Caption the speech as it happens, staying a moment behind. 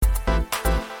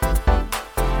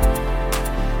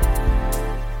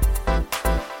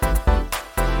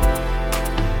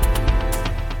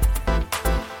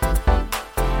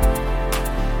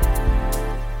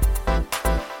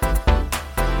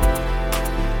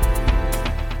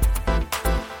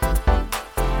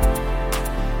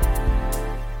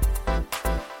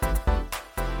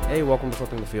Hey, welcome to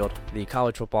Flipping the Field, the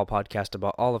college football podcast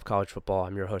about all of college football.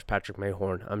 I'm your host, Patrick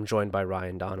Mayhorn. I'm joined by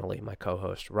Ryan Donnelly, my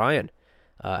co-host. Ryan,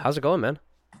 how's it going, man?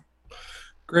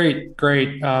 Great,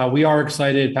 great. We are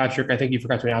excited, Patrick. I think you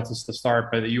forgot to announce this at the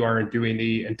start, but you are doing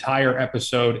the entire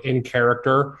episode in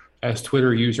character as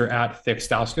Twitter user at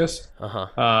Thickstauskas.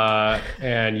 Uh-huh.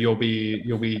 And you'll be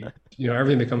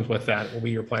everything that comes with that will be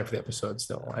your plan for the episode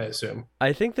still, I assume.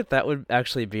 I think that would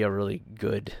actually be a really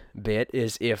good bit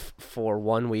is if for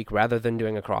 1 week, rather than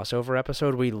doing a crossover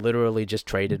episode, we literally just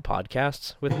traded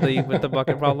podcasts with the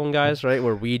Bucket Problem guys, right?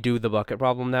 Where we do the Bucket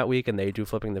Problem that week and they do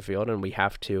Flipping the Field, and we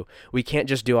can't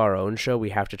just do our own show.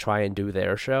 We have to try and do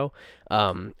their show.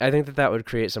 I think that would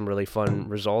create some really fun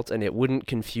results, and it wouldn't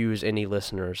confuse any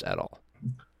listeners at all.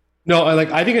 No,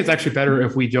 I think it's actually better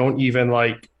if we don't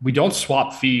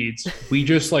swap feeds. We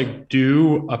just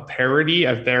do a parody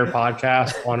of their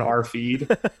podcast on our feed,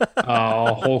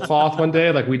 whole cloth one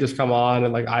day. Like we just come on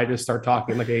and I just start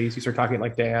talking like Ace, you start talking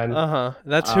like Dan.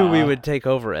 That's who we would take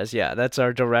over as. Yeah, that's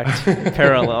our direct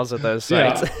parallels at those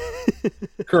sites. Yeah.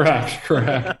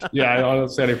 Correct. Yeah, I don't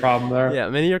see any problem there. Yeah,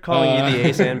 many are calling you the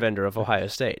Ace Anbender of Ohio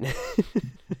State.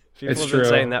 People have been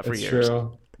saying that for years.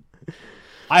 True.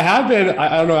 I have been,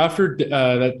 I don't know, after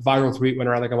that viral tweet went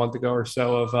around like a month ago or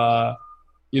so of,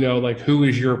 who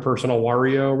is your personal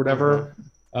Wario or whatever,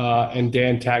 and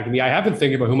Dan tagged me. I have been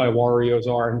thinking about who my Warios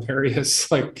are in various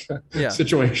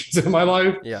situations in my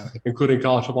life, including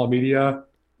college football media.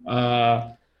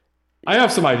 I have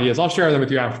some ideas. I'll share them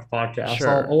with you after the podcast.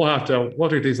 Sure. We'll have to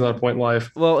get these another point in life.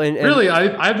 Well, and really,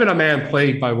 I've been a man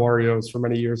plagued by Warios for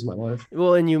many years in my life.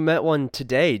 Well, and you met one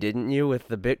today, didn't you, with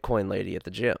the Bitcoin lady at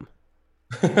the gym?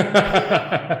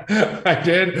 I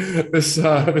did. This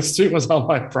tweet was on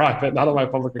my private, not on my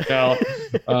public account.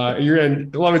 Let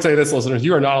me tell you this, listeners,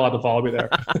 you are not allowed to follow me there.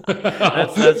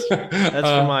 that's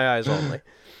for my eyes only.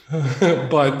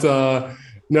 But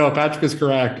no, Patrick is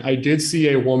correct. I did see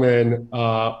a woman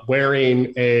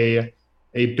wearing a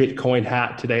Bitcoin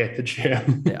hat today at the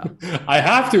gym. Yeah. I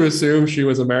have to assume she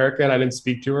was American. I didn't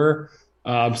speak to her.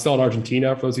 I'm still in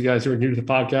Argentina. For those of you guys who are new to the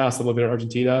podcast, I live in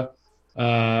Argentina.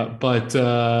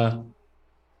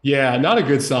 Yeah, not a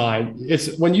good sign.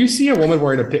 It's when you see a woman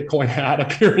wearing a Bitcoin hat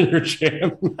appear in your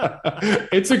gym,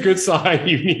 it's a good sign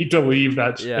you need to leave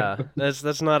that gym. Yeah,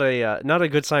 that's not a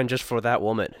good sign just for that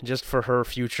woman, just for her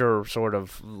future sort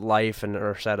of life and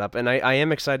her setup. And I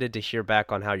am excited to hear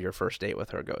back on how your first date with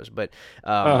her goes, but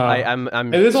I'm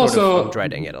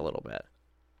dreading it a little bit.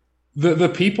 The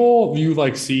people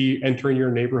you see entering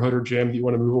your neighborhood or gym that you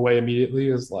want to move away immediately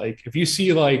is if you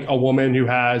see a woman who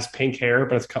has pink hair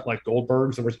but it's cut like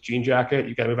Goldberg's and wears a jean jacket,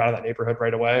 you got to move out of that neighborhood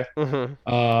right away.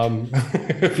 Mm-hmm.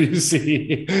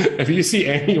 If you see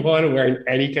anyone wearing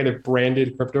any kind of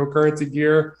branded cryptocurrency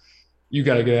gear, you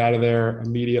got to get out of there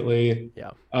immediately. Yeah.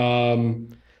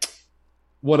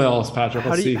 What else, Patrick?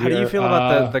 How do you feel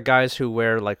about the guys who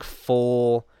wear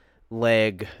full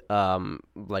leg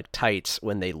tights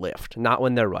when they lift, not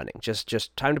when they're running, just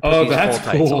time to put these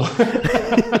full tights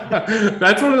on.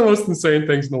 That's one of the most insane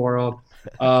things in the world.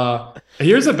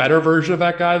 Here's a better version of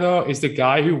that guy though, is the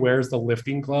guy who wears the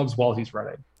lifting gloves while he's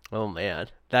running. Oh man,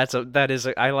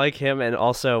 I like him, and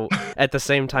also at the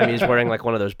same time he's wearing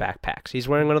one of those backpacks. He's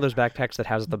wearing one of those backpacks that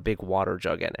has the big water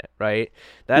jug in it, right?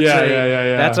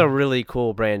 That's a really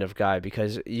cool brand of guy,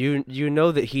 because you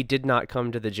know that he did not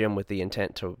come to the gym with the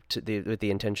intent with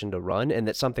the intention to run, and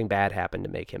that something bad happened to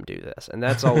make him do this, and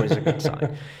that's always a good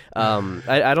sign.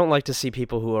 I don't like to see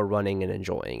people who are running and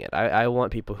enjoying it. I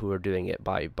want people who are doing it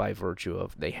by virtue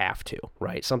of they have to,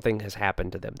 right? Something has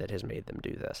happened to them that has made them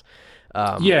do this.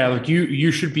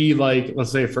 You should be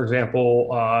let's say, for example,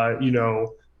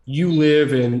 you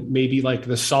live in maybe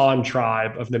the San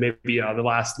tribe of Namibia, the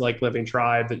last living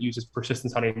tribe that uses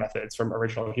persistence hunting methods from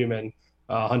original human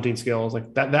hunting skills.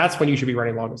 That's when you should be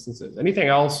running long distances. Anything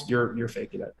else, you're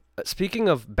faking it. Speaking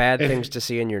of bad things to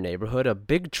see in your neighborhood, a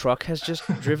big truck has just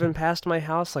driven past my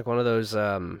house, one of those,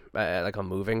 a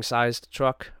moving sized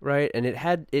truck, right? And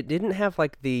it didn't have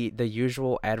the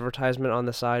usual advertisement on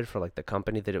the side for the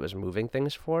company that it was moving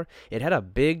things for. It had a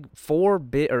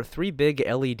three big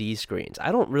LED screens.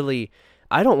 I don't want to see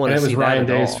that at all. It was Ryan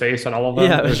Day's face on all of them.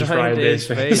 Yeah, it was Ryan Day's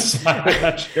face. I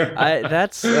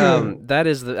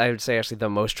would say actually the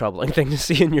most troubling thing to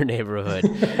see in your neighborhood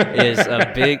is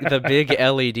the big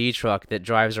LED truck that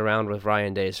drives around with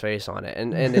Ryan Day's face on it.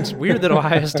 And it's weird that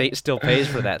Ohio State still pays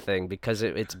for that thing, because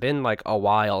it's been a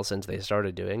while since they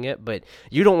started doing it, but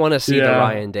you don't want to see the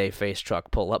Ryan Day face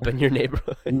truck pull up in your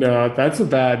neighborhood. No, that's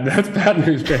bad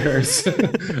news bears.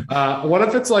 What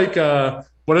if it's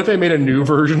what if they made a new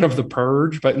version of The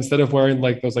Purge, but instead of wearing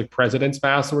those president's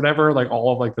masks or whatever,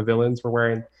 all of the villains were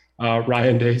wearing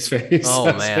Ryan Day's face.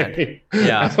 Oh man,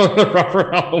 yeah. That's one of the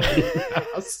rougher Halloween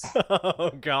masks.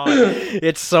 Oh god,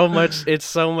 it's so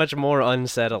much more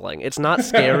unsettling. It's not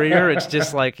scarier. It's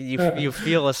just like you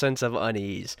feel a sense of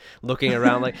unease looking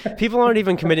around. Like people aren't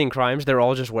even committing crimes; they're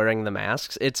all just wearing the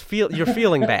masks. You're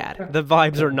feeling bad. The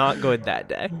vibes are not good that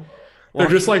day. They're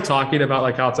just like talking about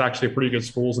like how it's actually pretty good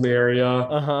schools in the area.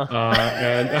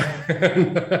 And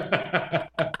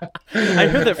I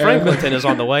heard that Franklinton is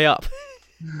on the way up.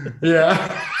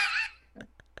 Yeah.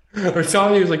 Or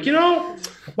telling you, he's like,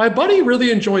 my buddy really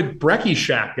enjoyed Brekkie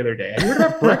Shack the other day. Have you heard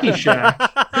about Brekkie Shack?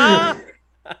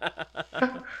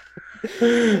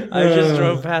 I just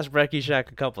drove past Brekkie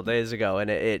Shack a couple days ago,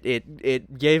 and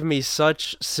it gave me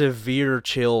such severe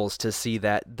chills to see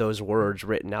those words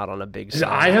written out on a big sign.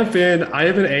 I have been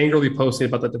angrily posting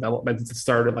about the development since it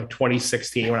started like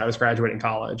 2016 when I was graduating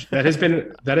college. That has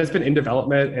been in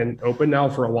development and open now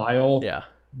for a while. Yeah.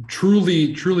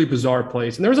 Truly bizarre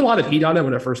place. And there was a lot of heat on it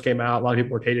when it first came out. A lot of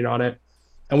people were hating on it.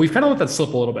 And we've kind of let that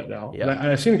slip a little bit now. Yeah.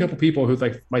 And I've seen a couple people who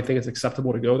might think it's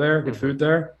acceptable to go there, get food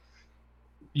there.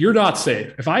 You're not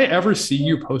safe. If I ever see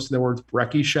you posting the words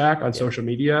Brekkie Shack on social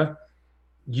media,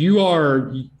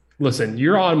 you're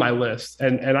on my list.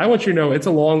 And I want you to know it's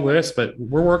a long list, but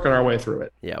we're working our way through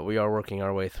it. Yeah, we are working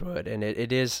our way through it. And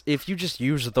it is, if you just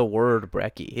use the word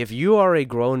brekkie, if you are a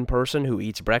grown person who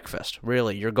eats breakfast,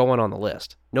 really, you're going on the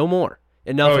list. No more.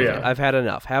 Enough of it. I've had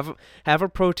enough. Have a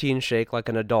protein shake like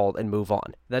an adult and move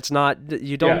on. That's not,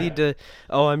 you don't need to,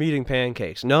 I'm eating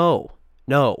pancakes. No.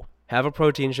 Have a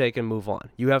protein shake and move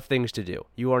on. You have things to do.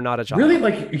 You are not a child. Really?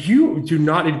 Like, you do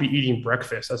not need to be eating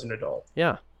breakfast as an adult.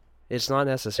 Yeah. It's not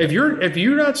necessary. If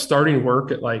you're not starting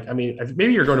work at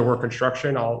maybe you're going to work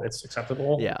construction, it's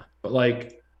acceptable. Yeah. But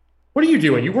what are you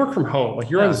doing? You work from home. Like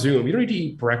you're on Zoom. You don't need to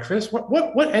eat breakfast.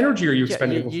 What energy are you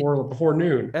expending before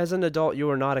noon? As an adult, you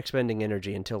are not expending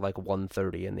energy until like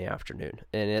 1:30 in the afternoon,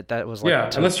 and that was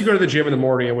unless you go to the gym in the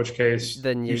morning, in which case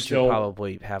then you should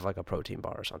probably have like a protein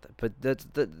bar or something. But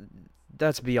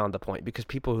that's beyond the point because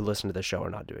people who listen to the show are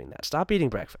not doing that. Stop eating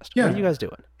breakfast. Yeah. What are you guys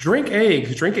doing? Drink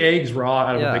eggs raw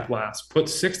out of a big glass. Put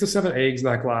 6 to 7 eggs in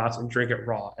that glass and drink it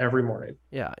raw every morning.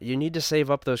 Yeah, you need to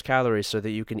save up those calories so that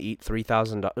you can eat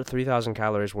 3,000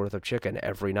 calories worth of chicken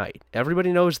every night.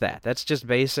 Everybody knows that. That's just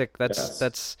basic.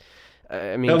 That's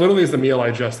I mean, that literally is the meal I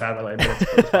just had that I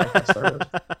minutes started.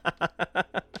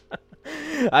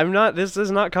 This is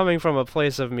not coming from a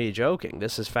place of me joking.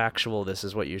 This is factual. This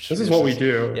is what you should. This is what we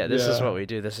do. Yeah, this is what we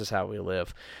do. This is how we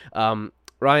live.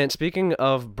 Ryan, speaking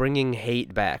of bringing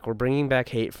hate back, we're bringing back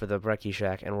hate for the Brekkie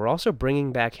Shack, and we're also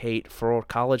bringing back hate for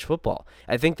college football.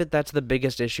 I think that's the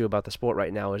biggest issue about the sport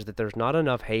right now is that there's not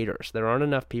enough haters. There aren't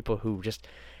enough people who just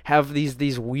have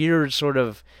these weird sort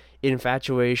of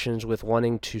infatuations with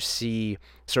wanting to see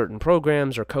certain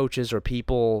programs or coaches or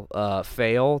people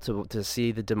fail to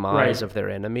see the demise of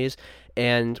their enemies.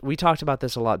 And we talked about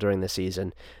this a lot during the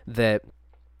season, that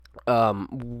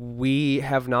we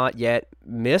have not yet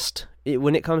missed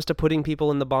when it comes to putting people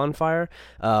in the bonfire.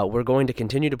 We're going to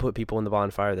continue to put people in the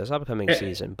bonfire this upcoming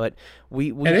season, but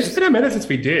we and it's been a minute since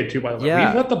we did too, by the way.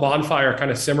 We've let the bonfire kind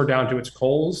of simmer down to its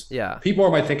coals. Yeah. People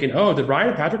are thinking, did Ryan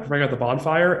and Patrick forget about the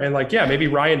bonfire? And maybe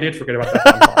Ryan did forget about that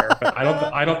bonfire, but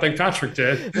I don't think Patrick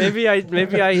did. Maybe I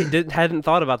hadn't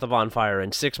thought about the bonfire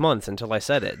in 6 months until I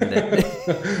said it.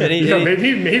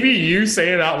 Maybe you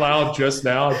saying it out loud just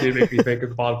now did make me think of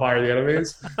the bonfire of the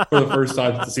enemies for the first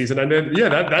time since the season ended. Yeah,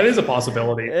 that is a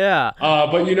possibility. Yeah.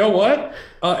 But you know what?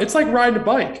 It's like riding a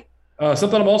bike.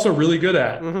 Something I'm also really good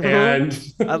at. Mm-hmm.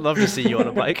 And I'd love to see you on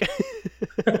a bike.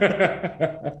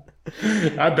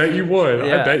 I bet you would.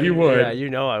 Yeah. I bet you would. Yeah, you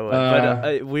know I would.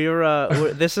 But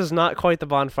we're this is not quite the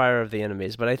bonfire of the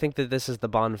enemies, but I think that this is the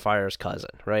bonfire's cousin,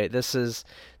 right? This is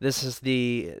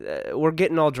the we're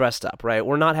getting all dressed up, right?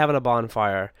 We're not having a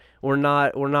bonfire. We're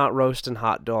not roasting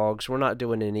hot dogs. We're not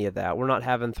doing any of that. We're not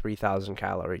having 3,000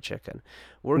 calorie chicken.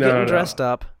 We're getting dressed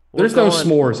up. There's no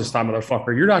s'mores this time,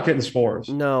 motherfucker. You're not getting s'mores.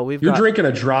 No, you're drinking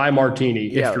a dry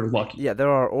martini if you're lucky. Yeah, there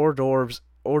are hors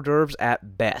d'oeuvres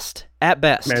at best. At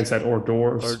best. Man said hors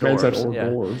d'oeuvres. Man said hors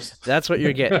d'oeuvres. That's what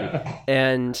you're getting.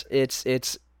 And it's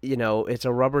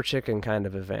a rubber chicken kind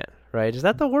of event, right? Is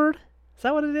that the word? Is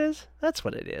that what it is? That's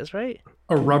what it is, right?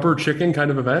 A rubber chicken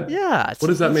kind of event? Yeah. What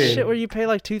does that mean? Shit where you pay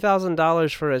like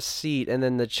 $2,000 for a seat and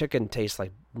then the chicken tastes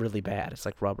like really bad. It's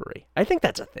like rubbery. I think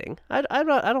that's a thing. I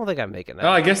don't think I'm making that. Oh,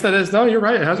 I guess that is. No, you're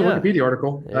right. It has a Wikipedia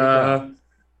article.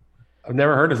 I've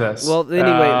never heard of this. Well,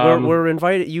 anyway, we're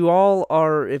invited. You all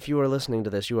are, if you are listening to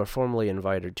this, you are formally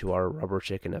invited to our rubber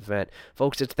chicken event.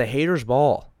 Folks, it's the Haters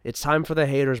Ball. It's time for the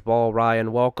Haters Ball.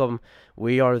 Ryan, welcome.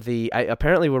 We are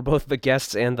apparently we're both the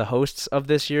guests and the hosts of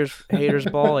this year's Haters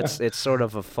Ball. It's sort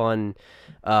of a fun,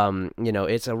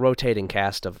 it's a rotating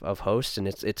cast of hosts, and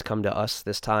it's come to us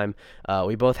this time.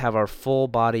 We both have our full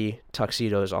body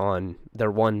tuxedos on.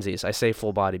 They're onesies. I say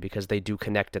full body because they do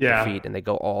connect at the feet and they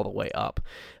go all the way up.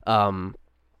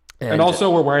 And also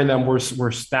we're wearing them, we're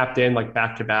snapped in like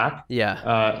back to back.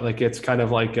 Yeah. Like it's kind of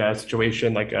like a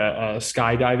situation, like a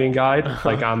skydiving guide.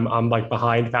 Like I'm like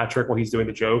behind Patrick while he's doing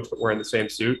the jokes, but we're in the same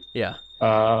suit. Yeah.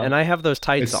 And I have those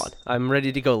tights on. I'm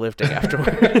ready to go lifting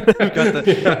afterward.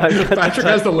 Patrick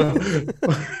has the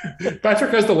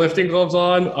lifting gloves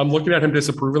on. I'm looking at him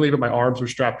disapprovingly, but my arms are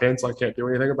strapped in, so I can't do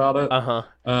anything about it.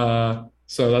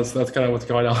 So that's kind of what's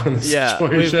going on in this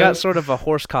situation. We've got sort of a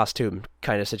horse costume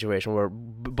kind of situation where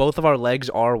both of our legs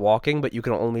are walking, but you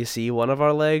can only see one of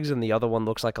our legs, and the other one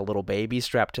looks like a little baby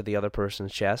strapped to the other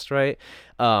person's chest, right?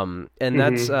 And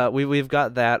that's we've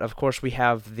got that. Of course, we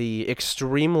have the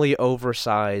extremely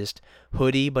oversized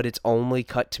hoodie, but it's only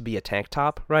cut to be a tank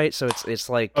top, right? So it's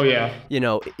like,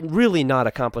 really not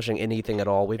accomplishing anything at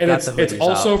all. It's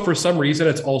also for some reason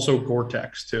it's also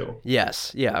Gore-Tex too.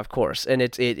 Yes, yeah, of course, and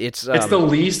it's the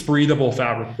least breathable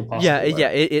fabric you could possibly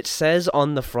wear. It says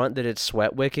on the front that it's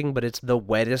sweat wicking, but it's the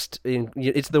wettest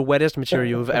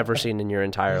material you've ever seen in your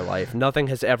entire life. Nothing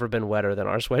has ever been wetter than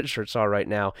our sweatshirts are right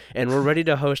now, and we're ready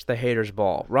to host the Haters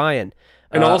Ball. Ryan,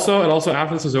 and also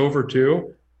after this is over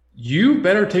too, you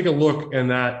better take a look in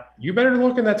that. You better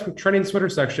look in that trending Twitter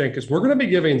section, because we're going to be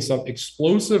giving some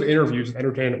explosive interviews with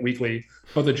Entertainment Weekly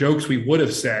about the jokes we would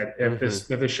have said if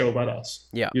this show let us.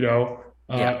 Yeah,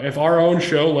 if our own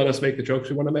show let us make the jokes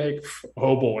we want to make,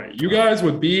 oh boy, you guys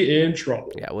would be in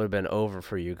trouble. Yeah, it would have been over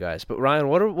for you guys. But Ryan,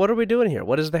 what are we doing here?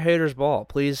 What is the Haters Ball?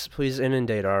 Please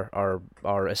inundate our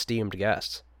esteemed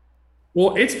guests.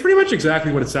 Well, it's pretty much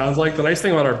exactly what it sounds like. The nice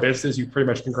thing about our bits is you pretty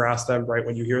much can grasp them right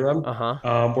when you hear them.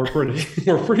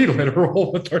 We're pretty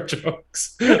literal with our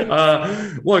jokes.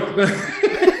 Look,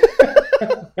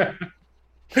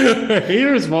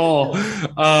 Haters Ball.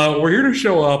 We're here to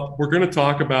show up. We're going to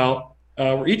talk about.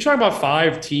 We're each talking about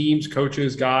 5 teams,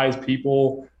 coaches, guys,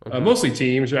 people, mostly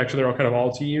teams. Actually, they're all kind of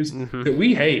all teams that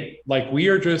we hate. Like we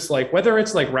are just like, whether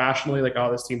it's like rationally, like,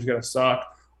 oh, this team's going to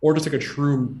suck, or just like a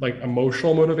true like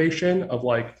emotional motivation of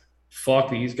like, fuck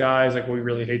these guys, like we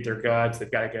really hate their guts, they've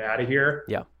got to get out of here.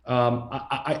 Yeah.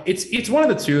 It's one of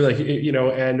the two, like,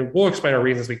 and we'll explain our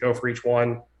reasons we go for each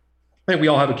one. I think we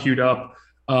all have it queued up.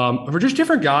 For just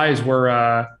different guys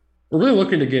we're really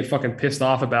looking to get fucking pissed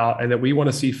off about, and that we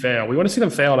want to see fail. We want to see them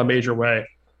fail in a major way.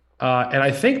 And I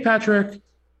think, Patrick,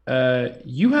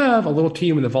 you have a little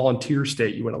team in the volunteer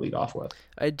state you want to lead off with.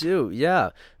 I do,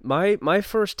 yeah. My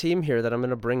first team here that I'm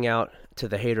going to bring out to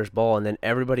the Haters Ball, and then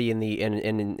everybody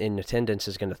in attendance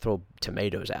is going to throw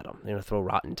tomatoes at them. They're going to throw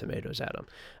rotten tomatoes at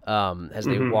them as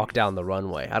they walk down the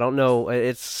runway. I don't know.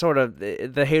 It's sort of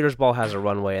the Haters Ball has a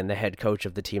runway, and the head coach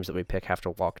of the teams that we pick have to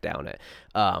walk down it.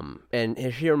 And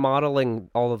if you're modeling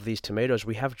all of these tomatoes,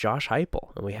 we have Josh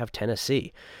Heupel and we have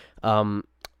Tennessee.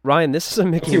 Ryan, this is a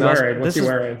Mickey Mouse. What's he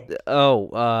wearing?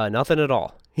 Nothing at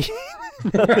all.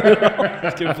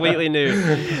 Completely new,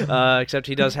 except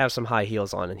he does have some high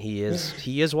heels on, and he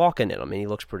is walking in them, and he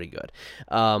looks pretty good.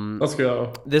 Let's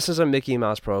go. This is a Mickey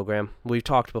Mouse program. We've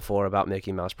talked before about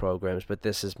Mickey Mouse programs, but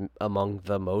this is among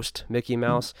the most Mickey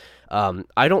Mouse.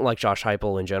 I don't like Josh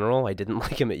Heupel in general. I didn't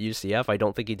like him at UCF. I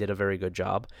don't think he did a very good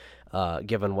job,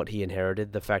 given what he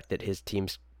inherited. The fact that his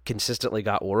teams consistently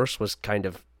got worse was kind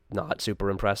of not super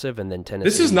impressive. And then Tennessee.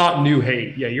 This is not new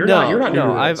hate. Yeah, you're not new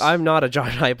to this. I'm not a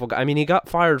Josh Heupel guy. I mean, he got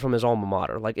fired from his alma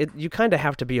mater. Like, you kind of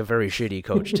have to be a very shitty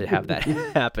coach to have that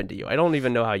happen to you. I don't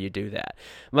even know how you do that.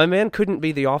 My man couldn't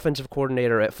be the offensive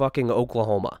coordinator at fucking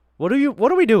Oklahoma. What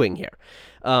are we doing here?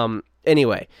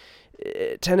 Anyway,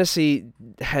 Tennessee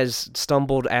has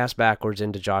stumbled ass backwards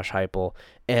into Josh Heupel,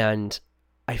 and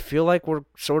I feel like we're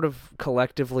sort of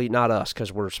collectively, not us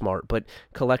because we're smart, but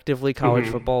collectively college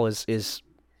football is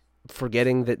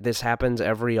forgetting that this happens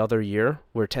every other year,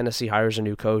 where Tennessee hires a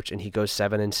new coach and he goes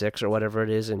 7-6 or whatever it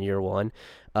is in year one.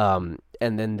 And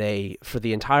then they, for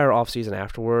the entire offseason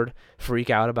afterward, freak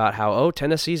out about how,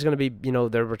 Tennessee's going to be,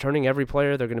 they're returning every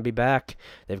player. They're going to be back.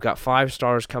 They've got 5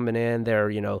 stars coming in.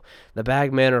 They're, the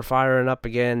bagmen are firing up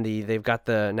again. They've got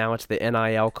now it's the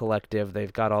NIL collective.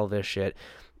 They've got all this shit.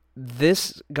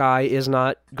 This guy is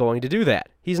not going to do that.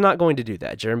 He's not going to do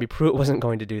that. Jeremy Pruitt wasn't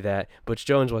going to do that. Butch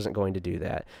Jones wasn't going to do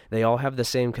that. They all have the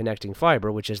same connecting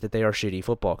fiber, which is that they are shitty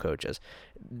football coaches.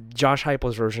 Josh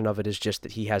Heupel's version of it is just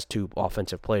that he has 2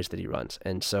 offensive plays that he runs,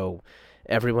 and so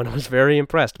everyone was very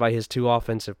impressed by his 2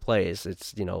 offensive plays.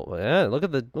 It's, look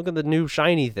at the new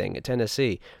shiny thing at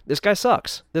Tennessee. This guy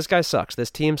sucks. This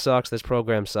team sucks. This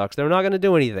program sucks. They're not going to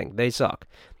do anything. They suck.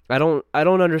 I don't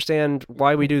understand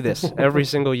why we do this every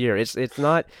single year. It's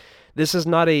not. This is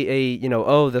not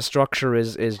the structure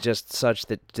is just such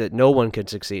that no one can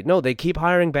succeed. No, they keep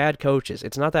hiring bad coaches.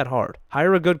 It's not that hard.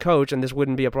 Hire a good coach and this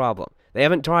wouldn't be a problem. They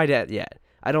haven't tried that yet.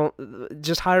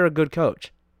 Just hire a good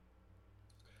coach.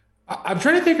 I'm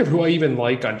trying to think of who I even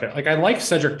like on Tennessee. Like, I like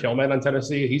Cedric Tillman on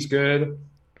Tennessee. He's good.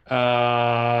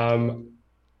 I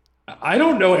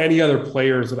don't know any other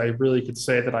players that I really could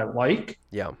say that I like.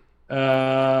 Yeah.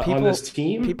 On this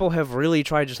team. People have really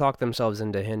tried to talk themselves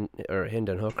into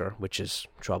Hendon Hooker, which is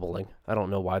troubling. I don't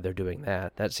know why they're doing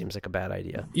that. That seems like a bad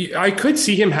idea. I could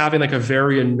see him having like a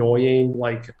very annoying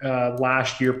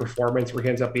last year performance where he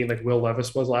ends up being like Will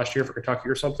Levis was last year for Kentucky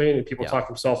or something, and people talk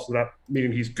themselves without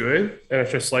meaning he's good, and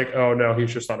it's just like, oh no,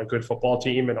 he's just on a good football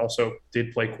team and also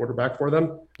did play quarterback for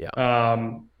them. Yeah.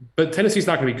 But Tennessee's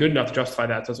not going to be good enough to justify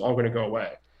that, so it's all going to go away.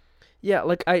 Yeah,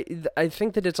 like I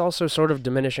think that it's also sort of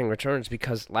diminishing returns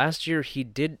because last year he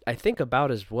did, I think, about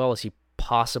as well as he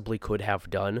possibly could have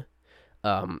done.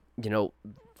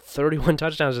 31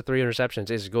 touchdowns to 3 interceptions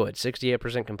is good.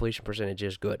 68% completion percentage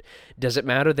is good. Does it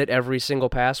matter that every single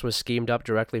pass was schemed up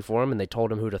directly for him and they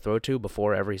told him who to throw to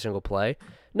before every single play?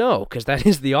 No, because that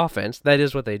is the offense. That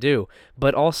is what they do.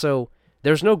 But also,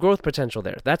 there's no growth potential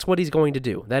there. That's what he's going to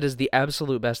do. That is the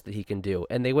absolute best that he can do.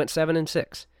 And they went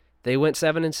 7-6. They went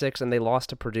 7-6 and they lost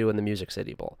to Purdue in the Music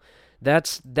City Bowl.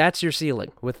 That's your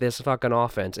ceiling with this fucking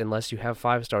offense unless you have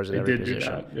 5 stars at every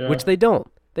position, which they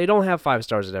don't. They don't have 5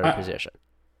 stars at every position.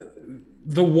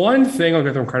 The one thing I'll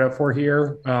give them credit for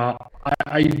here,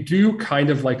 I do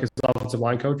kind of like his offensive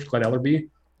line coach, Glenn Ellerbe.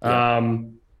 Yeah.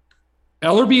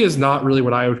 Ellerbe is not really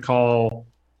what I would call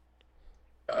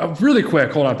really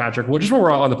quick. Hold on, Patrick. Well, just while we're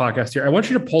on the podcast here, I want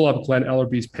you to pull up Glenn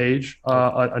Ellerbe's page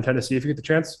on Tennessee if you get the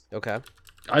chance. Okay.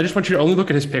 I just want you to only look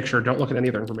at his picture. Don't look at any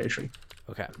other information.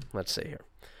 Okay, let's see here.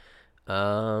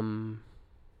 Oh,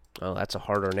 that's a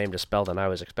harder name to spell than I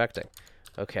was expecting.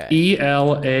 Okay.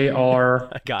 Elarbe.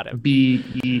 I got it.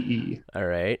 Bee. All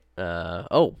right.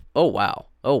 Oh, wow.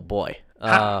 Oh boy.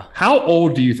 How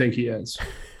old do you think he is?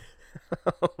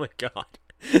 Oh my God.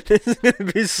 This is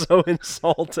gonna be so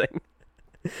insulting.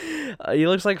 He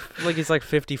looks like he's like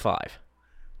 55.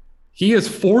 He is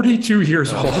 42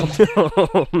 years old.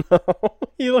 Oh, no.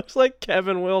 He looks like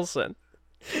Kevin Wilson.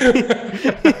 He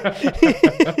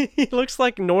looks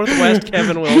like Northwest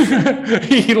Kevin Wilson.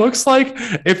 He looks like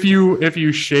if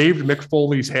you shaved Mick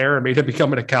Foley's hair and made him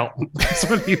become an accountant. That's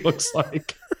what he looks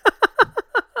like.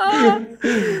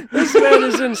 This man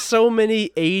is in so many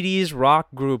 80s rock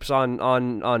groups on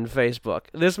Facebook.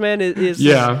 This man is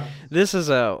this is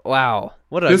a wow.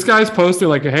 This guy's posted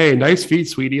like, hey, nice feet,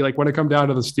 sweetie. Like, want to come down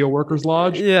to the Steelworkers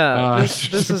Lodge? Yeah,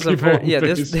 this is a very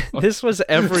this was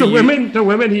every the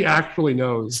women he actually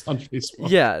knows on Facebook.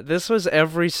 Yeah, this was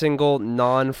every single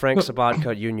non-Frank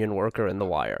Sabatka union worker in The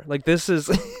Wire. Like, this is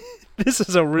this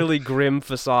is a really grim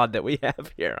facade that we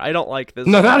have here. I don't like this.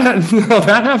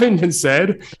 That having been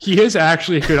said, he is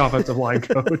actually a good offensive line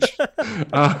coach.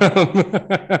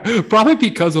 Probably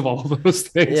because of all those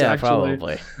things. Yeah, actually.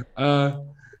 Probably.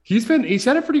 He's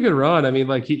had a pretty good run. I mean,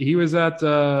 like he was on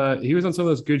some of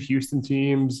those good Houston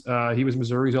teams. He was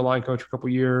Missouri's O-line coach for a couple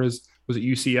of years. Was at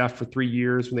UCF for 3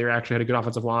 years when they actually had a good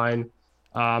offensive line.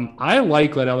 I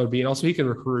like Glenn Ellerbe, and also he can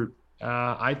recruit.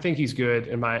 I think he's good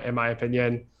in my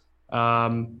opinion.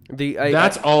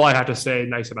 That's all I have to say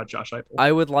nice about Josh Heupel.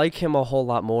 I would like him a whole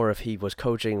lot more if he was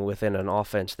coaching within an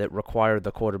offense that required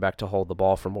the quarterback to hold the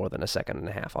ball for more than a second and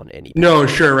a half on any. No,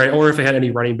 sure, right. Or if they had any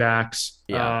running backs.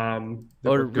 Yeah.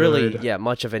 Or really,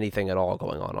 much of anything at all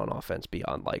going on offense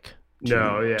beyond like two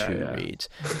reads.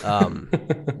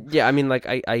 Yeah, I mean, like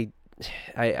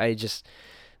I just.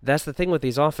 That's the thing with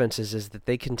these offenses is that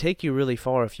they can take you really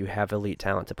far if you have elite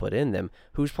talent to put in them.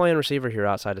 Who's playing receiver here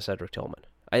outside of Cedric Tillman?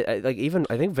 I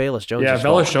think Velus Jones. Yeah,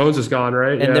 Velus Jones is gone,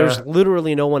 right? And there's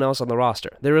literally no one else on the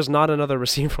roster. There is not another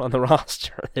receiver on the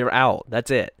roster. They're out. That's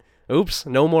it. Oops,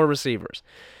 no more receivers.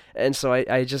 And so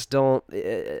I just don't.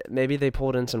 Maybe they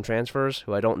pulled in some transfers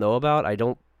who I don't know about. I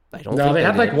don't. No, they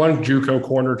had like one JUCO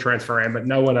corner transfer in, but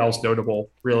no one else notable,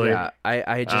 really. Yeah,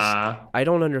 I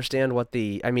don't understand what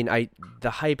the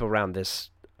hype around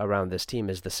this around this team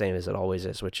is the same as it always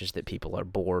is, which is that people are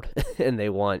bored and they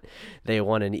want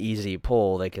an easy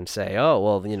pull. They can say, oh,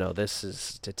 well,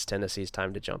 it's Tennessee's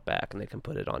time to jump back, and they can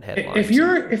put it on headlines. If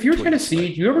you're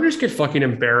Tennessee, do you ever just get fucking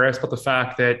embarrassed about the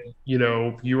fact that,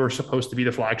 you are supposed to be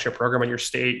the flagship program in your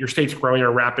state? Your state's growing at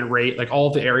a rapid rate. Like,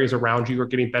 all the areas around you are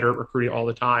getting better at recruiting all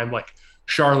the time. Like,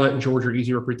 Charlotte and Georgia are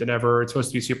easy to recruit than ever. It's supposed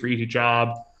to be a super easy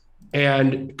job.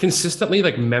 And consistently,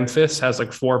 like, Memphis has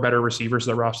like 4 better receivers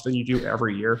in the roster than you do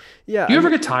every year. Yeah. Do you ever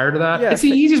get tired of that? Yeah, it's the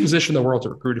easiest position in the world to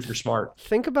recruit if you're smart.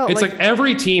 Think about it's like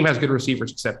every team has good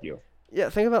receivers except you. Yeah,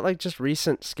 think about like just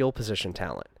recent skill position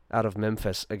talent out of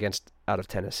Memphis out of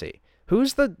Tennessee.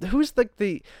 Who's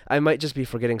the I might just be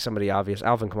forgetting somebody obvious.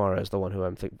 Alvin Kamara is the one who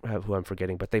I'm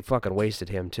forgetting, but they fucking wasted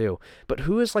him too. But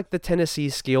who is like the Tennessee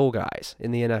skill guys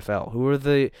in the NFL? Who are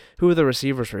the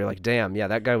receivers where you're like, damn, yeah,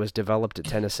 that guy was developed at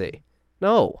Tennessee?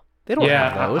 No, they don't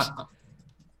have those.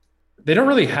 They don't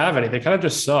really have any. They kind of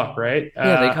just suck, right?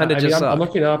 Yeah, they kind of just suck. I'm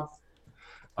looking up.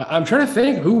 I'm trying to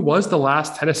think who was the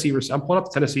last Tennessee. I'm pulling up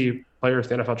the Tennessee players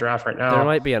in the NFL draft right now. There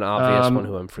might be an obvious one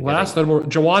who I'm forgetting. Last notable,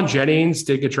 Jawan Jennings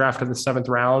did get drafted in the 7th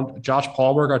round. Josh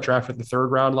Palmer got drafted in the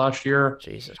 3rd round last year.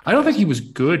 Jesus Christ. I don't think he was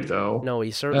good though. No,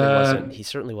 he certainly wasn't. He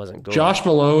certainly wasn't good. Josh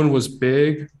Malone was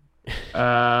big.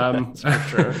 That's for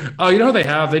sure. Oh, you know who they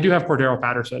have? They do have Cordero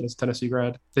Patterson as Tennessee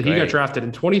grad. That he got drafted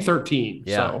in 2013.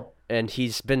 Yeah. So. And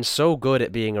he's been so good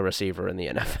at being a receiver in the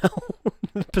NFL,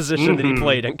 the position that he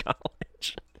played in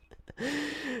college.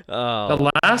 The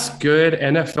last good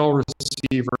NFL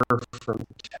receiver from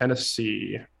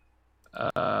Tennessee.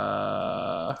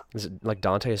 Is it like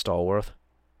Dante Stallworth?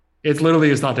 It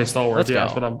literally is Dante Stallworth. Let's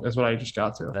yeah, go. that's what I just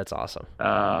got to. That's awesome.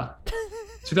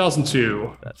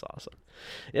 2002. That's awesome.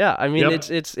 Yeah, I mean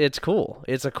it's cool.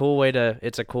 It's a cool way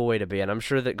to be, and I'm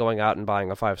sure that going out and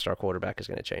buying a 5-star quarterback is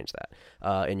going to change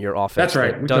that in your offense. That's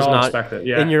right. We can all expect it.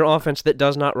 Yeah. In your offense that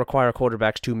does not require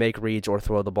quarterbacks to make reads or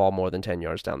throw the ball more than 10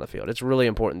 yards down the field. It's really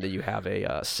important that you have a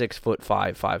 6'5"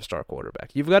 5-star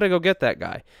quarterback. You've got to go get that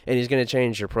guy, and he's going to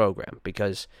change your program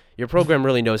because your program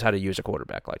really knows how to use a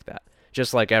quarterback like that.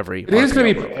 Just like every. It is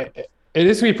going to be. It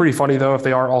is going to be pretty funny, though, if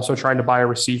they are also trying to buy a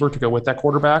receiver to go with that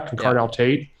quarterback and Carnell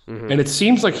Tate. Mm-hmm. And it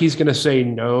seems like he's going to say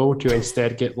no to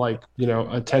instead get a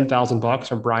 $10,000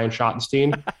 from Brian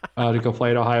Schottenstein to go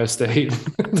play at Ohio State,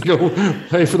 to go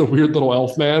play for the weird little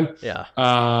elf man. Yeah.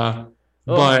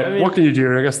 What can you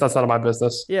do? I guess that's none of my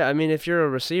business. Yeah, I mean, if you're a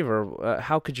receiver,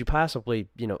 how could you possibly,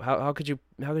 how could you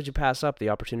pass up the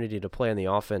opportunity to play in the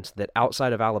offense that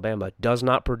outside of Alabama does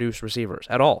not produce receivers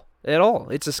at all? At all.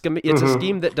 It's a scheme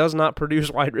that does not produce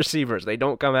wide receivers. They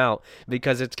don't come out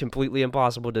because it's completely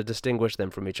impossible to distinguish them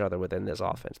from each other within this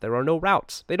offense. There are no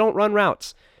routes. They don't run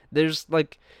routes. There's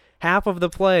half of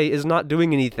the play is not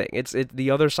doing anything. It's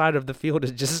the other side of the field is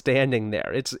just standing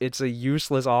there. It's a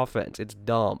useless offense. It's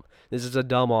dumb. This is a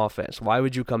dumb offense. Why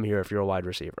would you come here if you're a wide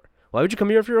receiver? Why would you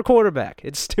come here if you're a quarterback?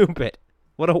 It's stupid.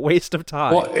 What a waste of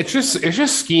time. Well, it's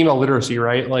just scheme illiteracy,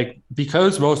 right? Like,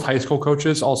 because most high school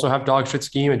coaches also have dog shit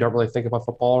scheme and don't really think about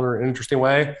football in an interesting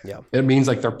way. Yeah. It means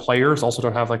like their players also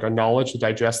don't have like a knowledge to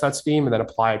digest that scheme and then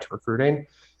apply it to recruiting.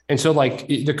 And so like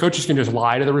the coaches can just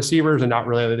lie to the receivers and not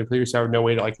really, the players have no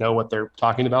way to know what they're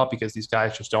talking about because these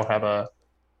guys just don't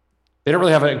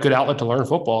really have a good outlet to learn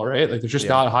football, right? Like, there's just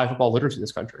not a high football literacy in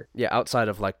this country. Yeah, outside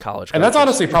of college. And that's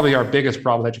honestly probably our biggest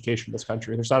problem with education in this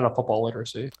country. There's not enough football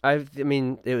literacy. I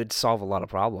mean, it would solve a lot of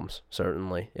problems,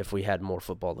 certainly, if we had more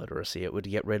football literacy. It would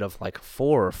get rid of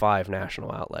 4 or 5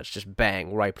 national outlets, just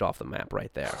bang, wiped off the map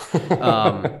right there.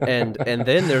 And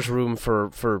then there's room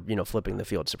for flipping the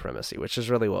field supremacy, which is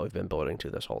really what we've been building to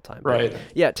this whole time. Right. But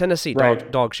yeah, Tennessee,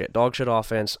 dog shit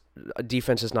offense.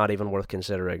 Defense is not even worth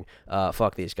considering.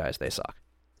 Fuck these guys. They suck.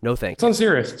 No thanks. It's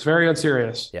unserious. It's very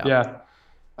unserious. Yeah.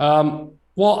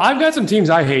 Well, I've got some teams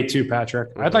I hate too, Patrick.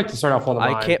 I'd like to start off one of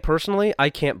mine. I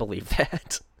can't believe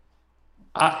that.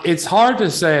 It's hard to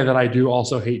say that I do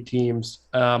also hate teams,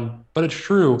 but it's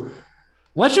true.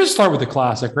 Let's just start with the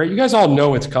classic, right? You guys all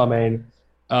know it's coming.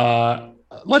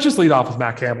 Let's just lead off with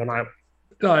Matt Campbell and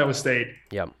Iowa State.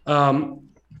 Yeah.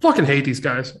 Fucking hate these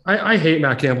guys. I hate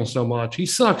Matt Campbell so much. He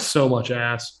sucks so much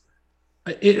ass.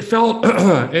 It felt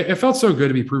so good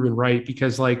to be proven right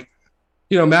because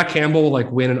Matt Campbell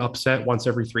will win an upset once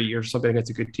every 3 years or something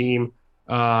against a good team.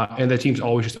 And the team's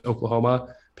always just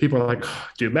Oklahoma. People are like,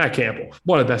 dude, Matt Campbell,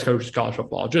 one of the best coaches in college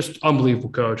football, just unbelievable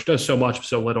coach, does so much,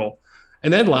 so little.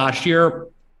 And then last year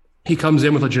he comes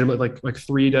in with legitimate like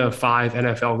 3 to 5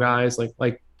 NFL guys,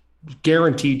 like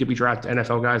guaranteed to be drafted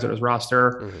NFL guys on his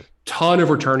roster. Mm-hmm. Ton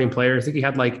of returning players. I think he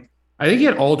had I think he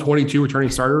had all 22 returning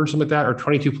starters or something like that, or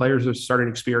 22 players with starting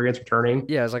experience returning.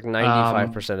 Yeah, it was like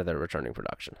 95% of their returning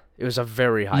production. It was a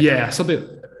very high. Yeah, something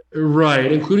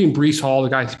right, including Breece Hall, the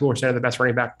guy people were saying the best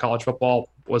running back in college football,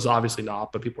 was obviously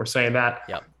not, but people were saying that.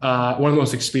 Yep. One of the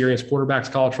most experienced quarterbacks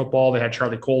in college football. They had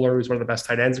Charlie Kolar, who's one of the best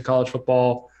tight ends in college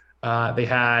football. They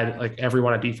had like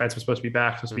everyone on defense was supposed to be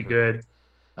back, supposed to be good.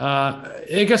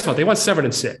 And guess what? They went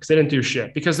 7-6. They didn't do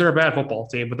shit because they're a bad football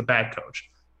team with a bad coach.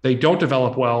 They don't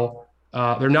develop well.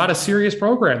 They're not a serious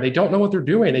program. They don't know what they're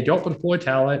doing. They don't deploy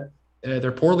talent.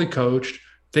 They're poorly coached.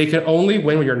 They can only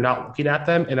win when you're not looking at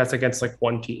them, and that's against like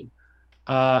one team.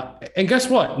 And guess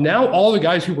what? Now all the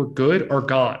guys who were good are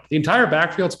gone. The entire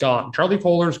backfield's gone. Charlie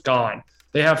Kolar's gone.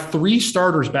 They have 3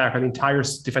 starters back on the entire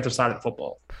defensive side of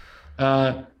football.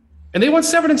 And they won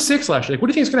 7-6 last year. Like, what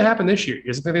do you think is going to happen this year?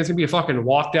 You think it's going to be a fucking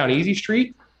walk down easy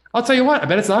street? I'll tell you what. I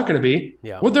bet it's not going to be.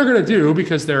 Yeah. What they're going to do,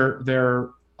 because they're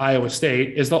Iowa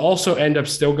State, is they'll also end up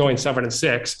still going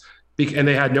 7-6. And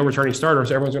they had no returning starters.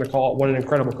 So everyone's going to call it, what an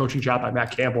incredible coaching job by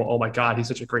Matt Campbell. Oh my God, he's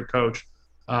such a great coach.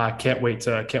 Can't wait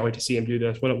to see him do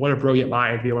this. What a brilliant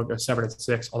mind to be able to go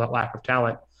 7-6 on that lack of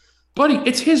talent. Buddy,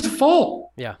 it's his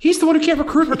fault. Yeah. He's the one who can't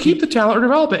recruit or keep the talent or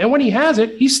develop it. And when he has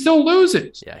it, he still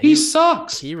loses. Yeah, he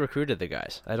sucks. He recruited the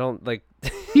guys. I don't like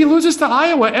he loses to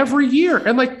Iowa every year.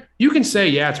 And like you can say,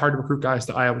 yeah, it's hard to recruit guys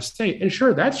to Iowa State. And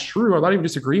sure, that's true. I'm not even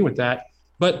disagreeing with that.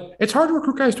 But it's hard to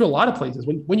recruit guys to a lot of places.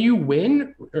 When you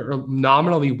win or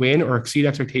nominally win or exceed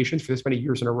expectations for this many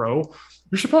years in a row,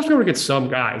 you're supposed to be able to get some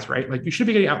guys, right? Like you should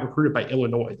be getting out recruited by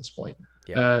Illinois at this point.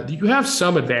 Yeah. You have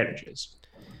some advantages.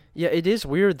 Yeah, it is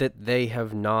weird that they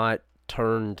have not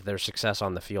turned their success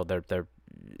on the field, their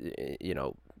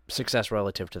success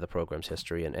relative to the program's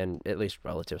history and at least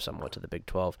relative somewhat to the Big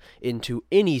 12 into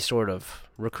any sort of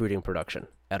recruiting production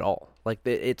at all. Like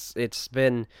it's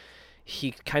been.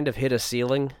 He kind of hit a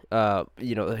ceiling,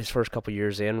 his first couple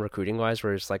years in recruiting-wise,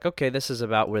 where it's like, okay, this is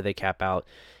about where they cap out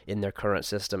in their current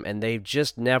system, and they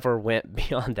just never went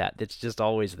beyond that. It's just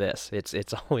always this.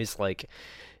 It's always like,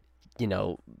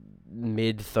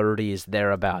 mid-30s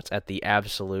thereabouts at the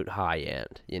absolute high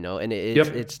end, and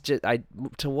it's just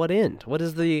to what end? What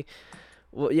is the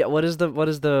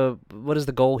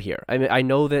goal here? I mean, I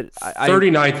know that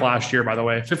 39th last year, by the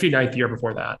way, 59th year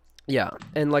before that. Yeah,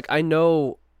 and like I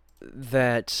know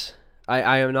that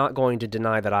I am not going to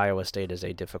deny that Iowa State is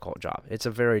a difficult job. It's a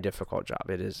very difficult job.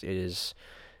 It is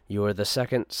you are the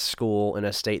second school in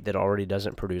a state that already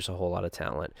doesn't produce a whole lot of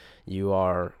talent. You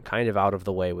are kind of out of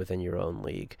the way within your own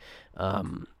league.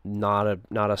 Not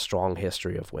a strong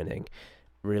history of winning.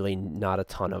 Really not a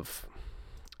ton of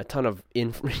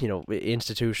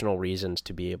institutional reasons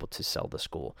to be able to sell the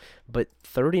school. But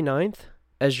 39th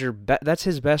as that's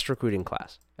his best recruiting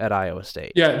class at Iowa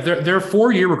State. Yeah, their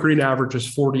 4-year recruiting average is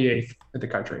 48th in the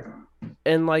country.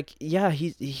 And like, yeah,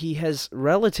 he has,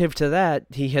 relative to that,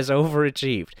 he has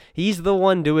overachieved. He's the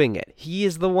one doing it. He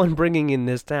is the one bringing in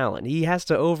this talent. He has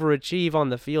to overachieve on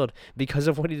the field because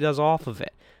of what he does off of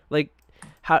it. Like,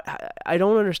 I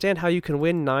don't understand how you can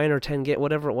win 9 or 10, get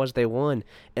whatever it was they won,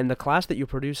 and the class that you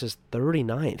produce is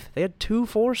 39th. They had 2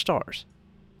 4-stars.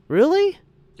 Really?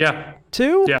 Yeah.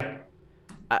 2? Yeah.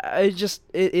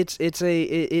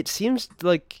 It seems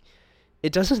like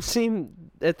it doesn't seem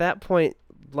at that point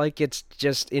like it's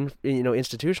just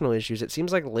institutional issues. It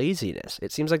seems like laziness.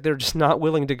 It seems like they're just not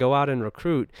willing to go out and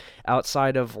recruit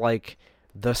outside of like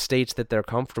the states that they're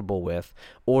comfortable with,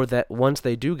 or that once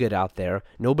they do get out there,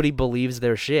 nobody believes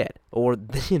their shit, or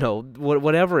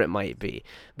whatever it might be.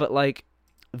 But like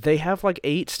they have like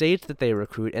 8 states that they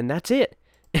recruit, and that's it.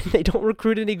 And they don't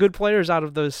recruit any good players out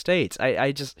of those states.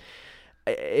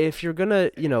 If you're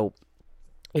gonna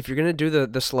do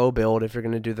the slow build, if you're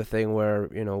gonna do the thing where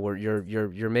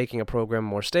you're making a program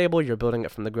more stable, you're building it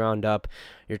from the ground up,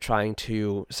 you're trying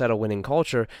to set a winning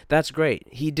culture, that's great.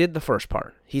 He did the first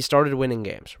part. He started winning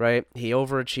games, right? He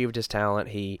overachieved his talent.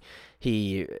 He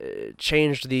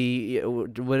changed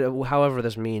however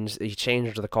this means, he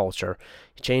changed the culture.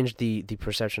 He changed the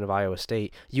perception of Iowa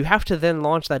State. You have to then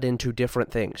launch that into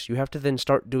different things. You have to then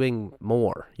start doing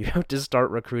more. You have to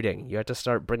start recruiting. You have to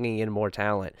start bringing in more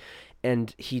talent.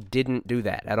 And he didn't do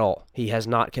that at all. He has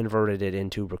not converted it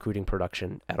into recruiting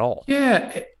production at all.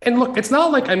 Yeah. And look, it's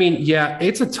not like,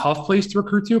 it's a tough place to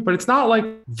recruit to, but it's not like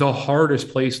the hardest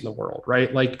place in the world,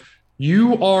 right? Like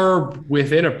you are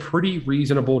within a pretty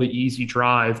reasonable to easy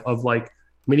drive of like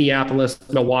Minneapolis,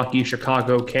 Milwaukee,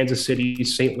 Chicago, Kansas City,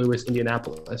 St. Louis,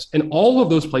 Indianapolis. And all of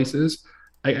those places,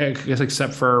 I guess,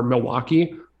 except for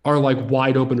Milwaukee, are like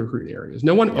wide open recruiting areas.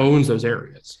 No one owns those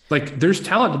areas. Like there's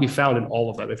talent to be found in all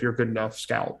of them if you're a good enough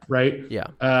scout, right? Yeah.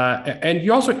 And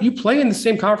you play in the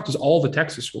same conference as all the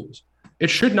Texas schools. It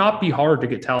should not be hard to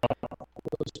get talent from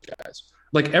those guys.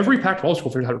 Like every Pac-12 school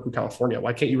figures out how to recruit California.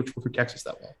 Why can't you recruit Texas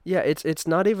that way? Yeah, it's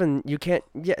not even you can't.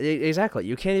 Yeah, exactly.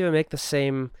 You can't even make the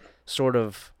same sort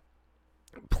of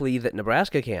plea that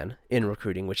Nebraska can in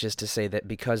recruiting, which is to say that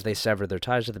because they severed their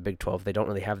ties to the Big 12, they don't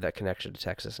really have that connection to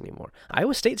Texas anymore.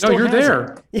 Iowa State still has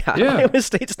there. It. Yeah, Iowa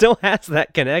State still has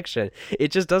that connection.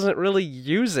 It just doesn't really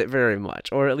use it very much,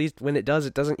 or at least when it does,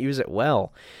 it doesn't use it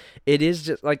well. It is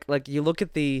just like you look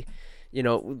at the,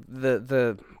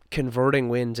 the converting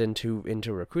wins into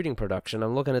recruiting production.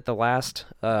 I'm looking at the last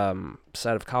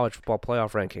set of college football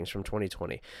playoff rankings from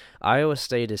 2020. Iowa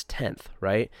State is 10th,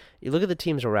 right? You look at the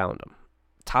teams around them.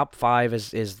 Top 5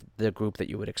 is the group that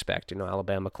you would expect.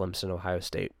 Alabama, Clemson, Ohio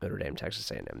State, Notre Dame, Texas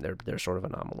A&M. They're sort of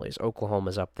anomalies.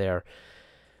 Oklahoma's up there.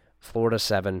 Florida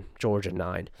 7, Georgia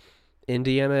 9.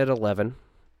 Indiana at 11.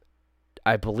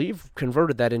 I believe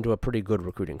converted that into a pretty good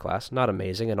recruiting class. Not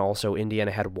amazing. And also Indiana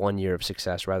had 1 year of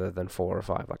success rather than 4 or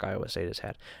 5 like Iowa State has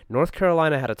had. North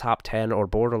Carolina had a top 10 or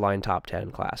borderline top 10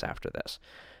 class after this.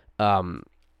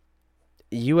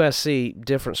 USC,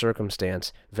 different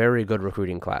circumstance, very good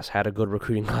recruiting class. Had a good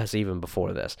recruiting class even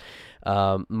before this.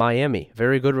 Miami,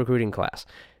 very good recruiting class.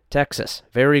 Texas,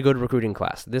 very good recruiting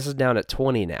class. This is down at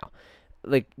 20 now.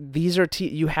 Like, these are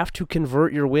you have to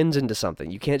convert your wins into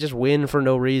something. You can't just win for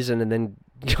no reason and then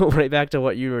go right back to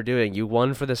what you were doing. You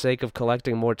won for the sake of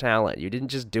collecting more talent. You didn't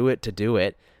just do it to do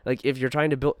it. Like, if you're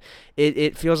trying to build,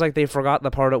 it feels like they forgot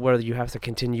the part of where you have to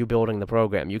continue building the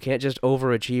program. You can't just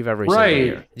overachieve every single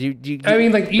year. I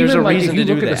mean, like, even like if you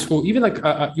look at the school, even like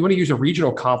you want to use a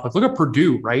regional comp, like look at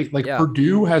Purdue, right? Like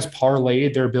Purdue has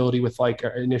parlayed their ability with like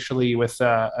initially with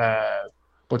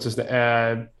what's his name?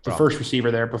 The first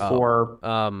receiver there before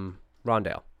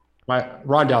Rondale.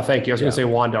 Rondale, thank you. I was going to say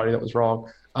Wandale. I knew that was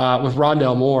wrong. With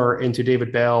Rondale Moore into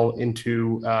David Bell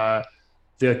into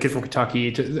the kid from Kentucky.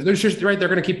 There's just right. They're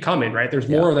going to keep coming, right? There's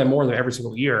more of them every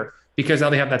single year because now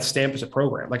they have that stamp as a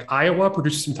program. Like Iowa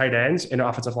produces some tight ends and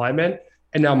offensive linemen,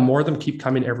 and now more of them keep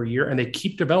coming every year, and they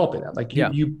keep developing that. Like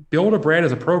you build a brand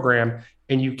as a program,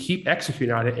 and you keep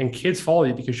executing on it, and kids follow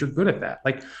you because you're good at that.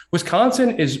 Like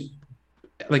Wisconsin is,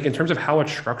 like in terms of how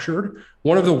it's structured,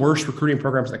 one of the worst recruiting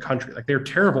programs in the country. Like they're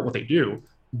terrible at what they do,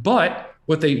 but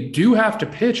what they do have to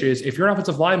pitch is if you're an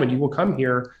offensive lineman, you will come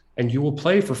here and you will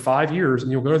play for 5 years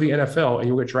and you'll go to the NFL and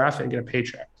you'll get drafted and get a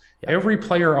paycheck. Yeah. Every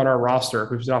player on our roster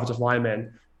who's an offensive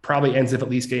lineman probably ends up at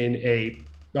least getting a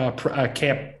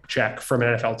camp check from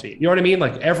an NFL team. You know what I mean?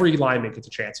 Like every lineman gets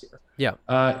a chance here. Yeah.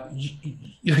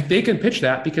 They can pitch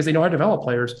that because they know how to develop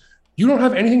players. You don't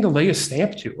have anything to lay a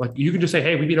stamp to. Like you can just say,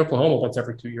 hey, we beat Oklahoma once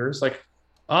every 2 years. Like,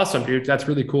 awesome, dude. That's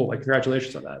really cool. Like,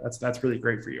 congratulations on that. That's really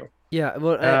great for you. Yeah,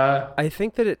 well, I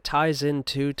think that it ties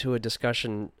into to a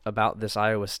discussion about this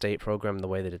Iowa State program, the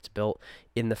way that it's built,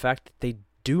 in the fact that they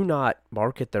do not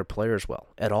market their players well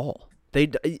at all.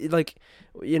 They like,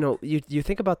 you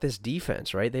think about this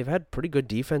defense, right? They've had pretty good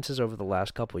defenses over the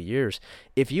last couple of years.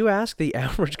 If you ask the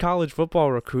average college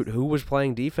football recruit who was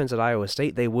playing defense at Iowa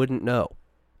State, they wouldn't know.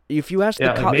 If you ask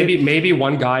maybe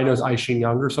one guy knows Aishin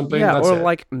Young or something. Yeah, or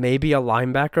like maybe a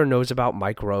linebacker knows about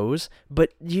Mike Rose.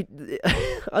 But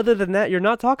other than that, you're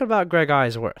not talking about Greg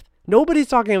Eisworth. Nobody's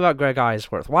talking about Greg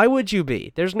Eisworth. Why would you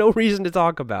be? There's no reason to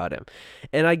talk about him.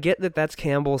 And I get that that's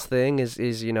Campbell's thing is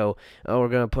we're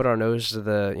going to put our nose to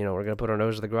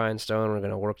the grindstone. We're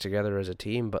going to work together as a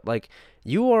team. But like,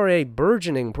 you are a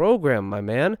burgeoning program, my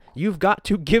man. You've got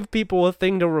to give people a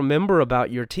thing to remember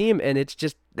about your team. And it's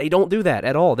just, they don't do that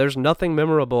at all. There's nothing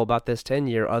memorable about this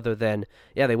tenure other than,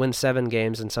 they win 7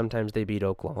 games and sometimes they beat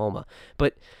Oklahoma.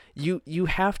 But you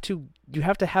have to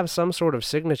have some sort of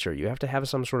signature. You have to have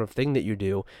some sort of thing that you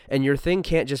do, and your thing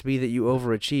can't just be that you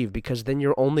overachieve, because then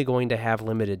you're only going to have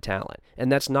limited talent,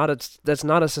 and that's not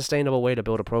a sustainable way to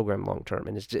build a program long term.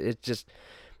 And it's just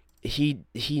he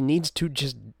needs to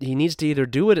either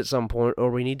do it at some point,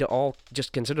 or we need to all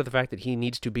just consider the fact that he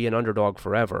needs to be an underdog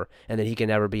forever, and that he can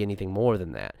never be anything more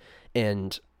than that.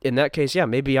 And in that case,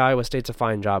 maybe Iowa State's a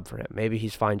fine job for him. Maybe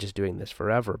he's fine just doing this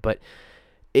forever, but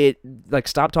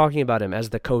stop talking about him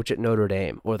as the coach at Notre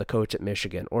Dame or the coach at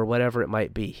Michigan or whatever it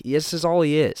might be. This is all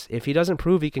he is. If he doesn't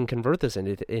prove he can convert this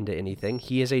into anything,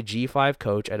 he is a G5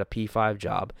 coach at a P5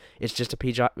 job. It's just a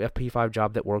P5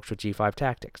 job that works with G5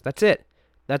 tactics. That's it.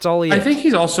 That's all he is. I think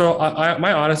he's also,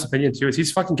 my honest opinion too, is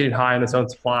he's fucking getting high on his own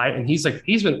supply. And he's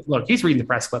reading the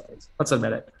press clippings. Let's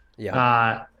admit it.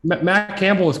 Yeah. Matt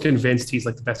Campbell is convinced he's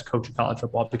like the best coach in college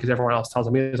football because everyone else tells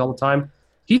him he is all the time.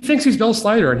 He thinks he's Bill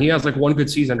Snyder, and he has like one good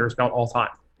season under his belt all time.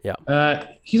 Yeah.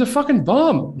 He's a fucking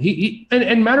bum.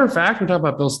 And matter of fact, we're talking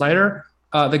about Bill Snyder.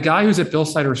 The guy who's at Bill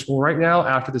Snyder's school right now,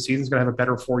 after the season, is going to have a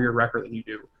better 4-year record than you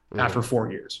do after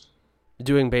 4 years.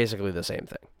 doing basically the same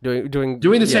thing. Doing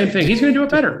the same thing. He's going to do it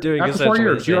better. After 4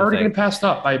 years, you're already getting passed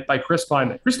up by Chris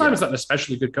Kleiman. Chris Kleiman's not an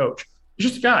especially good coach. He's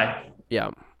just a guy.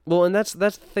 Yeah. Well, and that's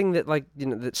the thing that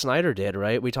that Snyder did,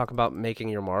 right? We talk about making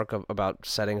your mark, about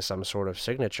setting some sort of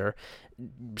signature.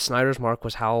 Snyder's mark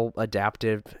was how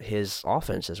adaptive his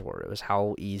offenses were. It was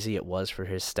how easy it was for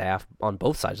his staff on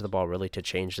both sides of the ball really to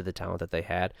change to the talent that they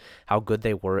had, how good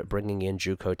they were at bringing in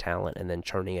JUCO talent and then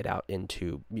churning it out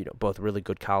into both really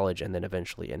good college and then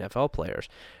eventually NFL players.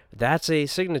 That's a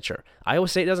signature. Iowa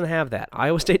State doesn't have that.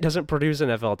 Iowa State doesn't produce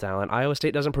NFL talent. Iowa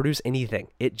State doesn't produce anything.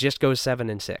 It just goes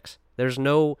 7-6. There's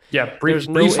no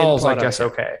Breece Hall's, I guess,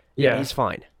 okay. Yeah, he's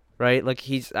fine. Right, like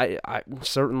I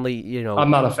certainly, I'm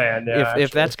not a fan. Yeah,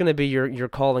 if that's going to be your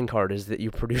calling card is that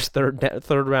you produce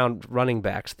third round running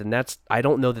backs, then I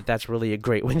don't know that that's really a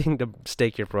great thing to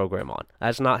stake your program on.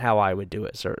 That's not how I would do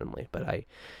it, certainly. But have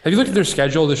you looked at their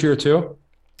schedule this year too?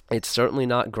 It's certainly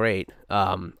not great.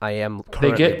 I am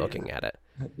currently looking at it.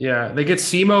 Yeah, they get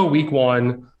SEMO week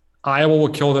 1. Iowa will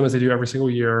kill them as they do every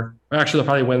single year. Actually, they'll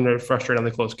probably win a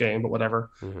frustratingly close game, but whatever.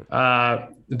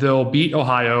 Mm-hmm. They'll beat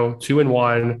Ohio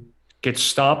 2-1. Get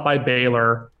stopped by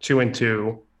Baylor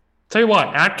 2-2. Tell you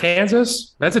what, at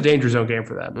Kansas, that's a danger zone game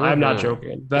for them. Mm-hmm. I'm not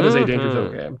joking. That is a danger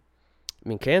zone game. I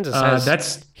mean, Kansas has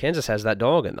that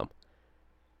dog in them.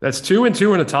 That's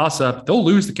 2-2 in a toss-up. They'll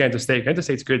lose to Kansas State. Kansas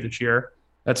State's good this year.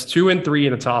 That's 2-3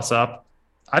 in a toss-up.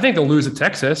 I think they'll lose at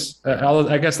Texas.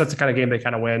 I guess that's the kind of game they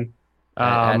kind of win.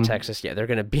 At Texas, yeah, they're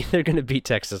gonna beat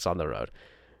Texas on the road.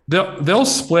 They'll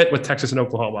split with Texas and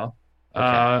Oklahoma.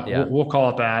 Okay, we'll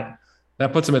call it that.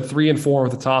 That puts them at 3-4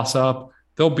 with a toss-up.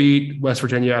 They'll beat West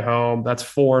Virginia at home. That's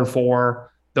 4-4.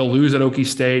 They'll lose at Okie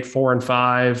State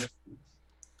 4-5.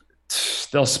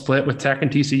 They'll split with Tech and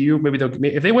TCU. Maybe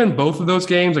if they win both of those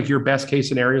games, like your best case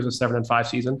scenario is a 7-5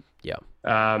 season. Yeah.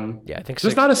 I think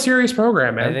it's not a serious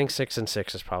program, man. I think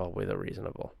 6-6 is probably the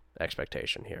reasonable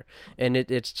expectation here, and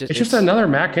it's just another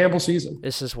Matt Campbell season.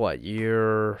 This is what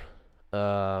year.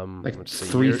 Like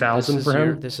 3,000 for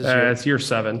him. It's year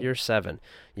 7. Year 7.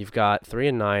 You've got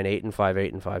 3-9, 8-5,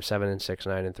 8-5,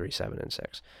 7-6,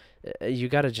 9-3, 7-6. You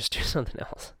got to just do something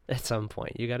else at some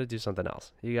point. You got to do something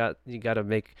else. You got to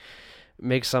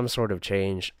make some sort of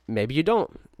change. Maybe you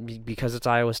don't because it's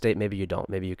Iowa State. Maybe you don't.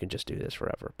 Maybe you can just do this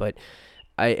forever. But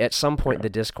at some point, the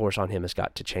discourse on him has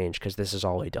got to change because this is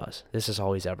all he does. This is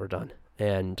all he's ever done,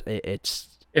 and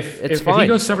it's if he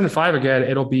goes 7-5 again,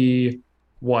 it'll be.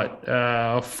 What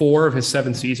 4 of his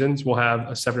 7 seasons will have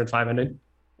a 7-5 ending?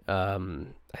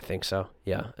 I think so.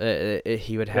 Yeah,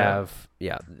 he would have.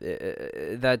 Yeah,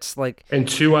 that's like. And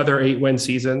 2 other 8-win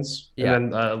seasons,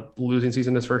 and then losing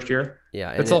season this first year.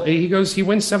 Yeah, that's all. He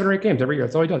wins 7 or 8 games every year.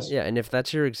 That's all he does. Yeah, and if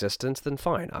that's your existence, then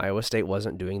fine. Iowa State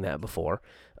wasn't doing that before.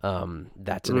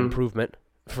 That's an improvement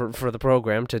for the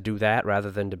program to do that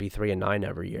rather than to be 3-9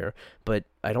 every year. But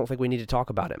I don't think we need to talk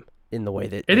about him in the way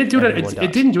that it didn't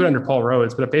do it under Paul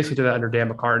Rhodes, but it basically did that under Dan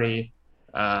McCartney,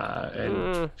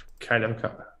 and kind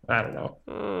of, I don't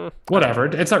know, whatever.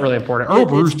 It's not really important. Earl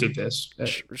Bruce did this.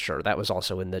 Sure, that was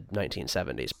also in the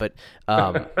 1970s, but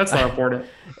that's not important.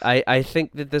 I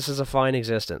think that this is a fine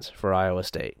existence for Iowa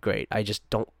State. Great. I just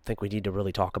don't think we need to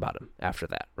really talk about him after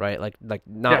that, right? Like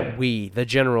we, the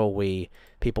general we,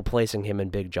 people placing him in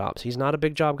big jobs. He's not a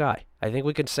big job guy. I think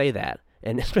we could say that.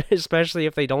 And especially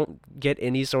if they don't get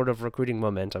any sort of recruiting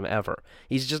momentum ever.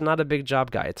 He's just not a big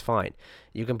job guy. It's fine.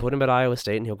 You can put him at Iowa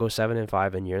State and he'll go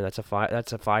 7-5 in year. That's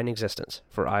a fine existence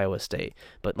for Iowa State.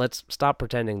 But let's stop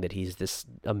pretending that he's this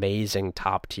amazing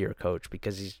top tier coach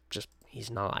because he's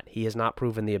not. He has not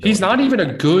proven the ability. He's not even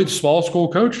a good small school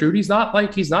coach, dude. He's not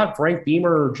Frank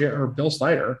Beamer or Bill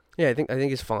Snyder. Yeah, I think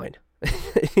he's fine. I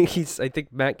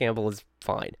think Matt Campbell is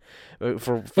fine. But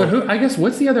who? I guess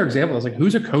what's the other example? It's like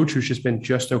who's a coach who's just been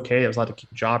just okay? Has allowed to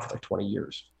keep a job for like 20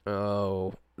 years.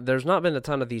 Oh, there's not been a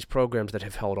ton of these programs that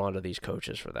have held on to these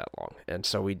coaches for that long, and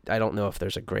so I don't know if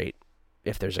there's a great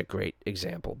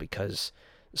example because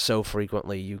so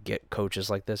frequently you get coaches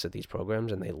like this at these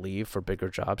programs and they leave for bigger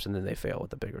jobs and then they fail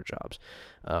with the bigger jobs.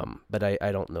 But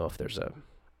I don't know if there's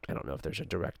a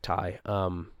direct tie.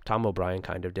 Tom O'Brien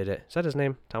kind of did it. Is that his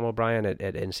name? Tom O'Brien at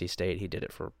NC State. He did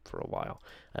it for a while.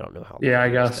 I don't know how long. Yeah, I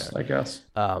guess.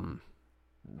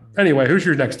 Anyway, who's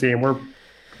your next team?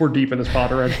 We're deep in this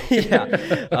pot already.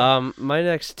 Yeah. My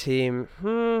next team,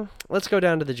 let's go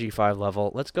down to the G5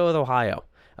 level. Let's go with Ohio.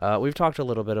 We've talked a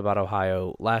little bit about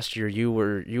Ohio. Last year, you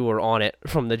were on it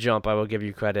from the jump. I will give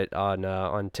you credit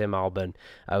on Tim Albin.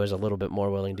 I was a little bit more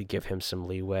willing to give him some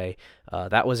leeway.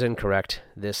 That was incorrect.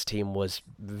 This team was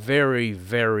very,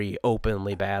 very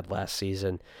openly bad last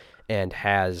season and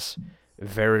has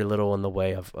very little in the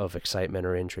way of excitement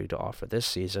or intrigue to offer this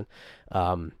season.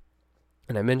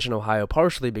 And I mention Ohio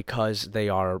partially because they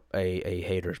are a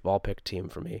haters ball pick team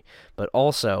for me, but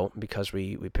also because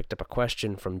we picked up a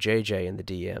question from JJ in the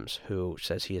DMs, who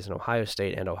says he is an Ohio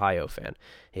State and Ohio fan.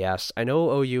 He asks, I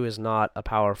know OU is not a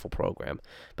powerful program,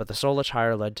 but the Solich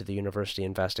hire led to the university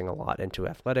investing a lot into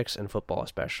athletics and football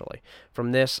especially.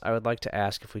 From this, I would like to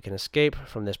ask if we can escape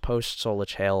from this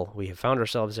post-Solich hell we have found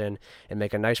ourselves in and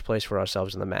make a nice place for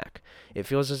ourselves in the MAC. It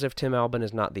feels as if Tim Albin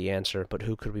is not the answer, but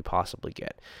who could we possibly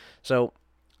get? So,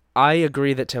 I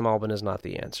agree that Tim Albin is not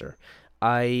the answer.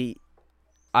 I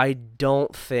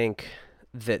don't think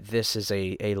that this is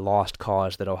a lost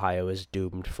cause, that Ohio is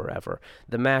doomed forever.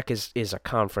 The MAC is a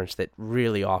conference that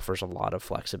really offers a lot of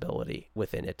flexibility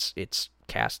within its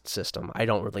caste system. I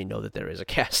don't really know that there is a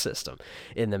caste system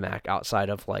in the MAC outside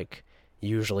of, like,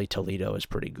 usually Toledo is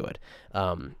pretty good,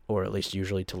 or at least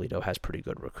usually Toledo has pretty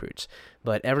good recruits.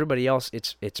 But everybody else,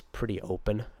 it's pretty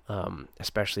open,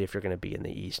 especially if you're going to be in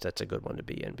the East. That's a good one to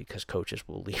be in because coaches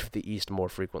will leave the East more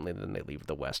frequently than they leave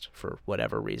the West for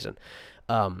whatever reason.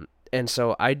 And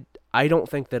so I don't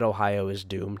think that Ohio is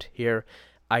doomed here.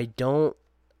 I don't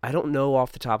know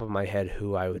off the top of my head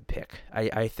who I would pick.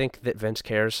 I think that Vince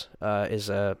Cares is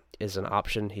an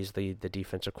option. He's the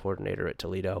defensive coordinator at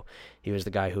Toledo. He was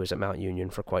the guy who was at Mount Union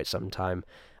for quite some time.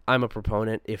 I'm a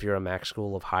proponent, if you're a MAC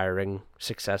school, of hiring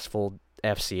successful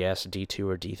FCS, D2,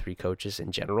 or D3 coaches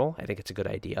in general. I think it's a good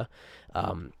idea.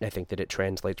 I think that it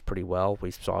translates pretty well.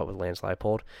 We saw it with Lance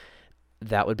Leipold.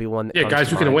 That would be one. That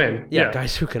guys who can win. Yeah,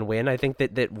 guys who can win. I think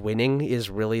that winning is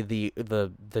really the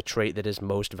trait that is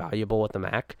most valuable at the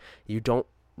MAC. You don't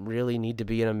really need to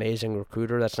be an amazing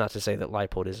recruiter. That's not to say that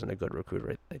Leipold isn't a good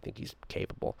recruiter. I think he's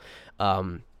capable.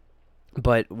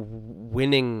 But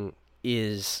winning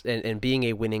is, and being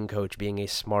a winning coach, being a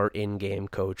smart in-game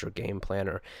coach or game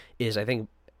planner is, I think,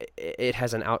 it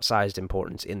has an outsized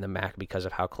importance in the MAC because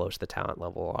of how close the talent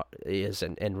level is,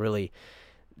 and really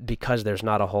because there's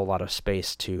not a whole lot of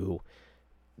space to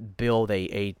build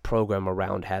a program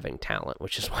around having talent,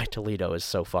 which is why Toledo is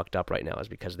so fucked up right now, is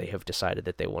because they have decided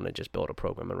that they want to just build a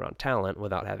program around talent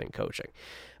without having coaching.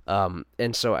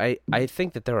 And so I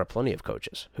think that there are plenty of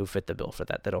coaches who fit the bill for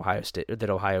that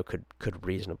Ohio could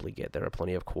reasonably get. There are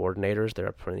plenty of coordinators. There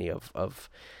are plenty of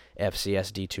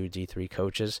FCS D2, D3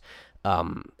 coaches.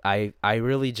 I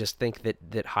really just think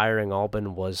that hiring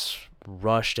Albin was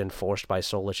rushed and forced by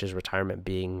Solich's retirement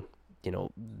being,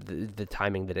 the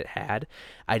timing that it had.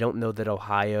 I don't know that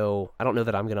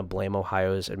I'm going to blame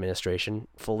Ohio's administration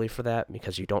fully for that,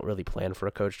 because you don't really plan for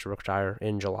a coach to retire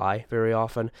in July very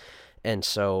often. And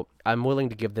so I'm willing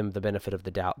to give them the benefit of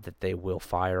the doubt that they will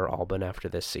fire Albin after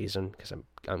this season, because I'm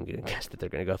going to guess that they're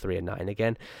going to go 3-9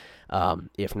 again,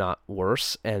 if not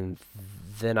worse. And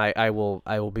then I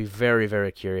will be very,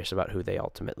 very curious about who they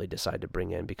ultimately decide to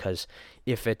bring in, because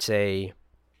if it's a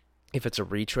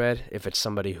retread, if it's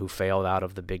somebody who failed out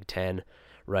of the Big Ten,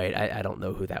 right? I don't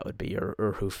know who that would be,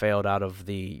 or who failed out of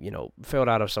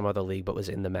some other league but was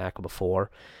in the MAC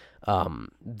before.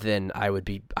 Then I would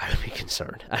be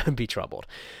concerned. I would be troubled.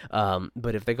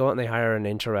 But if they go out and they hire an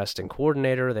interesting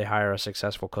coordinator, they hire a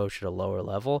successful coach at a lower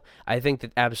level, I think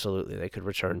that absolutely they could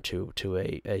return to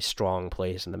a strong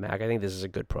place in the MAC. I think this is a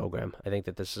good program. I think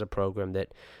that this is a program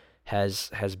that has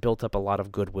built up a lot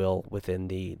of goodwill within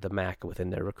the MAC,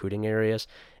 within their recruiting areas,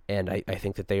 and I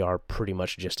think that they are pretty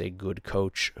much just a good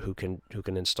coach who can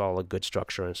install a good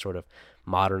structure and sort of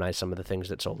modernize some of the things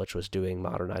that Solich was doing,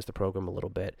 modernize the program a little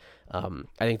bit. I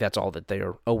think that's all that they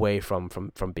are away from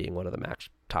being one of the MAC's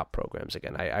top programs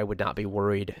again. I would not be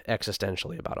worried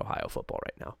existentially about Ohio football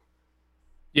right now.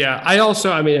 Yeah, I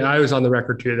was on the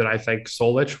record too that I think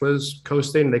Solich was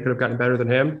coasting. They could have gotten better than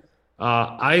him.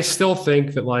 I still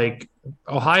think that, like,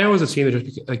 Ohio is a team that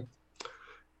just, like,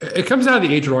 it comes out of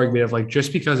the age-old argument of, like,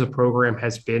 just because a program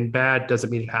has been bad doesn't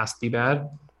mean it has to be bad.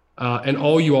 And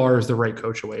all you are is the right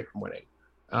coach away from winning.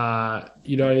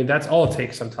 That's all it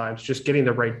takes sometimes, just getting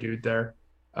the right dude there.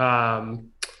 I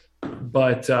don't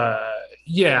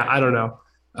know.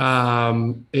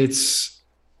 It's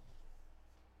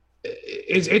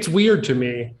weird to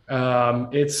me.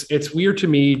 It's weird to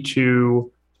me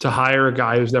to hire a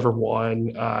guy who's never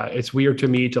won. It's weird to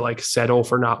me to, like, settle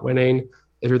for not winning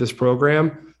if you're this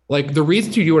program. Like, the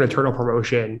reasons you do an internal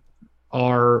promotion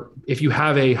are if you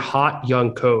have a hot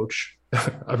young coach,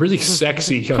 a really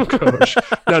sexy young coach.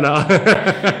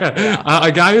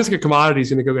 A guy who's a commodity is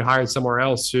going to go get hired somewhere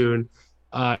else soon.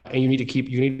 And you need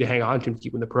to hang on to him to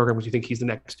keep in the program because you think he's the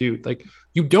next dude. Like,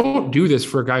 you don't do this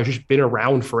for a guy who's just been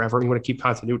around forever and you want to keep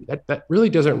continuity. That really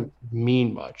doesn't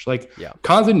mean much. Like,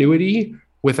 continuity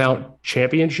without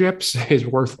championships is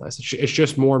worthless. It's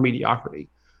just more mediocrity.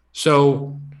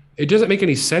 So it doesn't make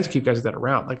any sense to keep guys like that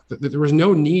around. Like there was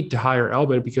no need to hire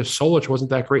Elbin because Solich wasn't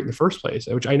that great in the first place,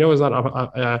 which I know is not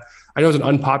I know is an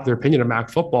unpopular opinion of Mac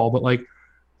football, but like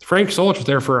Frank Solich was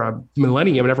there for a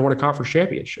millennium and never won a conference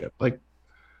championship. Like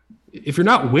if you're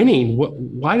not winning,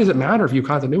 why does it matter if you have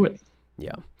continuity?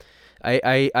 Yeah.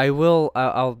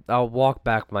 I'll walk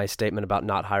back my statement about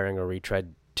not hiring a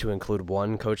retread to include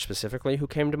one coach specifically who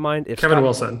came to mind. Kevin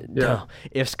Wilson. Yeah. No,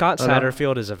 if Scott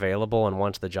Satterfield is available and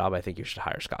wants the job, I think you should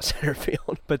hire Scott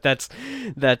Satterfield. But that's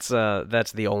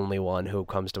the only one who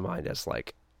comes to mind as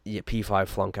like P5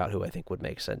 flunk out who I think would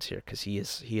make sense here because he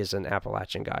is an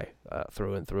Appalachian guy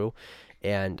through and through.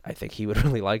 And I think he would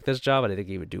really like this job, and I think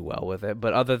he would do well with it.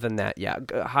 But other than that, yeah,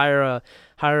 hire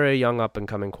a young up and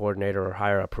coming coordinator, or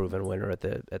hire a proven winner at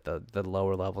the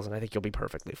lower levels, and I think you'll be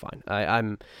perfectly fine.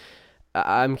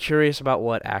 I'm curious about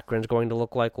what Akron's going to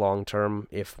look like long term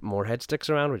if Moorhead sticks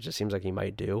around, which it seems like he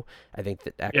might do. I think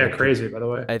that Akron by the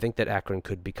way. I think that Akron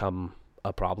could become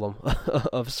a problem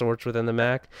of sorts within the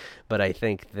MAC, but I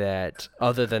think that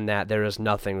other than that, there is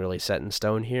nothing really set in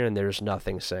stone here, and there's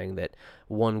nothing saying that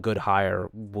one good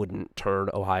hire wouldn't turn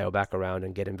Ohio back around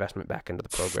and get investment back into the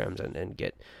programs and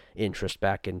get interest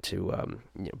back into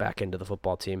back into the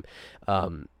football team.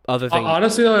 Other thing,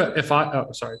 honestly,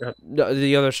 sorry, go ahead. No,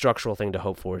 the other structural thing to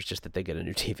hope for is just that they get a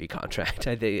new TV contract.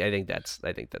 I think that's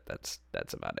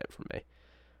about it for me.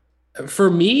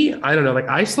 For me, I don't know. Like,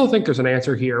 I still think there's an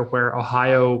answer here where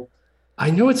Ohio, I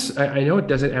know it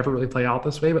doesn't ever really play out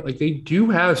this way, but like they do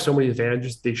have so many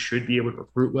advantages. They should be able to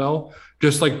recruit well,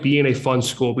 just like being a fun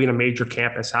school, being a major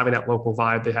campus, having that local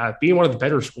vibe they have, being one of the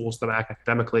better schools in the MAC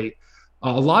academically.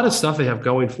 A lot of stuff they have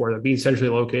going for them, being centrally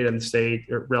located in the state,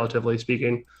 relatively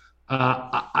speaking.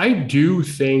 I do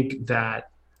think that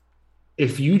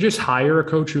if you just hire a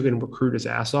coach who can recruit his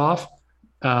ass off,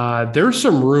 there's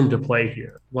some room to play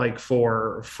here, like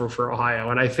for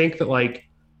Ohio. And I think that, like,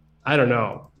 I don't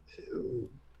know,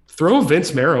 throw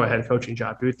Vince Marrow a head coaching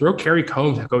job, dude. Throw Kerry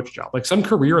Combs a coaching job, like some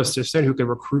career assistant who can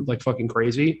recruit like fucking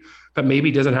crazy, but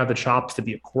maybe doesn't have the chops to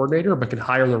be a coordinator, but can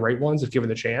hire the right ones if given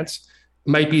the chance.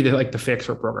 Might be the fix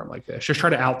for a program like this. Just try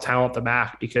to out talent the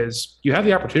MAC because you have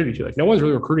the opportunity to. Like, no one's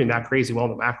really recruiting that crazy well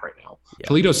in the MAC right now. Yeah.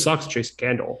 Toledo sucks, Jason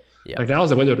Candle. Yeah. Like, now's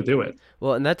the window to do it.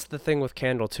 Well, and that's the thing with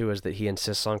Candle too, is that he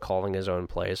insists on calling his own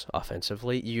plays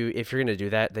offensively. If you're going to do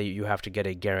that, you have to get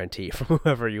a guarantee from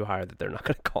whoever you hire that they're not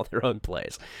going to call their own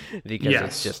plays,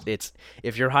 because it's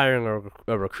if you're hiring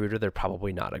a recruiter, they're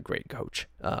probably not a great coach,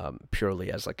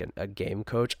 purely as like a game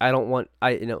coach.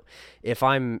 If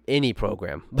I'm any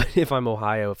program, but if I'm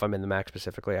Ohio, if I'm in the MAC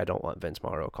specifically, I don't want Vince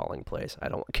Morrow calling plays. I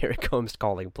don't want Kerry Combs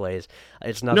calling plays.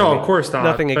 It's nothing. No, of course not.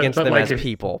 Nothing against them as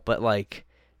people, but like,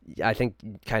 I think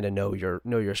kind of know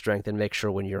your strength and make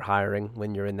sure when you're hiring,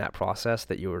 when you're in that process,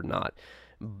 that you are not,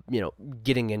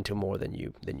 getting into more than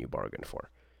you bargained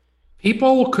for.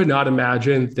 People could not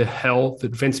imagine the hell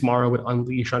that Vince Morrow would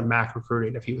unleash on MAC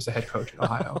recruiting if he was the head coach in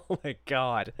Ohio. Oh my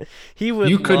God, he would.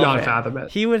 You could not fathom it.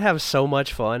 He would have so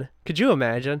much fun. Could you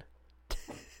imagine?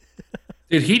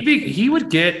 Dude, he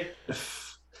would get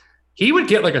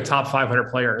like a top 500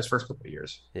 player in his first couple of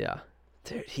years. Yeah.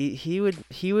 Dude, he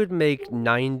would make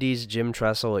 90s Jim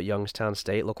Tressel at Youngstown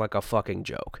State look like a fucking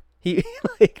joke. My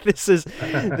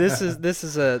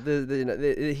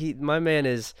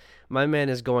man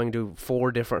is going to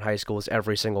 4 different high schools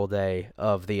every single day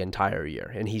of the entire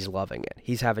year, and he's loving it.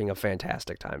 He's having a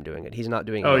fantastic time doing it. He's not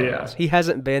doing anything else. He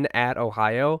hasn't been at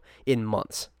Ohio in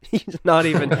months. He's not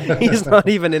even he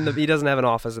doesn't have an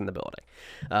office in the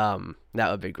building. That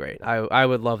would be great. I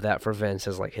would love that for Vince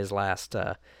as like his last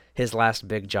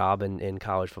big job in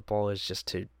college football is just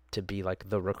to be like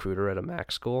the recruiter at a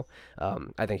MAC school.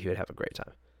 I think he would have a great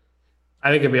time. I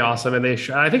think it'd be awesome. And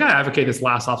I think I advocate this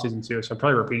last offseason too, so I'm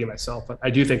probably repeating myself, but I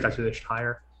do think that's who they should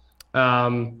hire.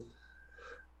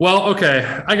 Well,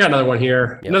 okay. I got another one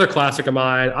here. Yep. Another classic of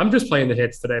mine. I'm just playing the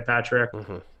hits today, Patrick.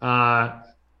 Mm-hmm.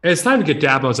 It's time to get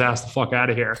Dabo's ass the fuck out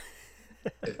of here.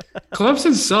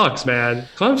 Clemson sucks, man.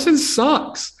 Clemson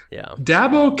sucks. Yeah.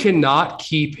 Dabo cannot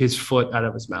keep his foot out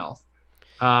of his mouth.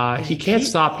 He can't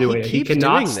stop doing it. He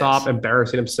cannot stop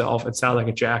embarrassing himself and sound like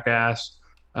a jackass.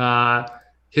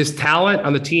 His talent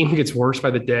on the team gets worse by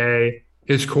the day.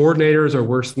 His coordinators are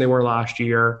worse than they were last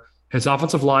year. His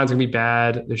offensive line's going to be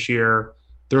bad this year.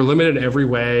 They're limited in every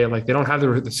way. Like, they don't have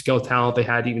the skill talent they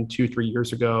had even 2-3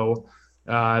 years ago.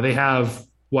 They have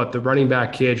the running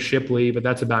back kid, Shipley, but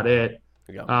that's about it.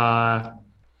 The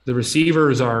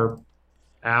receivers are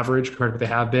average compared to what they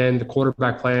have been. The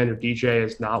quarterback play under DJ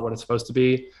is not what it's supposed to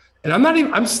be. And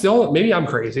I'm still, maybe I'm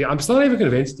crazy. I'm still not even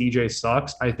convinced DJ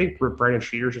sucks. I think Brandon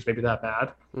Streeter's just maybe that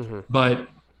bad, but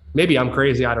maybe I'm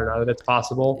crazy. I don't know. That's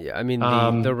possible. Yeah. I mean,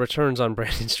 the returns on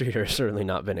Brandon Streeter have certainly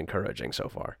not been encouraging so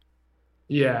far.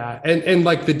 Yeah. And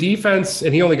like the defense,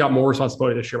 and he only got more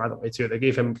responsibility this year, by the way, too. They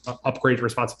gave him upgrade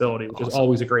responsibility, which is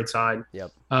always a great sign.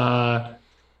 Yep.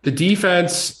 The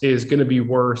defense is going to be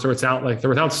worse. They're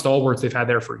without stalwarts they've had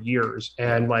there for years.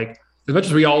 And like, as much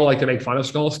as we all like to make fun of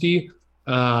Skalski,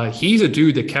 he's a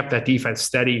dude that kept that defense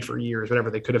steady for years,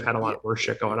 whenever they could have had a lot of worse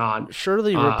shit going on.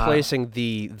 Surely replacing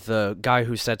the guy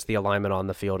who sets the alignment on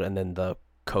the field and then the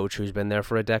coach who's been there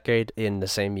for a decade in the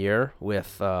same year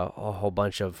with a whole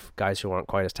bunch of guys who aren't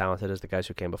quite as talented as the guys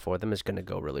who came before them is going to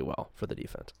go really well for the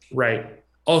defense. Right.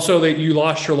 Also, you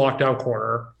lost your lockdown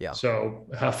corner. Yeah. So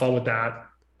have fun with that.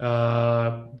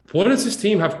 What does this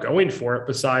team have going for it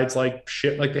besides like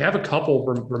shit? Like they have a couple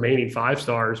remaining 5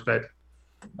 stars, but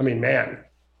I mean, man,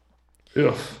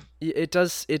 ugh. It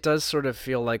does sort of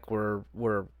feel like we're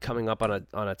coming up on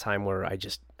a time where I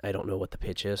don't know what the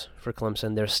pitch is for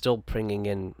Clemson. They're still bringing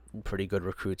in pretty good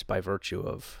recruits by virtue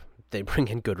of they bring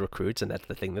in good recruits, and that's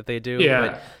the thing that they do. Yeah,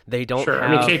 but they don't. Sure. Have,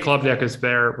 I mean, Cade Klubnik is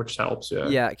there, which helps. Yeah.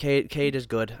 Yeah, Cade is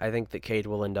good. I think that Cade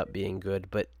will end up being good,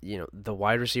 but the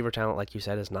wide receiver talent, like you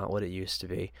said, is not what it used to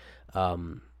be.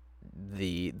 The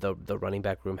running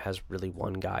back room has really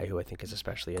one guy who I think is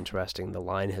especially interesting. The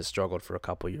line has struggled for a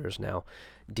couple years now.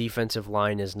 Defensive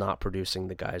line is not producing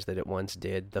the guys that it once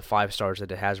did. The 5 stars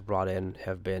that it has brought in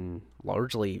have been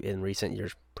largely in recent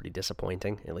years pretty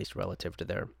disappointing, at least relative to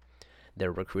their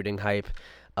recruiting hype.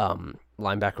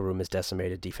 Linebacker room is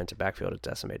decimated, defensive backfield is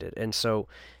decimated, and so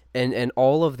and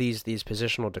all of these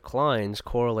positional declines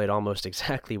correlate almost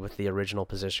exactly with the original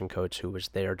position coach who was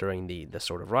there during the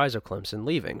sort of rise of Clemson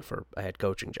leaving for a head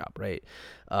coaching job, right?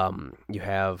 You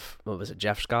have, what was it,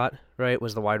 Jeff Scott, right,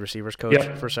 was the wide receivers coach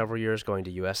for several years, going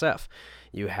to USF.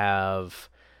 You have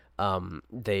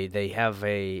they have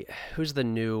who's the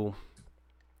new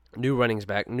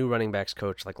running backs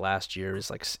coach like last year is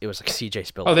like it was like CJ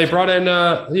Spiller. Oh, they brought in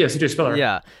CJ Spiller.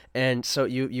 Yeah. And so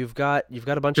you've got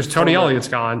a bunch of Tony Elliott's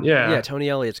gone. Yeah. Yeah, Tony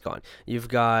Elliott's gone. You've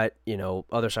got,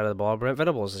 other side of the ball, Brent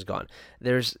Venables is gone.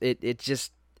 There's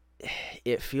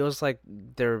it feels like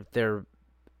they're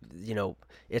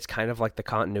it's kind of like the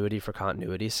continuity for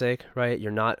continuity's sake, right?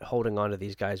 You're not holding on to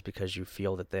these guys because you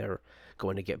feel that they're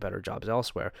going to get better jobs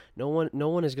elsewhere. No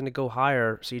one is going to go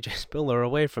hire CJ Spiller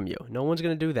away from you. No one's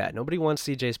going to do that. Nobody wants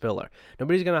CJ Spiller.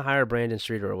 Nobody's going to hire Brandon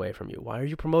Streeter away from you. Why are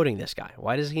you promoting this guy?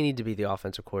 Why does he need to be the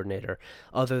offensive coordinator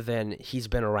other than he's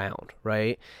been around,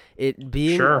 right?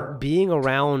 Being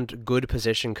around good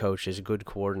position coaches, good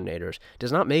coordinators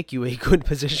does not make you a good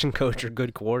position coach or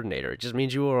good coordinator. It just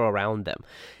means you are around them.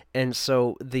 And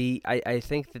so I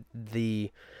think that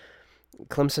the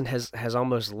Clemson has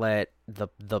almost let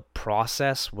the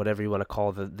process, whatever you want to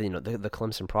call the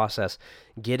Clemson process,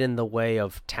 get in the way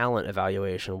of talent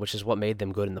evaluation, which is what made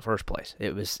them good in the first place.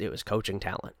 It was coaching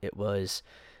talent. It was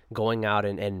going out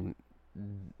and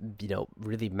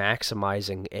really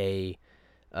maximizing a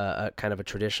kind of a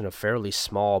tradition of fairly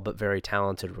small but very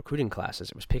talented recruiting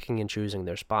classes. It was picking and choosing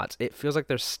their spots. It feels like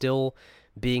they're still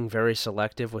being very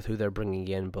selective with who they're bringing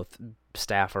in, both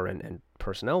staffer and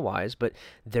personnel-wise, but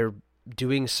they're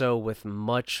doing so with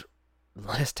much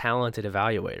less talented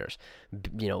evaluators,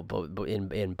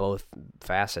 in both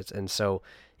facets, and so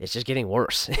it's just getting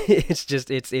worse. It's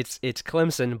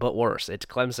Clemson but worse. It's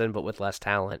Clemson but with less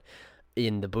talent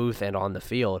in the booth and on the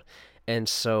field, and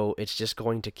so it's just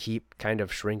going to keep kind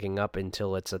of shrinking up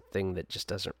until it's a thing that just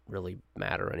doesn't really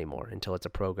matter anymore, until it's a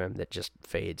program that just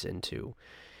fades into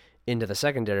the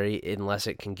secondary unless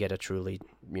it can get a truly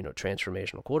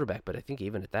transformational quarterback. But I think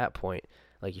even at that point,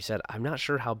 like you said, I'm not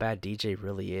sure how bad DJ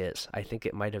really is. I think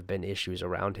it might have been issues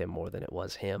around him more than it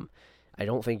was him. I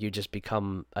don't think you just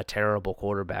become a terrible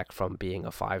quarterback from being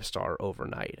a 5-star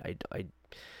overnight.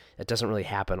 It doesn't really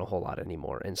happen a whole lot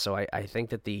anymore. And so I think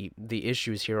that the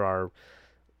issues here are,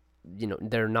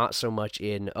 they're not so much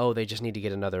in, they just need to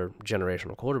get another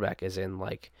generational quarterback, as in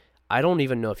like, I don't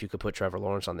even know if you could put Trevor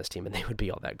Lawrence on this team and they would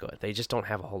be all that good. They just don't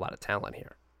have a whole lot of talent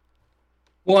here.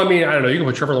 Well, I mean, I don't know. You can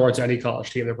put Trevor Lawrence on any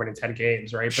college team. They're winning 10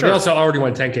 games, right? But they also already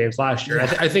won 10 games last year.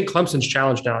 Yeah. I think Clemson's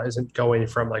challenge now isn't going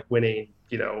from like winning,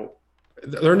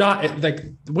 they're not like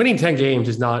winning 10 games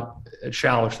is not a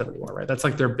challenge to them anymore, right? That's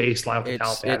like their baseline.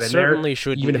 It certainly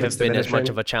shouldn't have been as much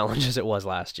of a challenge as it was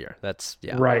last year. That's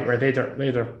right. They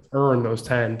had to earn those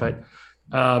 10, but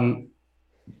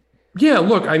yeah,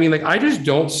 look, I mean, like, I just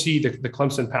don't see the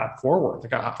Clemson path forward.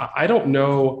 Like, I don't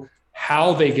know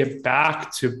how they get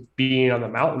back to being on the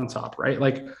mountaintop, right?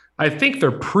 Like, I think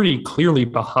they're pretty clearly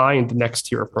behind the next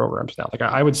tier of programs now. Like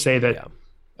I would say that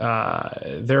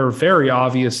they're very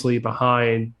obviously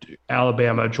behind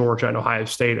Alabama, Georgia, and Ohio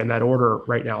State in that order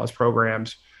right now as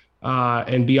programs.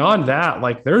 And beyond that,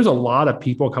 like there's a lot of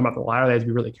people come up the ladder that have to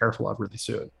be really careful of really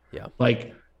soon. Yeah.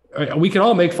 Like we can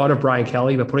all make fun of Brian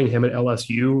Kelly, but putting him at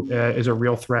LSU is a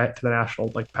real threat to the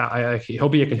national. Like he'll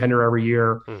be a contender every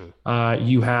year. Mm-hmm.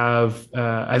 You have,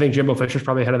 I think Jimbo Fisher's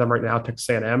probably ahead of them right now, Texas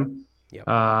A&M. Yep.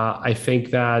 I think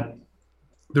that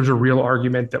there's a real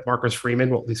argument that Marcus Freeman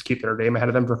will at least keep Notre Dame ahead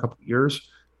of them for a couple of years.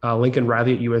 Lincoln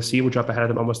Riley at USC will jump ahead of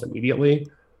them almost immediately.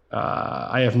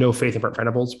 I have no faith in Brent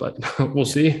Venables, but we'll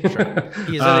see. Sure.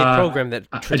 He's in a program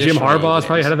that Jim Harbaugh is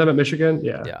probably ahead of them at Michigan.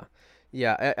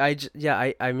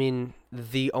 I mean,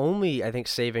 the only, I think,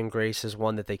 saving grace is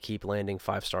one that they keep landing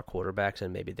 5-star quarterbacks,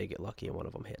 and maybe they get lucky and one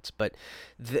of them hits. But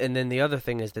and then the other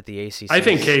thing is that the ACC. I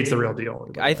think Cade's the real deal.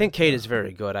 I think Cade is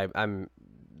very good. I'm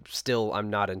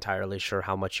not entirely sure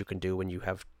how much you can do when you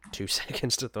have 2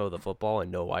 seconds to throw the football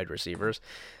and no wide receivers.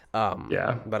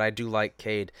 But I do like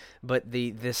Cade. But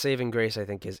the saving grace, I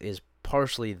think, is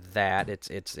partially that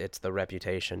it's the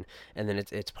reputation, and then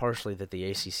it's partially that the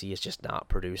ACC is just not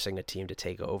producing a team to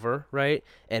take over, right?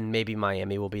 And maybe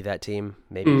Miami will be that team.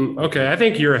 Maybe. Okay, I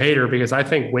think you're a hater because I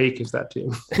think Wake is that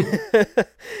team.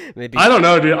 Maybe. I don't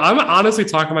know, dude. I'm honestly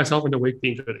talking myself into Wake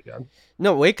being good again.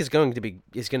 No, Wake is going to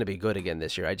be good again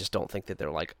this year. I just don't think that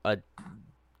they're like a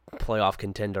playoff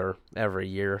contender every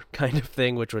year kind of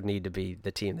thing, which would need to be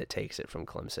the team that takes it from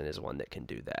Clemson is one that can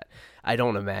do that. I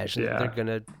don't imagine that they're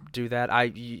gonna do that.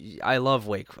 I love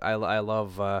Wake. I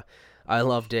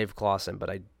love Dave Clawson, but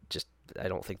I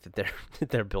don't think that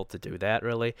they're built to do that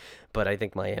really. But I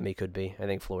think Miami could be. I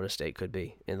think Florida State could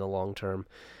be in the long term.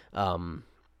 And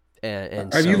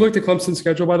have you looked at Clemson's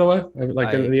schedule, by the way?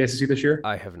 Like in the ACC this year?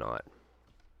 I have not.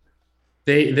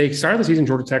 They started the season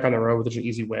Georgia Tech on the road with an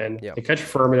easy win. Yep. They catch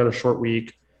Furman on a short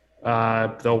week.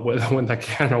 They'll win that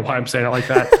game. I don't know why I'm saying it like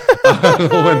that.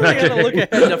 They'll win that game. Look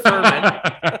ahead to Furman.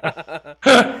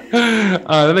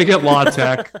 Then they get La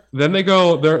Tech. Then they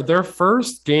go their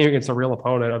first game against a real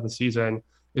opponent of the season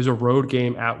is a road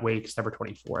game at Wake, September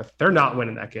 24th. They're not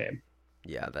winning that game.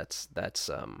 Yeah, that's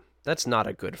not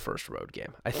a good first road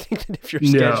game. I think that if you're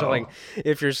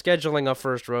scheduling a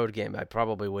first road game, I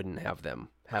probably wouldn't have them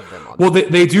on. Well,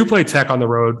 they do play Tech on the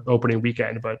road opening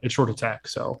weekend, but it's Georgia Tech,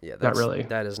 so not really.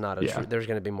 That is not true. There's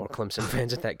going to be more Clemson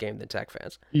fans at that game than Tech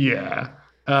fans. Yeah.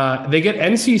 They get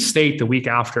NC State the week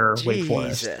after Wake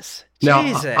Forest. Now,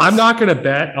 I'm not going to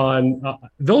bet on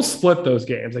they'll split those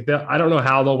games. Like I don't know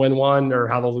how they'll win one or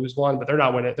how they'll lose one, but they're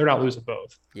not losing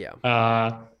both.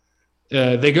 Yeah.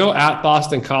 They go at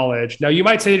Boston College. Now, you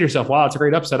might say to yourself, wow, it's a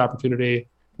great upset opportunity.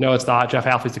 No, it's not. Jeff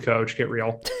Halfley's the coach. Get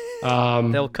real.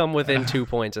 They'll come within 2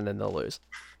 points, and then they'll lose.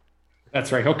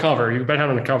 That's right. He'll cover. You bet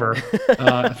him on the cover.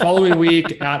 Following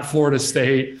week at Florida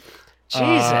State.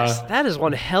 Jesus, that is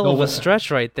one hell of a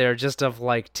stretch right there, just of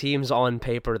like teams on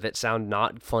paper that sound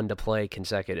not fun to play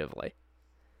consecutively.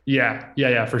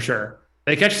 Yeah, for sure.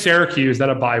 They catch Syracuse, then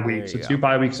a bye week. So 2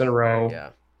 bye weeks in a row. Yeah.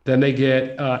 Then they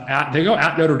get they go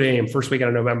at Notre Dame first weekend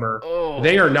of November. Oh.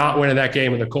 They are not winning that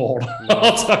game in the cold. No.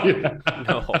 I'll tell you that.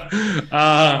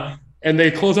 No. And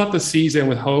they close out the season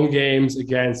with home games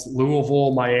against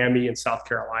Louisville, Miami, and South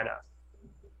Carolina.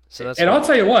 I'll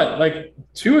tell you what, like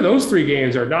 2 of those 3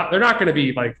 games they're not going to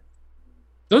be like,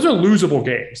 those are losable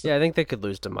games. Yeah, I think they could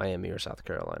lose to Miami or South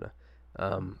Carolina.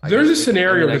 There's a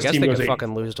scenario I guess they could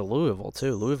fucking lose to Louisville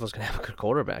too. Louisville's going to have a good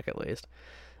quarterback at least.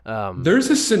 There's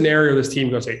a scenario this team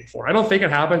goes 8-4. I don't think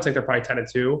it happens. I think they're probably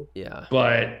 10-2. Yeah,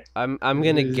 but I'm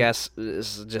gonna guess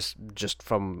just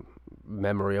from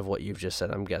memory of what you've just said.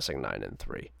 I'm guessing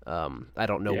 9-3. I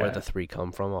don't know where the 3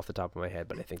 come from off the top of my head,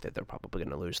 but I think that they're probably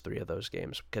gonna lose 3 of those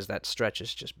games because that stretch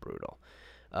is just brutal.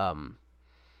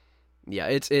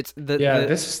 This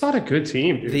is not a good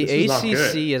team, dude. The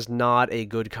ACC is not a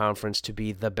good conference to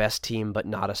be the best team, but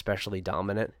not especially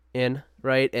dominant in,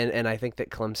 right? And I think that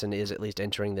Clemson is, at least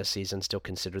entering this season, still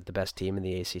considered the best team in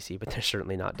the ACC, but they're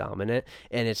certainly not dominant.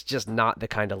 And it's just not the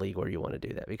kind of league where you want to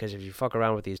do that, because if you fuck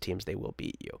around with these teams, they will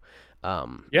beat you.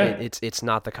 It's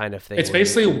not the kind of thing. It's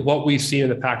basically what we've seen in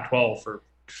the Pac-12 for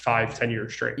 5-10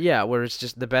 years straight. Yeah, where it's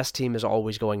just the best team is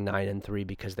always going 9-3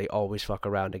 because they always fuck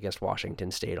around against Washington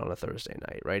State on a Thursday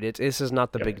night, right? This is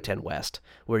not the Big Ten West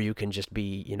where you can just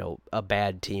be, a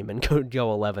bad team and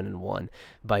go 11-1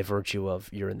 by virtue of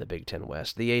you're in the Big Ten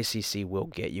West. The ACC will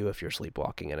get you if you're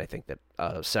sleepwalking, and I think that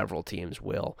several teams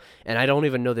will. And I don't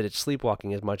even know that it's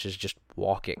sleepwalking as much as just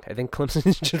walking. I think Clemson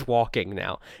is just walking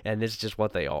now, and it's just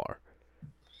what they are.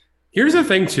 Here's the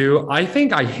thing, too. I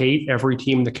think I hate every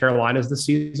team in the Carolinas this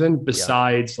season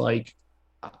besides,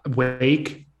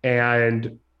 Wake,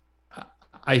 and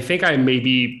I think I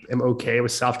maybe am okay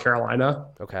with South Carolina.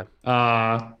 Okay.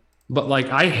 But like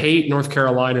I hate North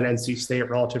Carolina and NC State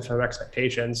relative to their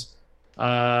expectations.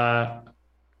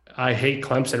 I hate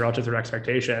Clemson relative to their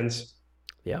expectations.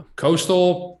 Yeah.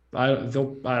 Coastal, I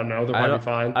don't know. They'll probably be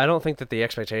fine. I don't think that the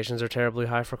expectations are terribly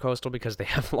high for Coastal because they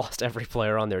have lost every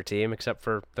player on their team except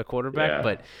for the quarterback. Yeah.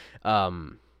 But,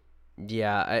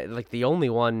 yeah, like the only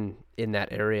one in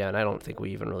that area, and I don't think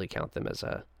we even really count them as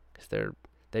because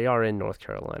they are in North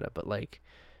Carolina, but like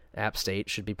App State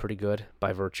should be pretty good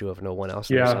by virtue of no one else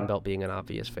in the Sun Belt being an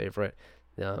obvious favorite.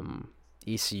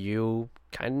 ECU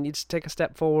kind of needs to take a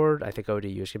step forward. I think ODU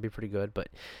is going to be pretty good, but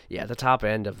yeah, the top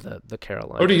end of the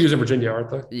Carolinas. ODU's in Virginia,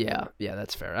 aren't they? Yeah,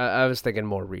 that's fair. I was thinking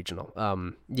more regional.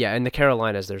 Yeah, in the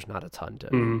Carolinas, there's not a ton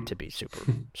to be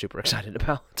super excited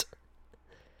about.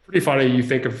 Pretty funny you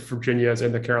think of Virginia as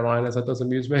in the Carolinas. That does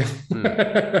amuse me.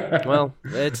 Well,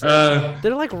 it's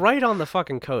they're like right on the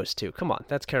fucking coast too. Come on,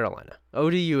 that's Carolina.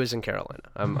 ODU is in Carolina.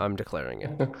 I'm declaring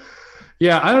it.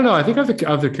 Yeah, I don't know. I think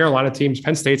of the Carolina teams,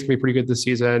 Penn State's gonna be pretty good this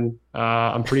season.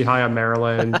 I'm pretty high on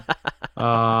Maryland.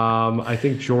 I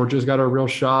think Georgia's got a real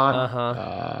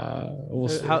shot. We'll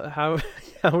see. How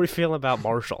are we feeling about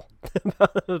Marshall?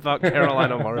 About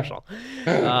Carolina Marshall?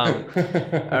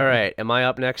 All right, am I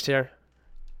up next here?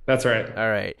 That's right. All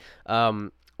right.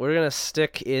 We're gonna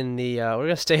stick in the. We're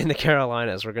gonna stay in the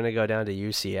Carolinas. We're gonna go down to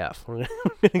UCF. We're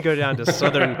gonna go down to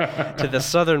the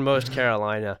southernmost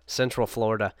Carolina, Central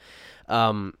Florida.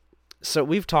 So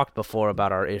we've talked before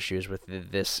about our issues with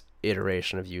this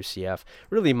iteration of UCF.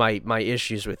 Really, my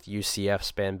issues with UCF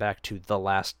span back to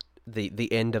the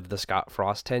end of the Scott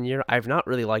Frost tenure. I've not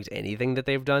really liked anything that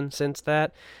they've done since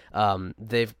that.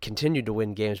 They've continued to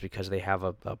win games because they have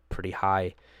a pretty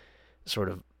high sort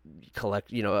of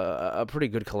a pretty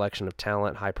good collection of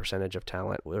talent, high percentage of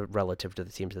talent relative to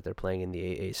the teams that they're playing in the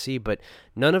AAC. But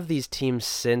none of these teams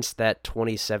since that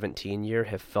 2017 year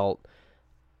have felt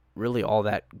really all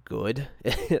that good,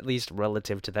 at least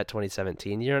relative to that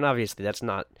 2017 year. And obviously that's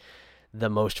not the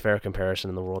most fair comparison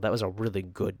in the world. That was a really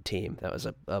good team. That was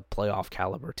a playoff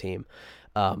caliber team.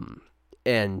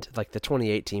 And like the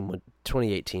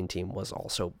 2018 team was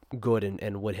also good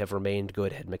and would have remained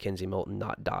good had Mackenzie Milton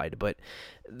not died. But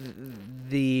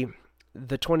the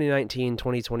 2019,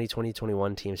 2020,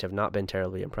 2021 teams have not been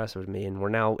terribly impressive to me. And we're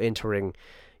now entering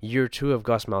year 2 of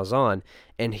Gus Malzahn,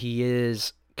 and he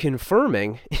is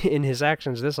confirming in his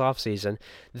actions this offseason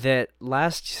that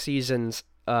last season's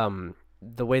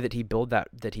the way that he built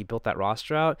that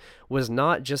roster out was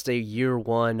not just a year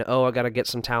one, I got to get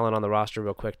some talent on the roster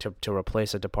real quick to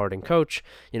replace a departing coach.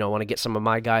 I want to get some of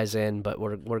my guys in, but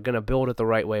we're going to build it the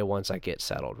right way once I get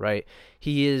settled, right?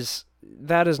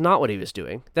 That is not what he was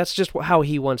doing. That's just how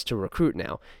he wants to recruit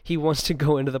now. He wants to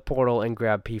go into the portal and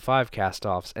grab P5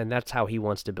 cast-offs, and that's how he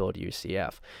wants to build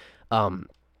UCF.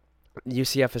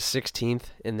 UCF is 16th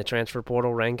in the transfer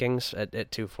portal rankings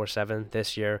at 247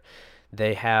 this year.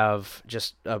 They have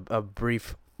just a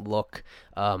brief look.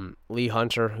 Lee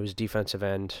Hunter, who's defensive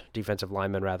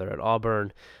lineman at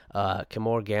Auburn.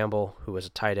 Kimore Gamble, who was a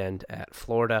tight end at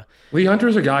Florida. Lee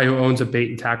Hunter's a guy who owns a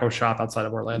bait and tackle shop outside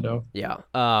of Orlando. Yeah.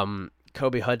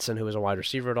 Kobe Hudson, who was a wide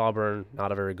receiver at Auburn,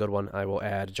 not a very good one. I will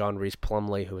add John Reese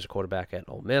Plumlee, who was a quarterback at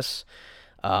Ole Miss.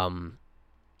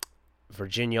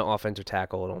 Virginia offensive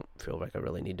tackle. I don't feel like I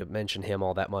really need to mention him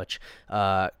all that much.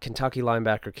 Kentucky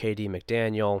linebacker K.D.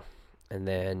 McDaniel. And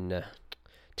then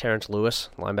Terrence Lewis,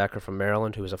 linebacker from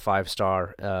Maryland, who was a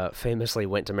 5-star, famously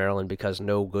went to Maryland because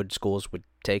no good schools would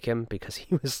take him because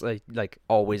he was like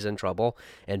always in trouble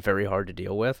and very hard to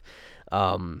deal with.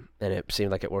 And it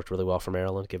seemed like it worked really well for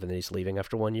Maryland, given that he's leaving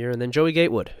after 1 year. And then Joey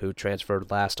Gatewood, who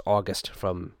transferred last August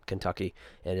from Kentucky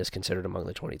and is considered among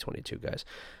the 2022 guys.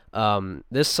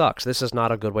 This sucks. This is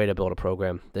not a good way to build a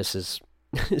program. This is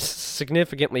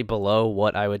significantly below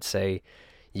what I would say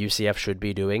UCF should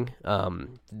be doing.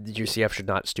 UCF should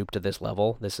not stoop to this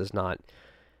level. This is not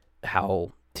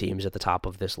how teams at the top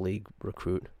of this league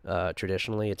recruit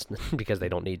traditionally. It's because they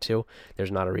don't need to.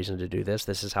 There's not a reason to do this.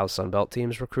 This is how Sunbelt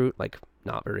teams recruit, like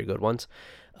not very good ones.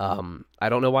 I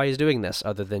don't know why he's doing this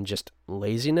other than just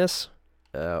laziness,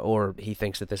 or he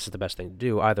thinks that this is the best thing to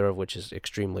do, either of which is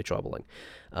extremely troubling.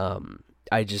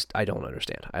 I don't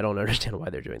understand. I don't understand why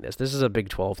they're doing this. This is a Big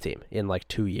 12 team in like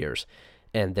 2 years.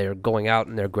 And they're going out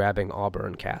and they're grabbing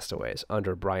Auburn castaways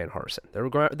under Brian Harsin. They're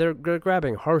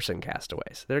grabbing Harsin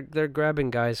castaways. They're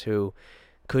grabbing guys who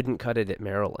couldn't cut it at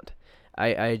Maryland.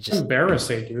 I just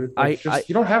embarrassing, dude.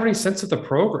 You don't have any sense of the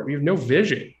program. You have no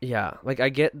vision. Yeah, like I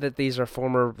get that these are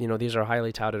these are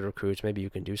highly touted recruits. Maybe you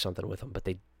can do something with them, but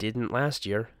they didn't last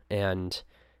year, and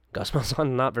Gus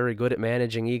Malzahn's not very good at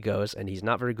managing egos, and he's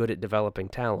not very good at developing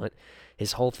talent.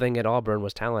 His whole thing at Auburn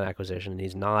was talent acquisition, and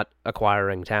he's not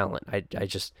acquiring talent.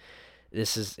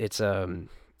 It's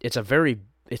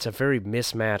a very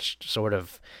mismatched sort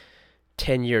of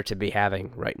tenure to be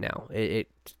having right now. It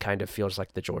kind of feels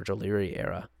like the George O'Leary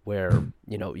era, where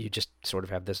you just sort of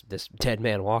have this dead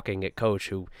man walking at coach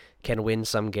who can win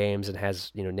some games and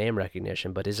has name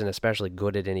recognition, but isn't especially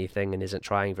good at anything and isn't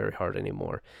trying very hard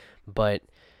anymore. But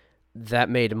that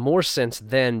made more sense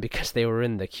then because they were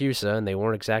in the CUSA and they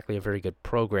weren't exactly a very good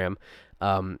program.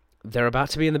 They're about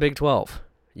to be in the Big 12.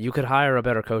 You could hire a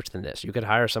better coach than this. You could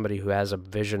hire somebody who has a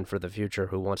vision for the future,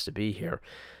 who wants to be here.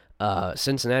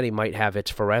 Cincinnati might have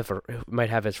its forever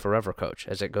coach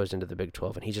as it goes into the Big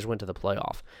 12, and he just went to the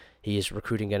playoff. He is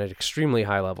recruiting at an extremely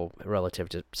high level relative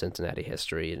to Cincinnati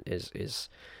history, and is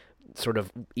sort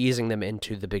of easing them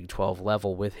into the Big 12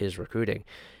 level with his recruiting.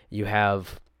 You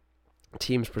have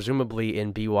teams presumably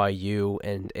in BYU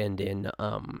and in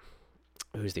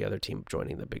who's the other team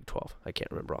joining the Big 12? I can't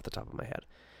remember off the top of my head.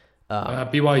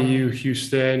 BYU,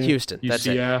 Houston, UCF, that's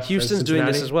it. Houston's doing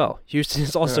this as well. Houston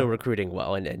is also recruiting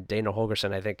well, and Dana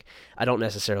Holgorsen, I don't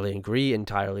necessarily agree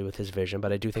entirely with his vision,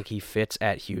 but I do think he fits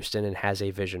at Houston and has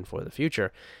a vision for the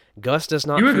future. Gus does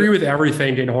not. You agree with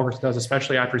everything Dana Holgorsen does,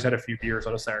 especially after he's had a few beers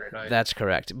on a Saturday night. That's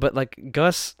correct. But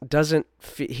Gus doesn't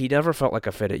fit, he never felt like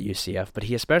a fit at UCF, but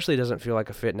he especially doesn't feel like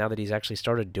a fit now that he's actually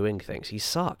started doing things. He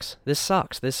sucks. This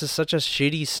sucks. This is such a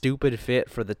shitty, stupid fit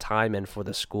for the time and for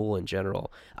the school in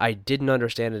general. I didn't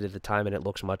understand it at the time, and it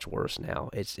looks much worse now.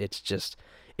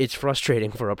 It's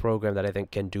frustrating for a program that I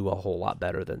think can do a whole lot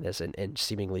better than this, and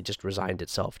seemingly just resigned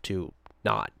itself to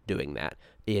not doing that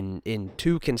in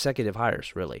 2 consecutive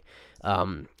hires, really.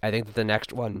 I think that the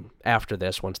next one after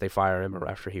this, once they fire him or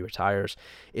after he retires,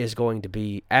 is going to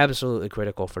be absolutely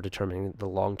critical for determining the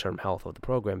long-term health of the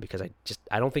program, because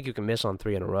I don't think you can miss on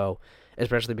 3 in a row,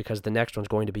 especially because the next one's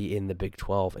going to be in the Big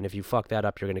 12, and if you fuck that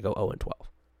up, you're going to go 0-12.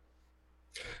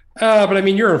 But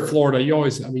you're in Florida.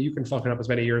 You can fuck it up as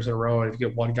many years in a row, and if you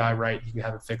get one guy right, you can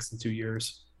have it fixed in 2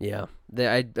 years. Yeah.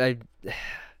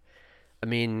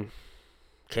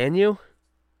 Can you?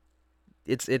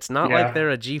 It's not like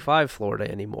they're a G5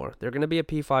 Florida anymore. They're going to be a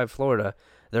P5 Florida.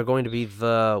 They're going to be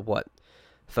the,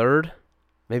 third?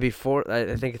 Maybe fourth,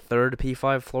 I think third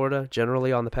P5 Florida,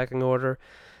 generally on the pecking order.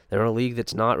 They're a league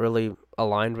that's not really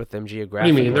aligned with them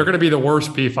geographically. What do you mean? They're going to be the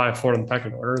worst P5 Florida in the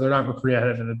pecking order. They're not recruiting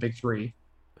ahead of the Big 3.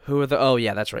 Who are oh,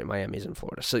 yeah, that's right. Miami's in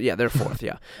Florida. So, yeah, they're fourth,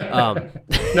 yeah. No,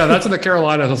 that's in the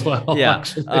Carolinas as well. Yeah.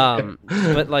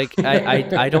 But,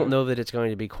 I don't know that it's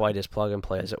going to be quite as plug and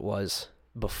play as it was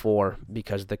before,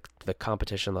 because the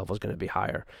competition level is going to be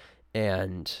higher.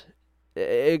 And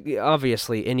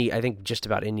obviously, I think just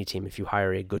about any team, if you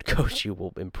hire a good coach, you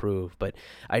will improve. But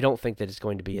I don't think that it's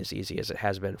going to be as easy as it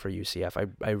has been for UCF.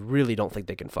 I really don't think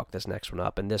they can fuck this next one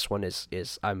up. And this one is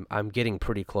I'm getting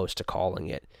pretty close to calling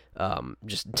it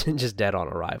just dead on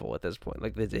arrival at this point.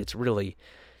 It's really,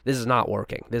 this is not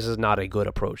working. This is not a good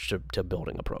approach to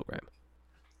building a program.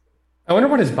 I wonder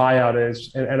what his buyout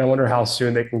is, and I wonder how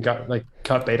soon they can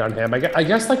cut bait on him. I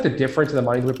guess the difference in the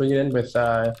money they're bringing in with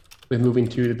moving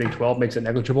to the Big 12 makes it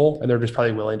negligible, and they're just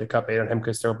probably willing to cut bait on him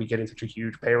because they'll be getting such a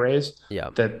huge pay raise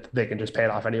that they can just pay it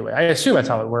off anyway. I assume that's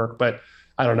how it worked, but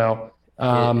I don't know.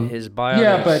 His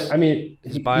buyout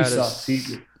his buyout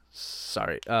is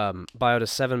buyout is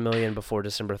 $7 million before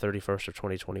December 31st of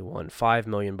 2021, $5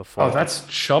 million before. Oh, that's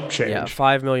chump change. Yeah,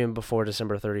 $5 million before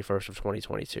December 31st of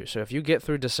 2022. So if you get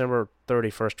through December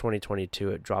 31st, 2022,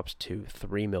 it drops to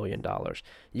 $3 million.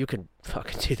 You can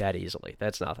fucking do that easily.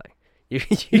 That's nothing. You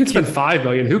can spend $5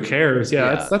 million. Who cares?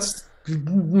 Yeah. That's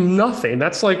nothing.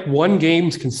 That's like one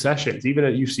game's concessions, even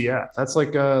at UCF. That's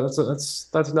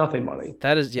that's nothing money.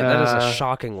 That is a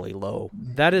shockingly low.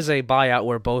 That is a buyout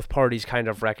where both parties kind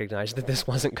of recognize that this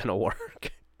wasn't going to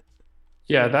work.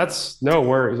 Yeah, that's no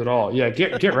worries at all. Yeah,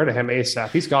 get rid of him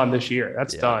ASAP. He's gone this year.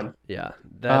 That's done. Yeah,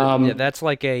 that's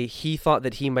like he thought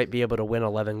that he might be able to win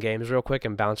 11 games real quick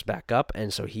and bounce back up,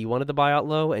 and so he wanted the buyout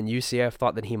low, and UCF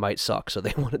thought that he might suck, so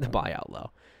they wanted the buyout low.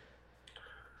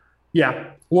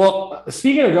 Yeah. Well,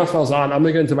 speaking of Gus Malzahn, I'm going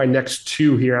to get into my next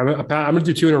 2 here. I'm going to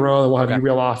do 2 in a row, and we'll have you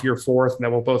reel off your 4th, and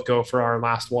then we'll both go for our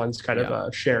last ones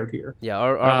of shared here. Yeah,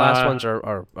 our last ones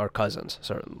are cousins,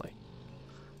 certainly.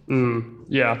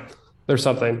 Yeah, there's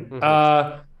something.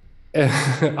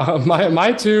 Mm-hmm.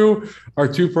 My 2 are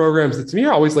 2 programs that to me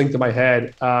are always linked to my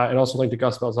head and also linked to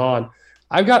Gus Malzahn.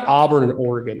 I've got Auburn and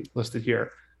Oregon listed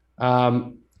here.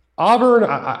 Auburn,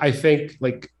 I think,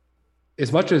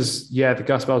 as much as, the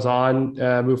Gus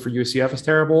Malzahn move for UCF is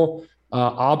terrible,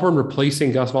 Auburn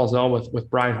replacing Gus Malzahn with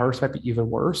Brian Hurst might be even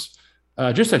worse.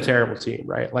 Just a terrible team,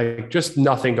 right? Like just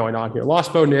nothing going on here.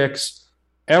 Lost Bo Nix.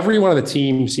 Everyone on the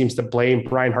team seems to blame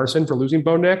Brian Harsin for losing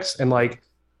Bo Nix. And like,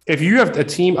 if you have a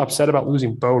team upset about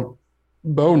losing Bo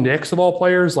Nix of all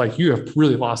players, like you have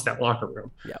really lost that locker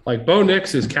room. Yeah. Like Bo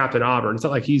Nix is captain Auburn. It's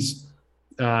not like he's,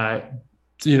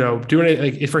 doing it.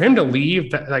 Like for him to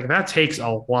leave, that takes a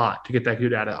lot to get that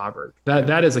dude out of Auburn.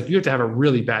 That is like you have to have a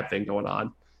really bad thing going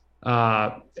on,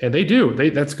 and they do.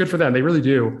 That's good for them. They really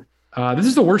do. This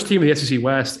is the worst team in the SEC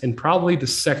West, and probably the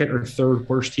second or third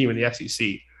worst team in the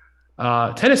SEC.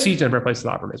 Tennessee's in a better place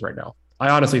than Auburn is right now. I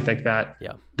honestly think that.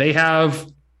 Yeah. They have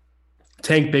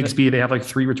Tank Bigsby. They have like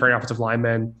 3 returning offensive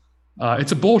linemen.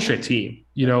 It's a bullshit team.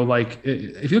 Like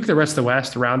if you look at the rest of the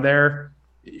West around there,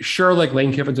 sure, like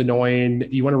Lane Kiffin's annoying.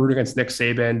 You want to root against Nick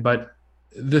Saban, but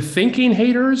the thinking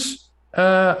haters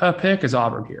pick is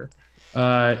Auburn here.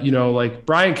 Like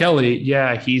Brian Kelly,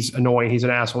 yeah, he's annoying. He's an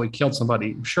asshole. He killed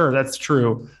somebody. Sure, that's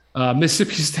true.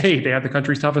 Mississippi State, they have the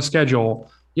country's toughest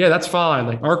schedule. Yeah, that's fine.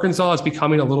 Like Arkansas is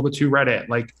becoming a little bit too Reddit.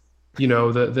 Like,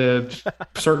 the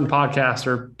certain podcasts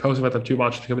are posting about them too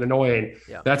much, it's becoming annoying.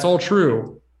 Yeah. That's all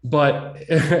true. But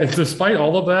despite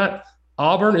all of that,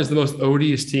 Auburn is the most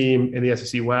odious team in the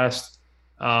SEC West.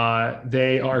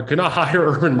 They are going to hire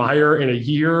Urban Meyer in a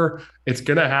year. It's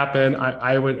going to happen.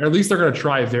 I would, or at least they're going to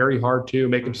try very hard to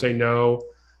make him say no.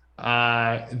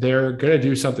 They're going to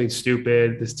do something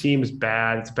stupid. This team is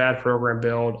bad. It's a bad program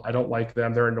build. I don't like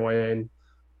them. They're annoying.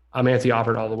 I'm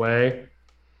anti-Auburn all the way.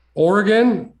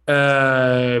 Oregon,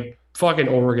 fucking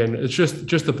Oregon. It's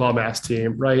just a bum ass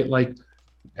team, right? Like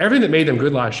everything that made them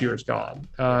good last year is gone.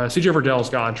 CJ Verdell's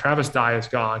gone. Travis Dye is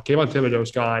gone. Kayvon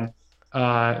Thibodeau's gone.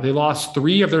 They lost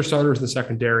 3 of their starters in the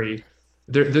secondary.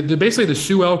 They're basically the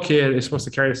Sewell kid is supposed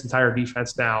to carry this entire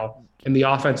defense now, and the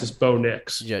offense is Bo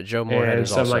Nix. Yeah, Joe Moorhead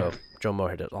is also. Joe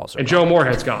Moorhead is also. And Joe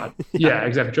Moorhead's gone. Yeah,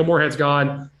 exactly. Joe Moorhead's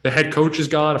gone. The head coach is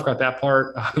gone. I forgot that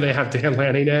part. They have Dan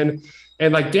Lanning in.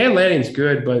 And like Dan Lanning's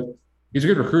good, but he's a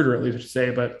good recruiter, at least I should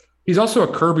say. But he's also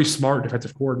a Kirby Smart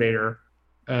defensive coordinator.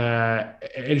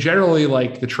 And generally,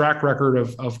 like the track record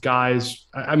of guys,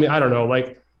 I mean, I don't know.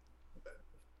 Like,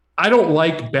 I don't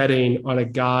like betting on a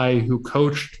guy who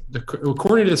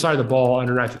coordinated the side of the ball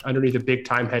underneath a big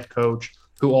time head coach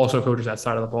who also coaches that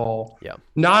side of the ball. Yeah.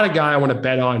 Not a guy I want to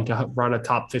bet on to run a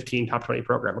top 15, top 20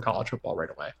 program in college football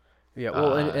right away. Yeah,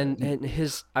 well, and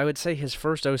his, I would say his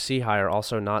first OC hire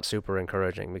also not super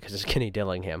encouraging because it's Kenny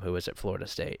Dillingham, who is at Florida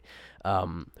State,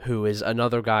 who is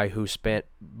another guy who spent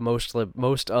most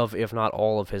of, if not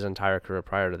all of his entire career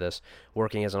prior to this,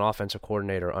 working as an offensive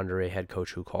coordinator under a head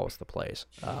coach who calls the plays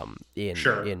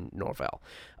in Norvell.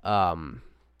 And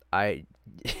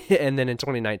then in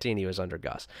 2019 he was under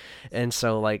Gus, and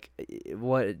so like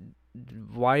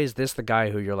why is this the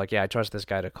guy who you're like, yeah, I trust this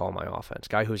guy to call my offense?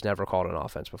 Guy who's never called an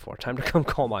offense before. Time to come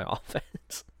call my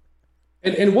offense.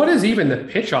 And what is even the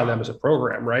pitch on them as a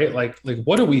program, right? Like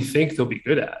what do we think they'll be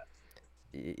good at?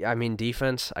 I mean,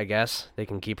 defense, I guess. They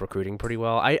can keep recruiting pretty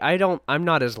well. I'm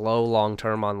not as low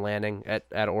long-term on Lanning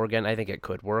at Oregon. I think it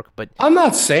could work, but I'm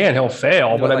not saying he'll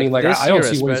fail, but I mean, like, I don't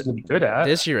see what he's going to be good at.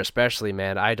 This year especially,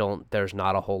 man, there's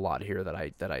not a whole lot here that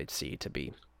I see to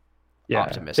be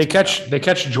optimistic. They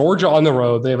catch Georgia on the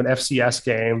road. They have an FCS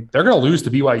game. They're going to lose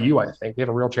to BYU, I think. They have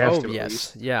a real chance to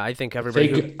lose. Yeah, I think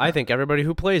everybody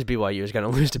who plays BYU is going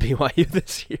to lose to BYU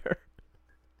this year.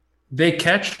 They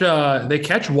catch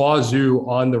Wazoo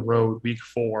on the road week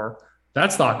 4.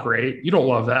 That's not great. You don't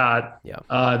love that.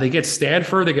 Yeah. They get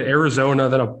Stanford. They get Arizona.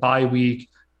 Then a bye week.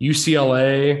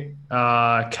 UCLA,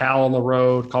 Cal on the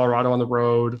road. Colorado on the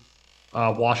road.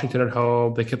 Washington at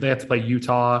home. They have to play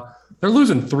Utah. They're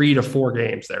losing 3 to 4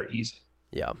 games there easy.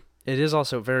 Yeah. It is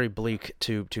also very bleak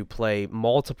to play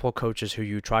multiple coaches who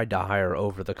you tried to hire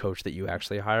over the coach that you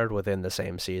actually hired within the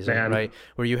same season, right?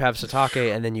 Where you have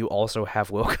Satake and then you also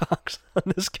have Wilcox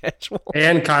on the schedule.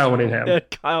 And Kyle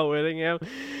Whittingham.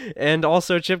 And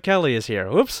also Chip Kelly is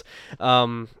here. Whoops.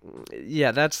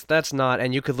 Yeah, that's not,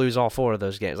 and you could lose all 4 of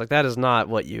those games. Like that's not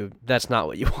what you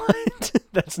want.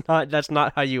 That's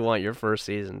not how you want your first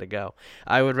season to go.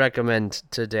 I would recommend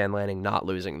to Dan Lanning not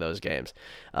losing those games.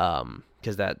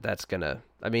 Because that's gonna,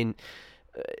 I mean,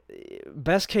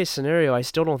 best case scenario, I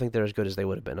still don't think they're as good as they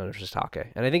would have been under Satake,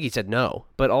 and I think he said no.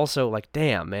 But also, like,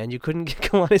 damn, man, you couldn't get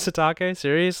Kalani Satake?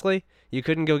 Seriously, you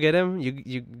couldn't go get him?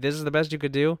 You this is the best you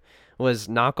could do was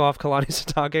knock off Kalani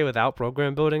Satake without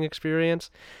program building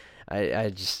experience?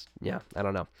 I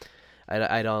don't know.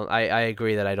 I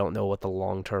agree that I don't know what the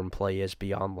long-term play is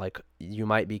beyond, like, you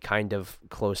might be kind of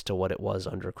close to what it was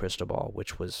under Cristobal,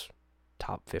 which was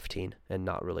top 15 and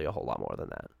not really a whole lot more than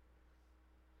that.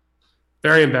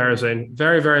 Very embarrassing.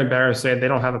 Very, very embarrassing. They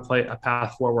don't have a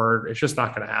path forward. It's just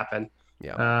not going to happen.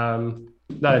 Yeah.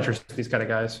 Not interested in these kind of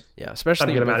guys. Yeah,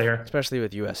 especially get them out of here. Especially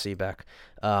with USC back.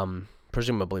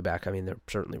 Presumably back. I mean, they're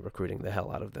certainly recruiting the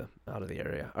hell out of the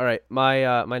area. All right,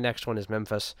 my next one is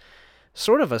Memphis.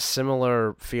 Sort of a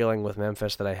similar feeling with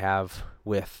Memphis that I have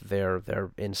with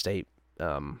their in-state.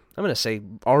 I'm going to say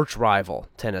arch rival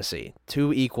Tennessee.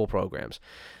 Two equal programs,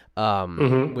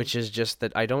 which is just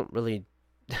that I don't really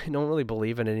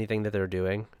believe in anything that they're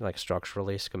doing, like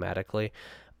structurally, schematically.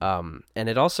 And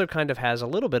it also kind of has a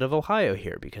little bit of Ohio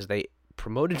here because they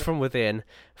promoted from within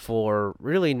for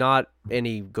really not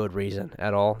any good reason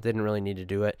at all. Didn't really need to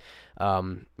do it.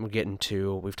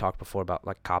 We've talked before about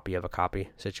like copy of a copy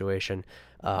situation.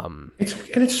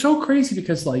 It's so crazy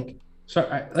because like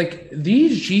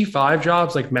these G5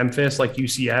 jobs, like Memphis, like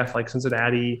UCF, like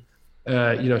Cincinnati,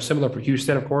 similar for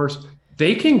Houston, of course,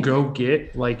 they can go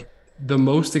get like the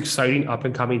most exciting up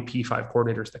and coming P5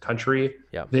 coordinators in the country.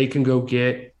 Yeah. They can go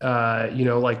get,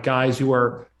 like guys who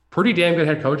are pretty damn good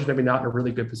head coaches, maybe not in a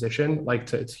really good position, like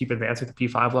to keep advancing at the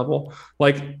P5 level.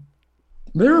 Like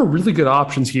there are really good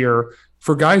options here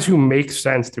for guys who make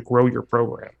sense to grow your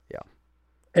program. Yeah.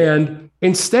 And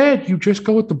instead you just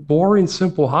go with the boring,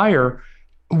 simple hire.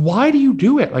 Why do you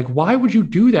do it? Like, why would you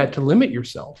do that to limit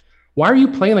yourself? Why are you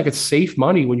playing like it's safe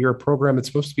money when you're a program that's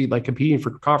supposed to be like competing for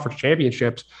conference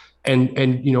championships and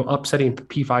upsetting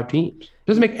P5 teams?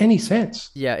 Doesn't make any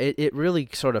sense. Yeah, it really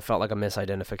sort of felt like a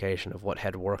misidentification of what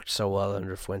had worked so well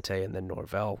under Fuente and then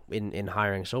Norvell in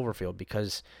hiring Silverfield,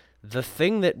 because the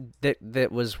thing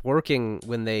that was working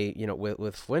when they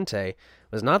with Fuente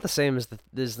was not the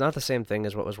same thing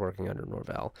as what was working under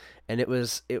Norvell, and it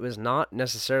was not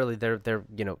necessarily their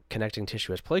connecting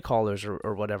tissue as play callers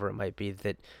or whatever it might be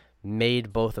that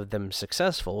made both of them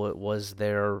successful. It was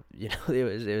their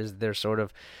it was their sort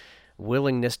of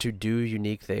willingness to do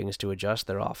unique things, to adjust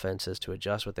their offenses, to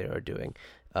adjust what they are doing,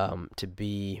 to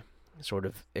be sort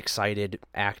of excited,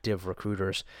 active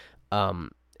recruiters. And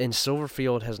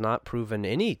Silverfield has not proven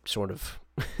any sort of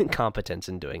competence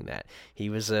in doing that.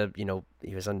 He was a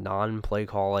non-play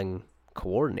calling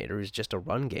coordinator. He was just a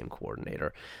run game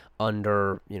coordinator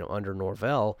under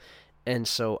Norvell. And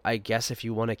so I guess if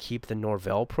you want to keep the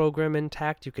Norvell program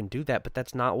intact, you can do that, but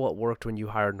that's not what worked when you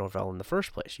hired Norvell in the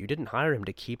first place. You didn't hire him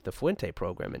to keep the Fuente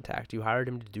program intact. You hired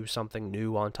him to do something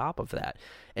new on top of that.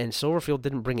 And Silverfield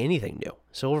didn't bring anything new.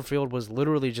 Silverfield was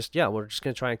literally just, we're just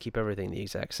going to try and keep everything the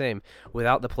exact same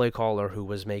without the play caller who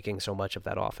was making so much of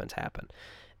that offense happen.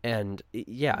 And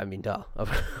yeah, I mean, duh.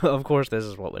 Of course, this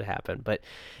is what would happen. But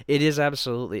it is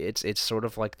absolutely, it's sort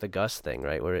of like the Gus thing,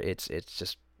 right? Where it's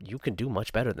just, you can do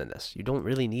much better than this. You don't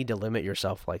really need to limit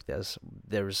yourself like this.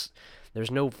 There's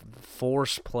no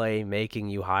force play making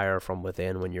you hire from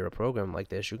within when you're a program like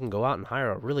this. You can go out and hire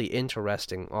a really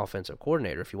interesting offensive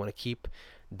coordinator if you want to keep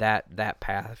that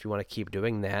path. If you want to keep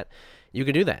doing that, you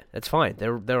can do that. That's fine.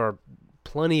 There are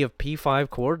plenty of P5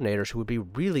 coordinators who would be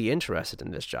really interested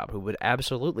in this job, who would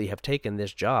absolutely have taken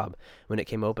this job when it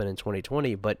came open in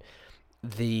 2020, but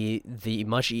the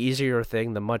much easier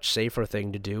thing, the much safer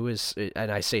thing to do is, and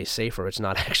I say safer, it's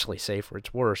not actually safer,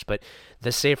 it's worse, but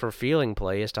the safer feeling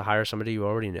play is to hire somebody you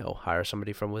already know, hire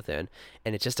somebody from within,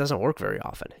 and it just doesn't work very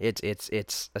often.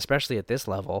 It's especially at this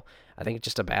level, I think it's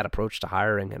just a bad approach to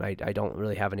hiring, and I don't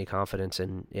really have any confidence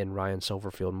in Ryan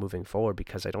Silverfield moving forward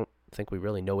because I don't think we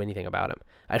really know anything about him.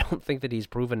 I don't think that he's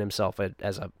proven himself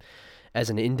as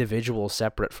an individual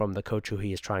separate from the coach who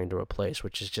he is trying to replace,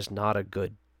 which is just not a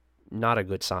good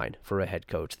sign for a head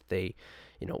coach. They,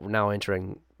 we're now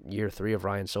entering year 3 of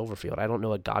Ryan Silverfield. I don't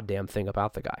know a goddamn thing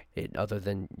about the guy other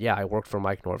than, I worked for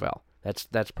Mike Norvell.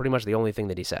 That's pretty much the only thing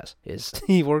that he says is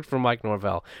he worked for Mike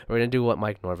Norvell. We're going to do what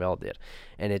Mike Norvell did.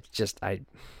 And it's just, I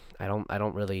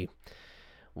don't really,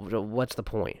 what's the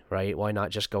point, right? Why not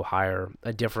just go hire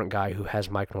a different guy who has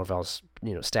Mike Norvell's,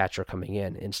 stature coming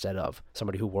in instead of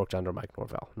somebody who worked under Mike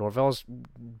Norvell? Norvell's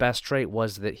best trait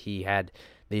was that he had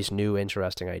these new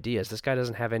interesting ideas. This guy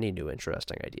doesn't have any new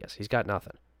interesting ideas. He's got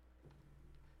nothing.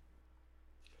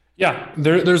 Yeah,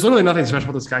 there's literally nothing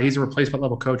special with this guy. He's a replacement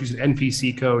level coach. He's an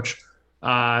NPC coach.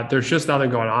 There's just nothing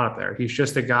going on up there. He's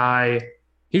just a guy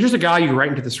you write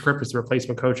into the script as the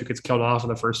replacement coach who gets killed off in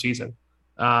the first season.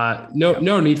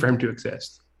 No need for him to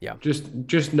exist. Yeah.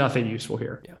 Just nothing useful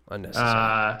here. Yeah,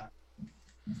 unnecessary.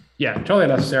 Totally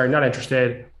unnecessary. Not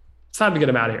interested. It's time to get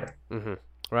him out of here. Mm-hmm.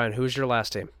 Ryan, who's your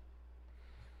last team?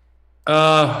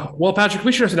 Well, Patrick,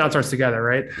 we should just announce ours together,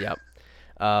 right? Yep.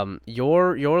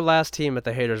 Your last team at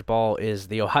the Haters Ball is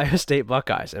the Ohio State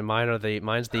Buckeyes, and mine's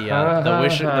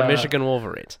the Michigan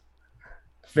Wolverines.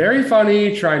 Very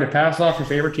funny trying to pass off your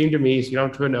favorite team to me so you don't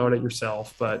have to know it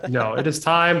yourself. But no, it is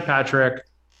time, Patrick.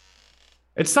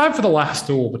 It's time for the last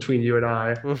duel between you and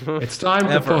I. It's time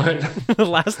to put the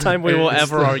last time we will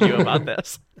ever argue about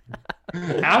this.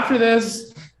 After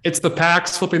this, it's the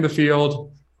Packs flipping the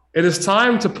field. It is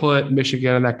time to put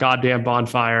Michigan in that goddamn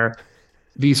bonfire.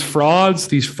 These frauds,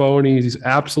 these phonies, these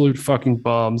absolute fucking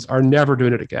bums are never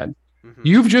doing it again. Mm-hmm.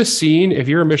 You've just seen, if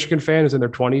you're a Michigan fan who's in their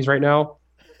 20s right now,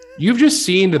 you've just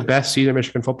seen the best season of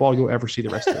Michigan football you'll ever see the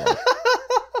rest of your life.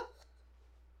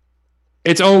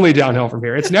 It's only downhill from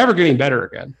here. It's never getting better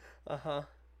again. Uh-huh.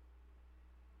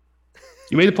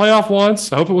 You made the playoff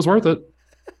once. I hope it was worth it.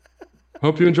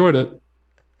 Hope you enjoyed it.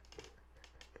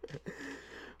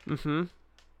 Mm-hmm.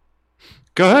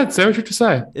 Go ahead, say what you have to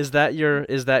say. Is that your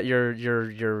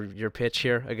pitch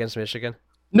here against Michigan?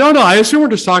 No. I assume we're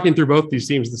just talking through both these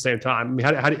teams at the same time.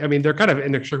 I mean, they're kind of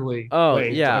inextricably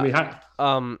linked. Yeah. I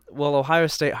mean, well, Ohio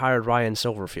State hired Ryan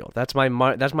Silverfield. That's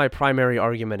my primary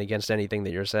argument against anything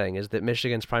that you're saying is that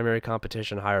Michigan's primary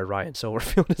competition hired Ryan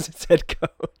Silverfield as its head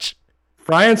coach.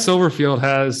 Ryan Silverfield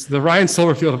has the Ryan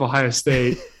Silverfield of Ohio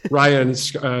State, Ryan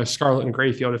Scarlet and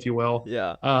Grayfield, if you will.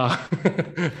 Yeah,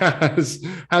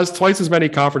 has twice as many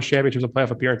conference championships and playoff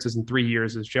appearances in 3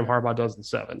 years as Jim Harbaugh does in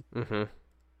 7. Mm-hmm.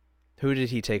 Who did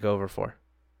he take over for?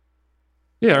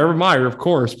 Yeah, Urban Meyer, of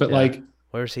course, but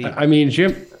where's he? I mean,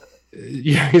 Jim.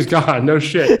 Yeah, he's gone. No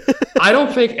shit. I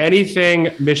don't think anything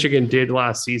Michigan did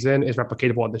last season is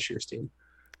replicatable on this year's team.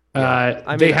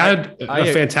 They had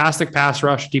a fantastic pass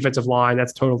rush, defensive line.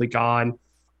 That's totally gone.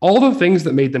 All the things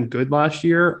that made them good last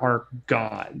year are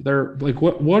gone. They're like,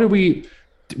 what do we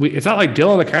it's not like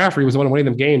Dylan McCaffrey was the one winning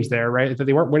them games there, right? That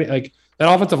they weren't winning. Like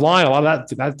that offensive line, a lot of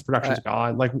that production's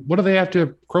gone. Like, what do they have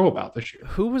to crow about this year?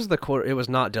 Who was the quarter? It was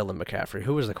not Dylan McCaffrey.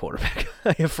 Who was the quarterback?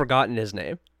 I have forgotten his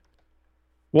name.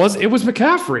 It was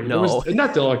McCaffrey. No. It was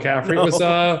not Dylan McCaffrey. No.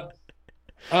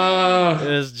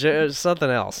 It was something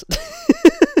else.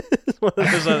 One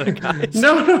of those other guys.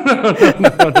 No.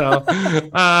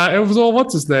 It was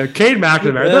what's his name? Cade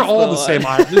McNamara. They're all the same.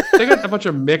 They got a bunch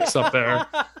of mix up there.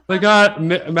 They got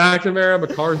McNamara,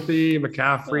 McCarthy,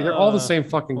 McCaffrey. They're all the same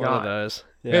fucking guy. One of those.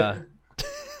 Yeah.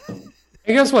 And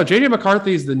guess what? JJ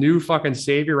McCarthy is the new fucking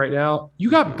savior right now.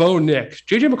 You got Bo Nix.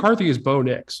 JJ McCarthy is Bo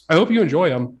Nix. I hope you enjoy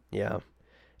him. Yeah.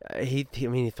 He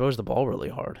throws the ball really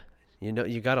hard. You know,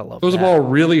 you gotta love. Throws the ball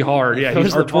really hard. Yeah,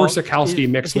 he's Artur Sikowski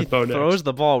mixed with Bo Nix. Throws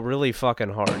the ball really fucking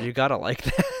hard. You gotta like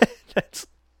that.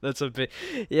 That's a bit.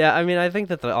 Yeah, I mean, I think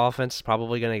that the offense is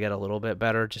probably gonna get a little bit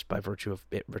better just by virtue of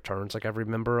it returns like every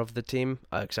member of the team,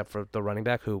 except for the running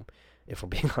back, who, if we're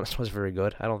being honest, was very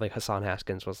good. I don't think Hassan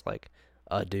Haskins was like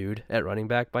a dude at running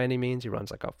back by any means. He runs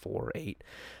like a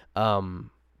 4.8.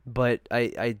 But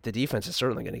the defense is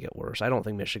certainly going to get worse. I don't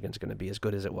think Michigan's going to be as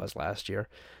good as it was last year.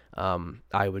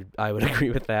 I would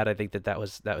agree with that. I think that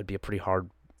would be a pretty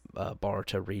hard bar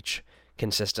to reach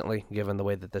consistently, given the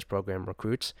way that this program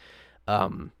recruits.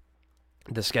 The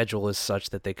schedule is such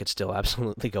that they could still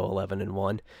absolutely go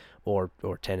 11-1 or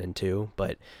 10-2.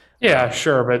 But yeah,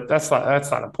 sure, but that's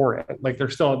not important. Like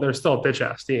they're still a bitch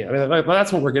ass team. I mean,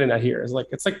 that's what we're getting at here. Is like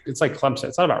it's like Clemson.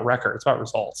 It's not about record. It's about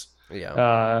results.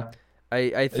 Yeah.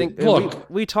 I think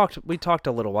we talked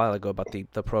a little while ago about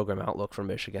the program outlook for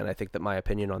Michigan. I think that my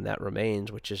opinion on that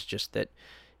remains, which is just that,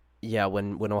 yeah,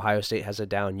 when Ohio State has a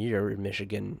down year,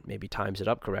 Michigan maybe times it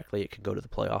up correctly, it could go to the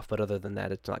playoff. But other than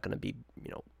that, it's not going to be,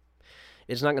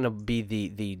 it's not going to be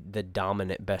the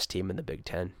dominant best team in the Big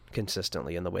Ten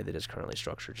consistently in the way that it's currently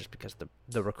structured, just because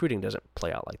the recruiting doesn't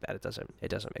play out like that. It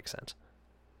doesn't make sense.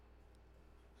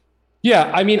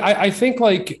 Yeah, I mean, I think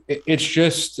like it's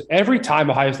just every time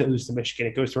Ohio State loses to Michigan,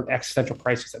 it goes through an existential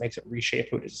crisis that makes it reshape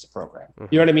who it is as a program. Mm-hmm.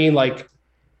 You know what I mean? Like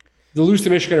the lose to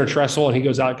Michigan or Tressel, and he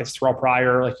goes out and gets Terrell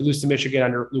Pryor. Like you lose to Michigan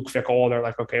under Luke Fickell, and they're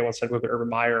like, okay, let's go to Urban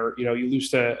Meyer. You lose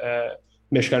to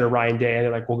Michigan under Ryan Day, and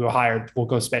they're like, we'll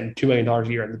go spend $2 million a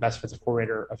year on the best defensive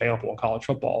coordinator available in college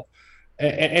football.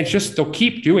 And it's just they'll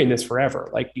keep doing this forever.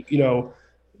 Like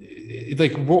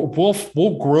like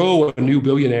we'll grow a new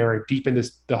billionaire deep in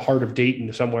the heart of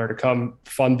Dayton somewhere to come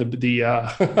fund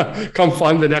come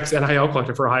fund the next NIL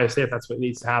collector for Ohio State if that's what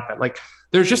needs to happen. Like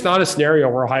there's just not a scenario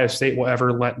where Ohio State will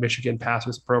ever let Michigan pass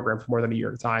this program for more than a year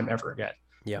at a time ever again.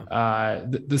 Yeah.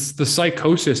 The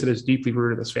psychosis that is deeply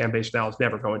rooted in this fan base now is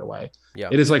never going away. Yeah.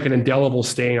 It is like an indelible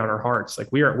stain on our hearts. Like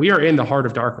we are in the heart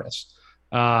of darkness.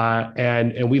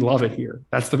 And we love it here.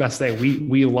 That's the best thing.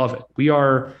 We love it. We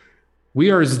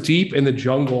are as deep in the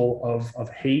jungle of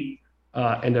hate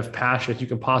and of passion as you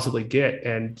can possibly get.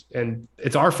 And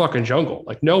it's our fucking jungle.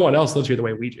 Like no one else lives here the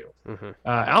way we do. Mm-hmm.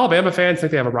 Alabama fans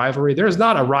think they have a rivalry. There's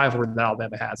not a rivalry that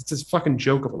Alabama has. It's this fucking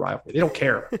joke of a rivalry. They don't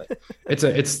care about it.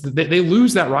 They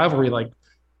lose that rivalry like,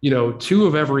 2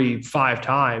 of every 5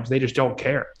 times. They just don't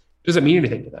care. doesn't mean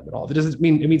anything to them at all. It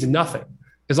means nothing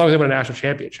as long as they win a national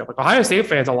championship. Like Ohio State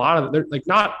fans, a lot of them, they're like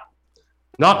not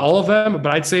all of them,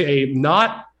 but I'd say a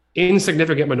not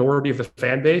insignificant minority of the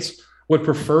fan base would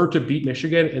prefer to beat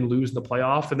Michigan and lose in the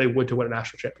playoff than they would to win a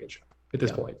national championship at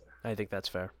this point. I think that's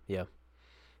fair. Yeah.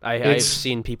 I've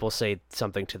seen people say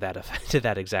something to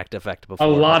that exact effect before. A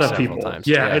lot of people. Times.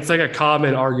 Yeah, it's like a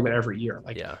common argument every year.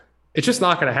 Like, it's just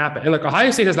not going to happen. And like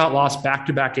Ohio State has not lost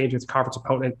back-to-back games against a conference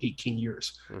opponent in 18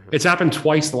 years. Mm-hmm. It's happened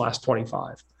twice the last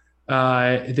 25.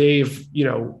 They've,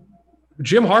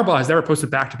 Jim Harbaugh has never posted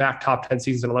back-to-back top 10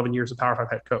 seasons in 11 years of Power 5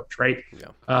 head coach, right?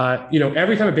 Yeah.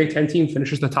 Every time a Big Ten team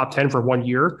finishes the top 10 for 1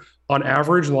 year, on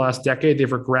average in the last decade, they've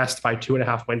regressed by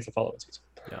 2.5 wins the following season.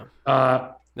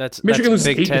 Yeah. Michigan loses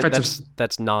 8 defensive.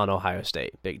 That's non-Ohio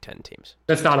State Big Ten teams.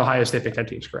 That's not Ohio State Big Ten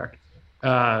teams, correct?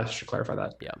 Should clarify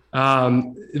that. Yeah.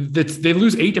 They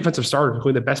lose 8 defensive starters,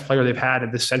 including the best player they've had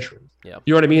in this century. Yeah.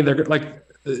 You know what I mean?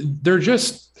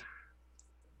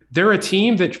 They're a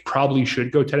team that probably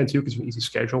should go 10-2 because of an easy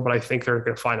schedule, but I think they're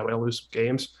going to find a way to lose some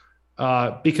games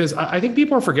because I think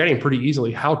people are forgetting pretty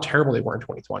easily how terrible they were in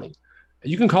 2020.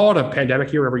 You can call it a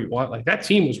pandemic year, whatever you want. Like that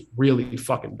team was really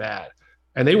fucking bad,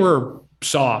 and they were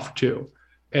soft too.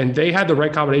 And they had the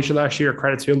right combination last year.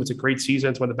 Credit to them. It's a great season.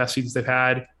 It's one of the best seasons they've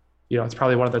had. It's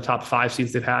probably one of the top 5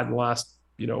 seasons they've had in the last,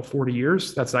 40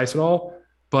 years. That's nice and all,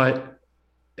 but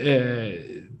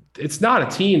it's not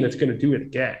a team that's going to do it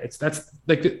again. That's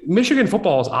like Michigan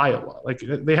football is Iowa. Like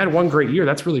they had one great year.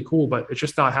 That's really cool, but it's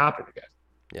just not happening again.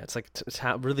 Yeah, it's like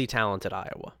really talented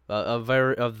Iowa, of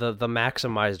the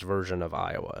maximized version of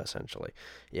Iowa, essentially.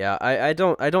 Yeah, I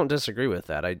don't disagree with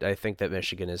that. I think that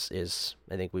Michigan is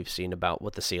I think we've seen about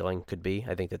what the ceiling could be.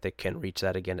 I think that they can reach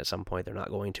that again at some point. They're not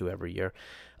going to every year.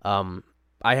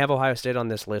 I have Ohio State on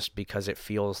this list because it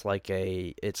feels like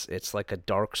it's like a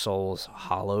Dark Souls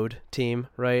hollowed team,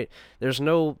 right? There's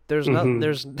no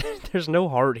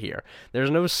heart here.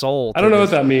 There's no soul. I don't know what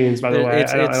that means, by the way.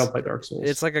 I don't play Dark Souls.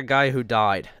 It's like a guy who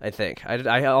died, I think.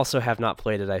 I also have not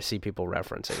played it. I see people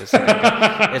reference it. It's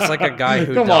like a guy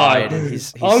who died. And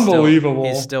he's unbelievable.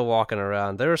 He's still walking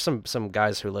around. There are some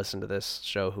guys who listen to this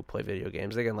show who play video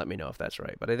games. They can let me know if that's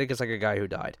right, but I think it's like a guy who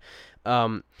died.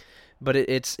 But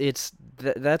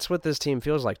that's what this team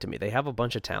feels like to me. They have a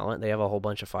bunch of talent. They have a whole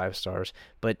bunch of 5 stars,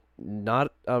 but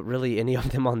not really any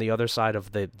of them on the other side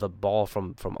of the ball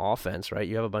from offense, right?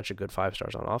 You have a bunch of good 5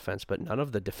 stars on offense, but none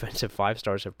of the defensive 5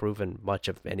 stars have proven much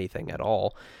of anything at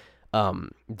all.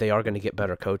 They are going to get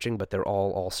better coaching, but they're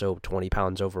all also 20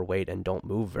 pounds overweight and don't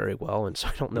move very well, and so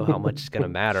I don't know how much it's going to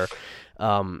matter.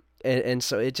 And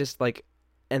so it just like...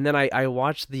 And then I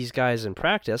watched these guys in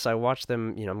practice. I watched them,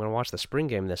 I'm going to watch the spring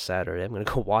game this Saturday. I'm going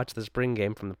to go watch the spring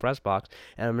game from the press box,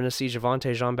 and I'm going to see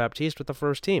Javonte Jean-Baptiste with the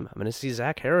first team. I'm going to see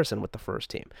Zach Harrison with the first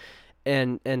team.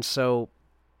 And so...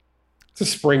 It's a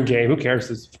spring game. Who cares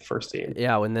if it's the first team?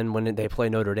 Yeah, and then when they play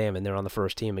Notre Dame and they're on the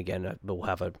first team again, we'll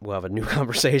have a new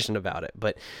conversation about it.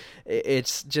 But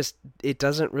it's just, it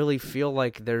doesn't really feel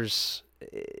like there's...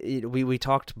 We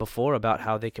talked before about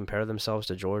how they compare themselves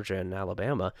to Georgia and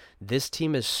Alabama. This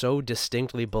team is so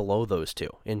distinctly below those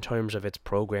two in terms of its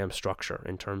program structure,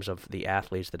 in terms of the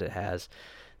athletes that it has,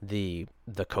 the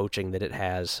coaching that it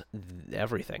has,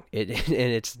 everything. And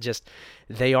it's just,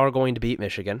 they are going to beat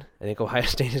Michigan. I think Ohio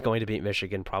State is going to beat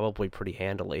Michigan probably pretty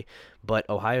handily. But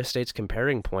Ohio State's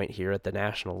comparing point here at the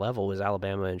national level is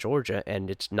Alabama and Georgia,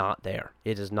 and it's not there.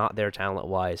 It is not there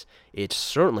talent-wise. It's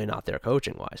certainly not there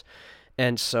coaching-wise.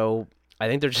 And so I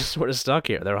think they're just sort of stuck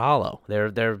here. They're hollow.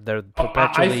 They're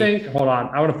perpetually... I think, hold on,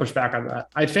 I want to push back on that.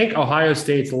 I think Ohio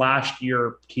State's last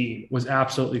year team was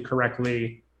absolutely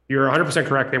correctly, you're 100%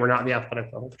 correct, they were not in the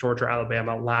athletic level of Georgia or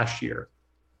Alabama last year.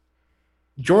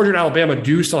 Georgia and Alabama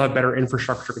do still have better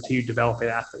infrastructure to continue developing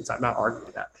athletes. I'm not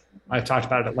arguing that. I've talked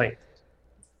about it at length.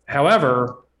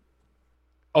 However,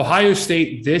 Ohio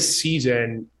State this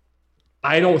season,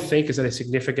 I don't think is at a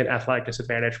significant athletic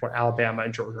disadvantage when Alabama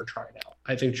and Georgia are trying out.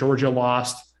 I think Georgia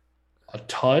lost a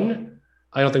ton.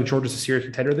 I don't think Georgia's a serious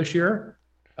contender this year.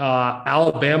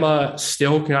 Alabama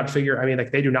still cannot figure. I mean,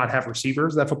 like they do not have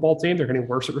receivers. That football team, they're getting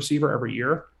worse at receiver every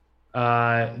year.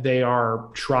 They are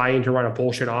trying to run a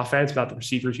bullshit offense without the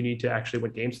receivers you need to actually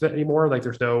win games with it anymore. Like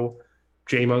there's no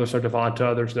J-Mo, there's no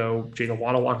Devonta, there's no Jalen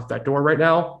Waddle walking through that door right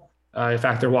now. In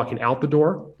fact, they're walking out the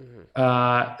door.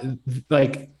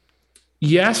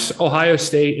 Yes, Ohio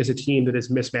State is a team that is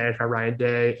mismanaged by Ryan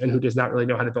Day and who does not really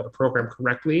know how to build a program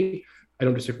correctly. I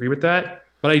don't disagree with that.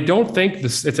 But I don't think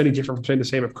it's any different from saying the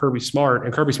same of Kirby Smart.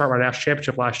 And Kirby Smart won a national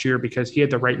championship last year because he had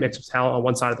the right mix of talent on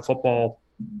one side of the football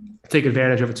to take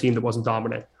advantage of a team that wasn't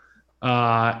dominant.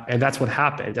 And that's what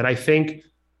happened. And I think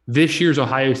this year's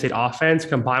Ohio State offense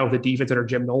combined with the defense under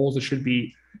Jim Knowles, it should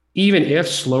be, even if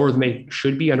slower than they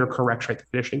should be under correct strength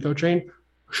and conditioning coaching,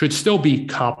 should still be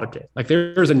competent. Like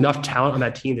there's enough talent on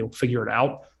that team, they will figure it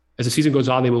out. As the season goes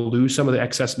on, they will lose some of the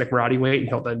excess McMurray weight, and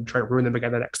he'll then try to ruin them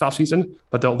again the next offseason.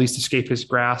 But they'll at least escape his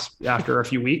grasp after a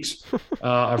few weeks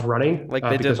of running, like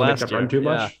they did last year. Run too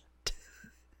much.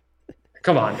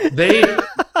 Come on, they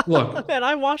look. Man,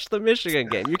 I watched the Michigan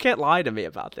game. You can't lie to me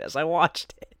about this. I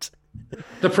watched it.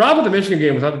 The problem with the Michigan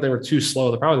game was not that they were too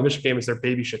slow. The problem with the Michigan game is their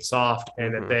baby shit soft,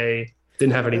 and that they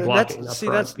didn't have any blocking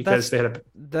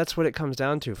that's what it comes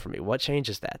down to for me. What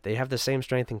changes that? They have the same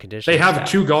strength and conditioning. They have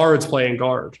two guards playing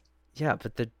guard. Yeah,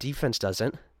 but the defense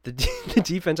doesn't. The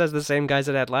defense has the same guys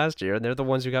it had last year, and they're the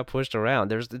ones who got pushed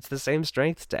around. It's the same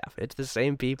strength staff. It's the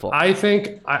same people. I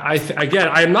think, again,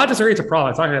 I'm not disagreeing it's a problem.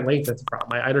 It's not going to length it's a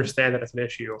problem. I understand that it's an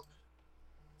issue.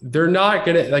 They're not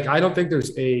going to, I don't think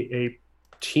there's a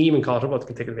team in college football that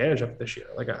can take advantage of it this year.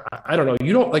 I don't know.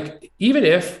 You don't, even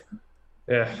if,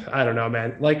 I don't know,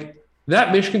 man.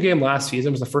 That Michigan game last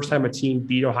season was the first time a team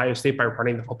beat Ohio State by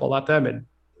running the football at them in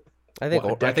a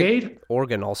decade. I think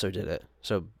Oregon also did it.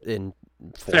 So it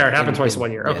happened twice in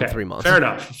 1 year. Okay, 3 months. Fair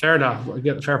enough.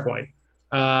 Fair point.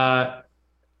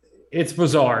 It's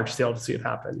bizarre still to see it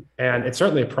happen, and it's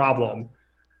certainly a problem.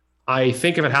 I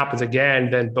think if it happens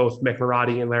again, then both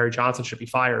McMurray and Larry Johnson should be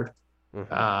fired, and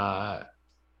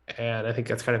I think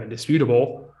that's kind of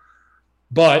indisputable.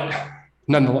 But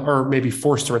nonetheless, or maybe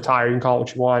forced to retire. You can call it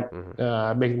what you want.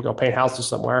 Make them go paint houses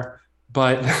somewhere.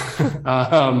 But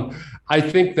I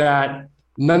think that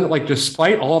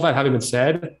despite all of that having been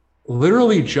said,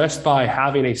 literally just by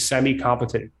having a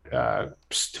semi-competent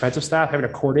defensive staff, having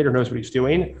a coordinator who knows what he's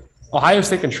doing, Ohio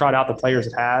State can trot out the players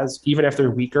it has, even if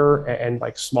they're weaker and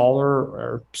smaller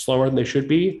or slower than they should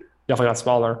be. Definitely not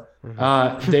smaller.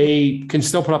 They can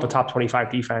still put up a top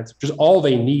 25 defense, which is all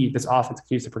they need. This offense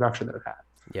keeps the production that it had.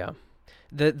 Yeah.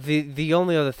 The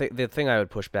only other thing I would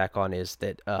push back on is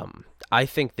that I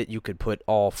think that you could put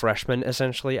all freshmen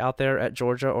essentially out there at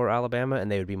Georgia or Alabama, and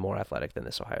they would be more athletic than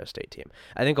this Ohio State team.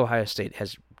 I think Ohio State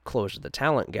has closed the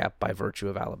talent gap by virtue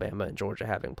of Alabama and Georgia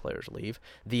having players leave.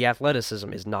 The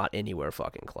athleticism is not anywhere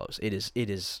fucking close. It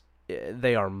is.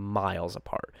 They are miles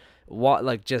apart.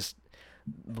 It's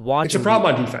a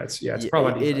problem on defense. Yeah, it's a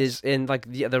problem on defense. It is, and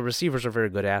the receivers are very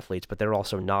good athletes, but they're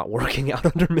also not working out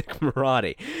under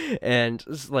McMurray, and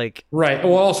it's right.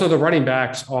 Well, also the running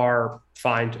backs are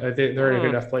fine. They're in a good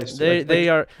enough place. They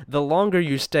are. The longer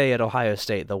you stay at Ohio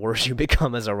State, the worse you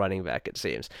become as a running back. It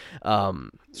seems.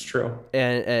 It's true.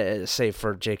 And save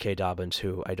for J.K. Dobbins,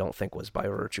 who I don't think was by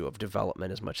virtue of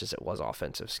development as much as it was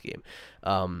offensive scheme.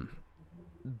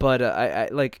 But I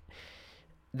like.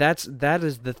 That's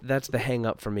the hang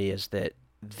up for me, is that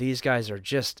these guys are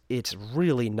just, it's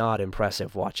really not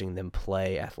impressive watching them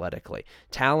play athletically.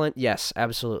 Talent, yes,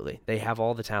 absolutely. They have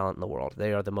all the talent in the world.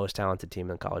 They are the most talented team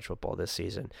in college football this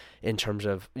season in terms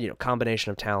of,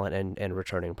 combination of talent and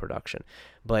returning production.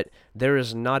 But there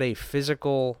is not a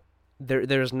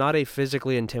there's not a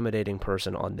physically intimidating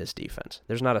person on this defense.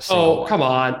 There's not a single one. Come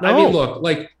on. No. I mean,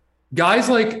 look, Guys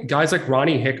like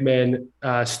Ronnie Hickman,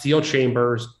 Steele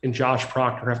Chambers, and Josh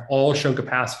Proctor have all shown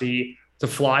capacity to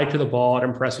fly to the ball at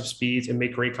impressive speeds and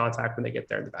make great contact when they get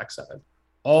there in the back seven.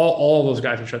 All those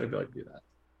guys have shown the ability to do that.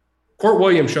 Court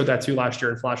Williams showed that too last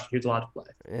year and flashed he was allowed to play.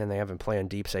 And they haven't played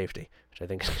deep safety, which I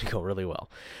think is going to go really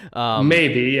well.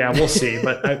 Maybe, yeah, we'll see.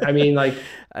 But I mean,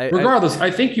 regardless,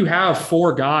 I think you have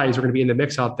 4 guys who are going to be in the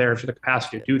mix out there for the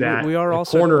capacity to do that. We are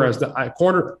also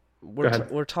corner.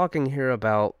 We're talking here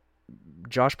about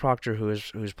Josh Proctor,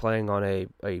 who's playing on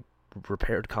a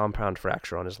repaired compound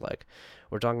fracture on his leg.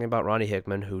 We're talking about Ronnie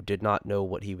Hickman, who did not know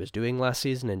what he was doing last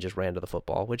season and just ran to the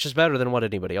football, which is better than what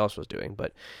anybody else was doing.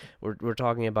 But we're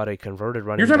talking about a converted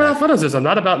running back. You're talking about athleticism,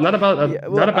 not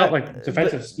about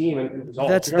defensive scheme and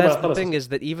results. That's the thing, is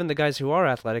that even the guys who are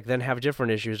athletic then have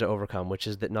different issues to overcome, which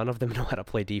is that none of them know how to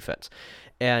play defense.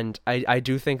 And I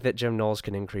do think that Jim Knowles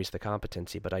can increase the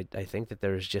competency, but I think that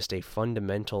there is just a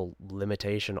fundamental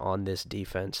limitation on this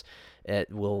defense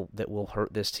that will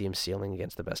hurt this team's ceiling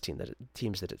against the best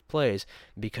teams that it plays,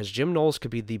 because Jim Knowles could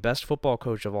be the best football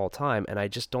coach of all time, and I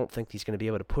just don't think he's going to be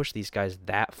able to push these guys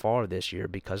that far this year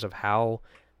because of how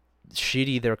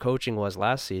shitty their coaching was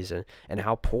last season and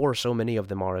how poor so many of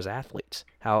them are as athletes.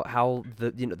 How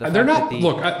they're not.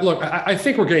 I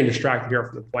think we're getting distracted here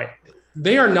from the point.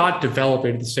 They are not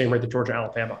developing at the same rate that Georgia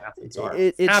Alabama athletes are.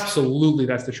 Absolutely,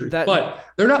 that's the truth. But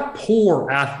they're not poor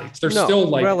athletes. They're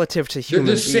still relative to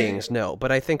human beings. No,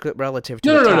 but I think that relative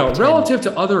to relative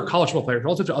to other college football players,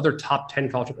 relative to other top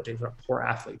 10 college football teams, they're not poor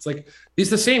athletes. These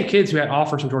are the same kids who had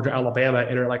offers from Georgia Alabama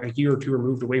and are a year or two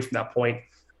removed away from that point.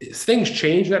 things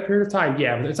change in that period of time.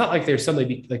 Yeah, but it's not like they're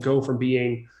suddenly like go from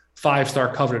being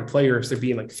 5-star coveted players to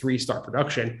being like 3-star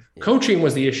production. Yeah. Coaching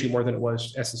was the issue more than it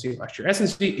was SNC last year.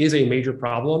 SNC is a major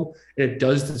problem, and it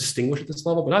does distinguish at this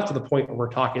level, but not to the point where we're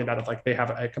talking about it like they have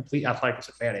a complete athletic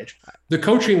disadvantage. The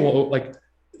coaching will like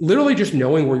literally just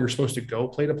knowing where you're supposed to go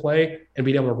play to play and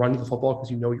being able to run to the football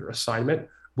because you know your assignment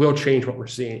will change what we're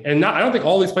seeing. And I don't think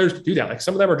all these players can do that. Like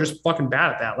some of them are just fucking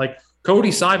bad at that. Like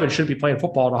Cody Simon shouldn't be playing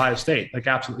football at Ohio State. Like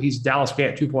absolutely, he's Dallas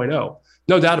Gant 2.0.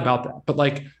 No doubt about that. But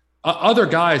like other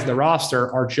guys in the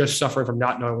roster are just suffering from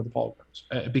not knowing where the ball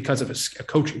goes because of a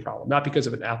coaching problem, not because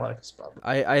of an athletics problem.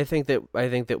 I think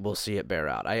that we'll see it bear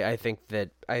out. I think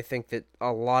that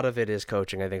a lot of it is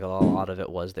coaching. I think a lot of it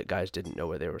was that guys didn't know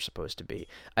where they were supposed to be.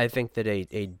 I think that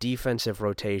a defensive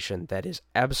rotation that is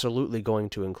absolutely going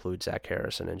to include Zach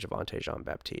Harrison and Javonte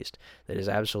Jean-Baptiste, that is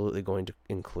absolutely going to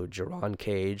include Jerron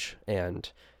Cage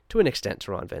and, to an extent,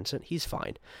 Teron Vincent. He's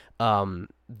fine.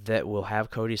 That will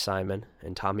have Cody Simon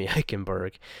and Tommy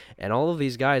Eichenberg, and all of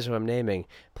these guys who I'm naming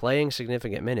playing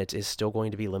significant minutes is still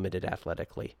going to be limited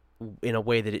athletically in a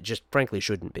way that it just frankly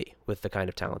shouldn't be with the kind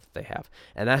of talent that they have.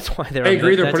 And that's why they're. I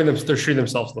agree. They're shooting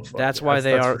themselves in the foot. That's why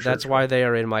that's why they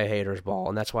are in my haters ball,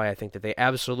 and that's why I think that they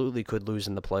absolutely could lose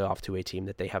in the playoff to a team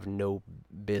that they have no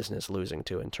business losing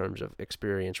to in terms of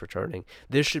experience returning.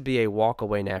 This should be a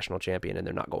walk-away national champion, and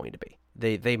they're not going to be.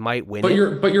 They might win.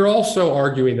 But you're also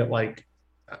arguing that, like,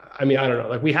 I mean, I don't know.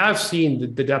 Like, we have seen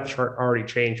the depth chart already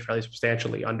change fairly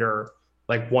substantially under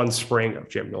like one spring of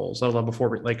Jim Knowles. Let alone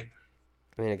before, like,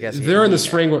 I mean, I guess they're in the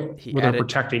spring where they're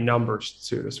protecting numbers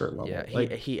to a certain level. Yeah,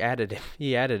 like, he added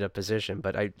a position,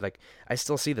 but I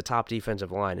still see the top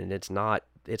defensive line, and it's not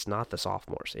the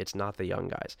sophomores, it's not the young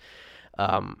guys.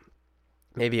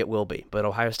 Maybe it will be, but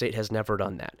Ohio State has never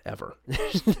done that, ever.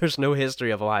 There's no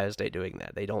history of Ohio State doing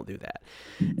that. They don't do that.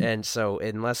 And so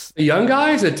unless... The young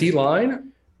guys at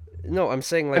D-line? No, I'm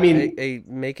saying like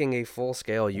making a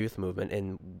full-scale youth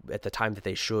movement at the time that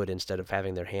they should, instead of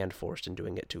having their hand forced and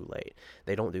doing it too late.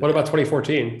 They don't do that. What about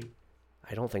 2014?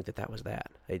 I don't think that was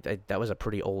that. That was a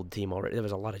pretty old team already. There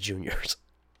was a lot of juniors.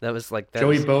 That was like...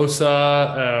 Joey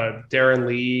Bosa, Darren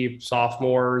Lee,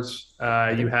 sophomores.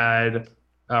 You had...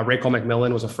 Raycole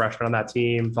McMillan was a freshman on that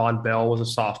team. Von Bell was a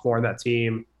sophomore on that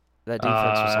team. That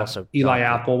defense was also... Eli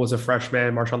Apple was a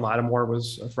freshman. Marshawn Lattimore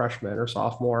was a freshman or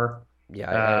sophomore.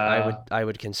 Yeah, I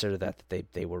would consider that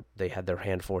they had their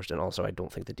hand forced, and also I don't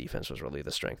think the defense was really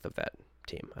the strength of that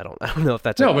team. I don't know if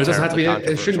that's no, but it doesn't have to be.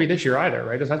 It shouldn't be this year either,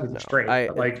 right? It doesn't have to be the strength.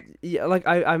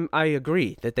 I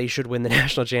agree that they should win the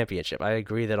national championship. I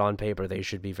agree that on paper they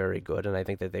should be very good, and I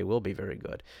think that they will be very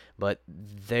good. But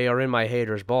they are in my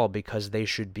haters' ball because they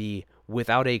should be,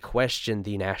 without a question,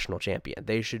 the national champion.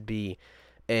 They should be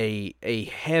a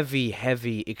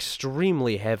heavy,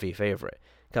 extremely heavy favorite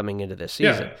coming into this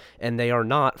season, and they are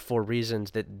not, for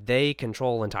reasons that they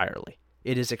control entirely.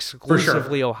 It is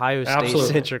exclusively Ohio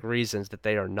State-centric reasons that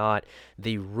they are not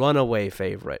the runaway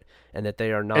favorite, and that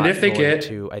they are not. And if they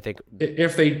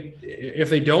if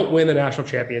they don't win the national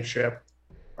championship,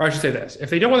 or I should say this: if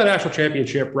they don't win the national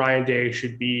championship, Ryan Day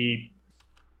should be,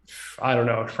 I don't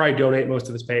know, probably donate most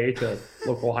of his pay to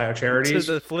local Ohio charities.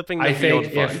 To the Flipping the Field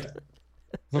Fund.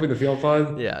 Flipping the Field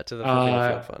Fund. Yeah, to the Flipping the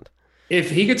Field Fund. If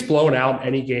he gets blown out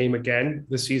any game again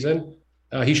this season,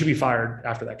 he should be fired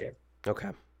after that game. Okay,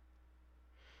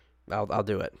 I'll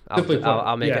do it.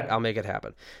 I'll make it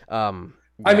happen.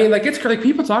 I mean, like, it's like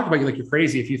people talk about you like you're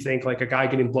crazy if you think like a guy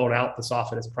getting blown out this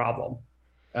often is a problem.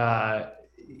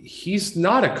 He's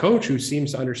not a coach who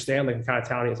seems to understand like the kind of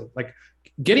talent he is. Like,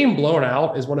 getting blown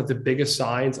out is one of the biggest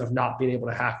signs of not being able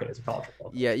to hack it as a college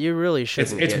football. Yeah, you really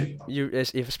shouldn't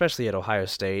especially at Ohio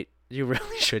State. You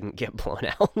really shouldn't get blown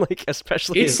out, like,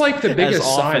 especially it's like the biggest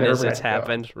sign as it's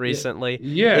happened recently.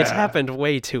 Yeah, it's happened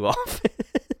way too often.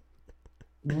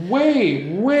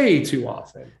 way too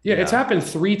often. Yeah, it's happened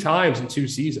 3 times in 2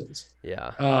 seasons.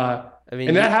 Yeah, I mean,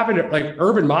 and that happened like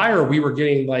Urban Meyer. We were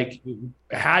getting like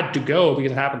had to go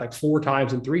because it happened like 4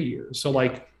 times in 3 years. So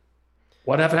like,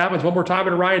 what if it happens one more time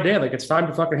in a Ryan Day? Like, it's time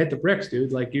to fucking hit the bricks,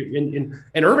 dude. Like, and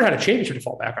Urban had a championship to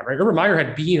fall back on, right? Urban Meyer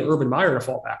had being Urban Meyer to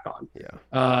fall back on.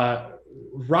 Yeah.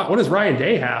 What does Ryan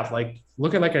Day have? Like,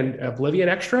 looking like an Oblivion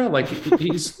extra? Like,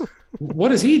 he's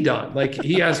what has he done? Like,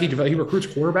 he recruits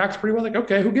quarterbacks pretty well. Like,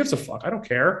 okay, who gives a fuck? I don't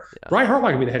care. Yeah. Brian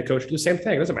Hartline can be the head coach. Do the same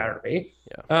thing. It doesn't matter to me.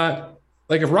 Yeah.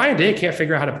 Like, if Ryan Day can't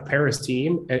figure out how to prepare his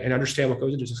team and understand what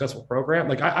goes into a successful program,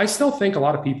 like, I still think a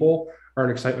lot of people are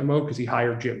in excitement mode because he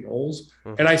hired Jim Knowles.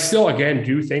 Mm-hmm. And I still, again,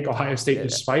 do think Ohio State,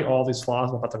 despite all these flaws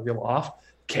I'm about to reel off,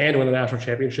 can win the national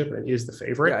championship and is the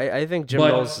favorite. Yeah, I think Jim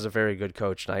Knowles is a very good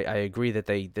coach, and I agree that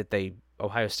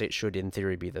Ohio State should, in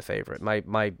theory, be the favorite.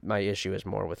 My issue is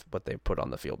more with what they've put on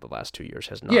the field the last 2 years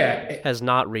has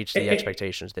not reached the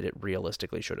expectations that it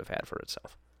realistically should have had for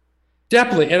itself.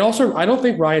 Definitely. And also, I don't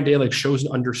think Ryan Day shows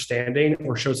an understanding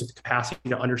or shows the capacity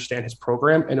to understand his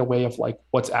program in a way of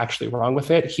what's actually wrong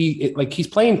with it. He's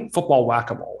playing football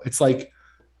whack-a-mole. It's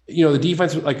the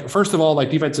defense, first of all,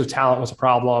 defensive talent was a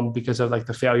problem because of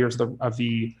the failures of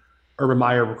the Urban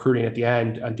Meyer recruiting at the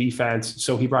end on defense.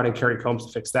 So he brought in Kerry Combs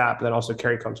to fix that, but then also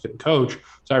Kerry Combs couldn't coach.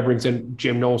 So he brings in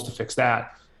Jim Knowles to fix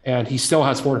that. And he still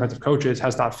has 4 defensive coaches,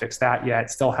 has not fixed that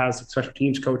yet, still has a special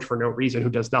teams coach for no reason who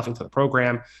does nothing to the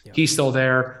program. Yeah. He's still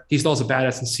there. He still has a bad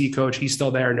S&C coach. He's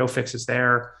still there. No fixes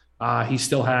there. He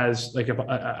still has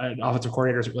an offensive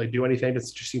coordinator doesn't really do anything. It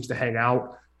just seems to hang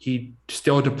out. He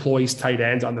still deploys tight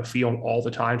ends on the field all the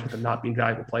time to them not being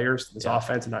valuable players in his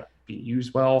offense and not being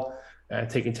used well,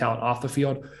 taking talent off the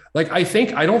field. I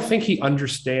don't think he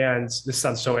understands, this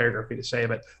sounds so arrogant for me to say,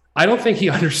 but I don't think he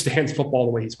understands football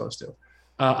the way he's supposed to.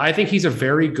 I think he's a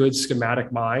very good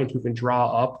schematic mind who can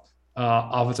draw up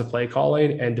offensive play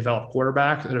calling and develop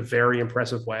quarterbacks in a very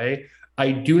impressive way.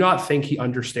 I do not think he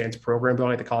understands program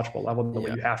building at the college football level the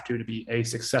way you have to be a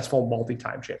successful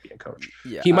multi-time champion coach.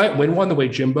 Yeah. He might win one the way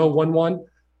Jimbo won one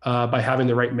by having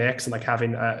the right mix and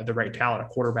having the right talent, a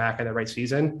quarterback in the right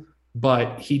season.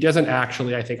 But he doesn't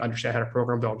actually, I think, understand how to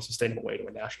program build a sustainable way to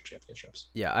win national championships.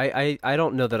 Yeah, I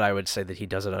don't know that I would say that he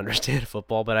doesn't understand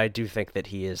football, but I do think that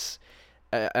he is.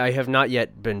 I have not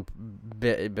yet been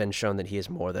shown that he is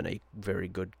more than a very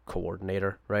good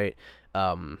coordinator, right?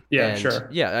 Sure.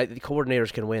 Yeah,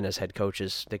 coordinators can win as head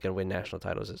coaches. They can win national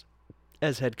titles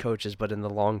as head coaches, but in the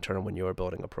long term, when you're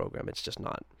building a program, it's just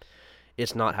not.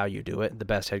 It's not how you do it. The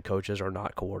best head coaches are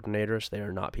not coordinators. They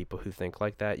are not people who think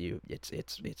like that.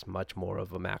 It's much more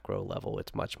of a macro level.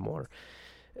 It's much more,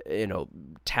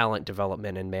 talent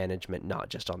development and management, not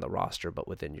just on the roster, but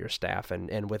within your staff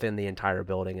and within the entire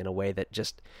building in a way that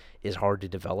just is hard to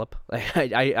develop. We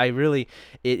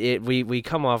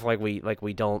come off like we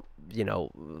don't,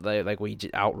 we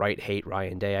outright hate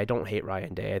Ryan Day. I don't hate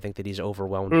Ryan Day. I think that he's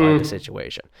overwhelmed by the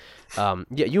situation.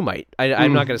 You might.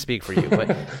 I'm not going to speak for you,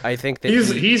 but I think that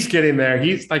he's getting there.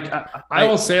 He's I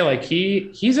will say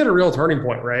he's at a real turning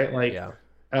point, right?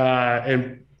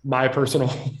 And my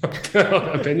personal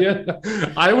opinion,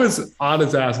 I was on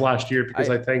his ass last year because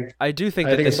I do think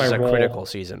that this is a critical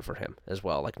season for him as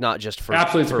well. Not just for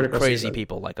crazy season.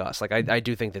 People like us. I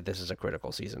do think that this is a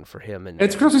critical season for him, and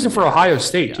it's a critical season for Ohio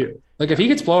State too. If he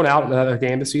gets blown out in another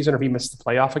game this season, or if he misses the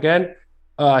playoff again,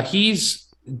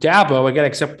 he's Dabo again,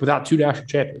 except without 2 national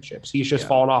championships. He's just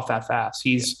fallen off that fast.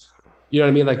 He's You know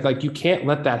what I mean? You can't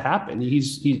let that happen.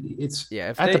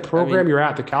 The program you're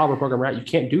at, the caliber program you're at, you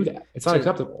can't do that. It's not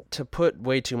acceptable. To put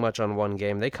way too much on one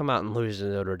game, they come out and lose to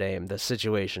Notre Dame. The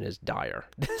situation is dire.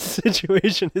 The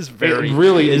situation is legit. It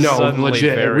really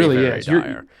very is.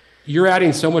 Dire. You're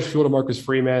adding so much fuel to Marcus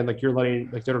Freeman. You're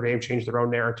letting Notre Dame change their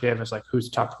own narrative as who's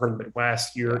the top in the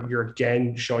Midwest. You're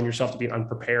again showing yourself to be an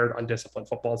unprepared, undisciplined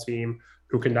football team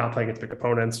who cannot play against big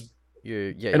opponents.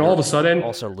 All of a sudden,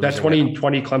 that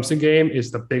 2020 Clemson game is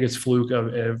the biggest fluke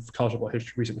of college football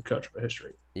history, recent college football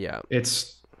history. Yeah,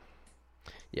 he's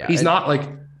not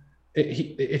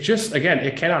it's just, again,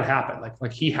 it cannot happen.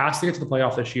 He has to get to the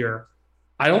playoff this year.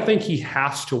 I don't think he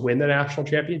has to win the national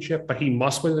championship, but he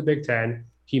must win the Big Ten.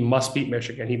 He must beat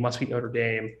Michigan. He must beat Notre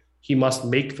Dame. He must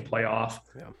make the playoff.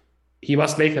 Yeah. He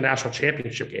must make the national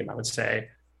championship game, I would say,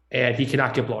 and he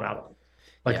cannot get blown out.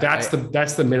 That's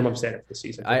the minimum standard for the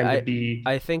season for him to be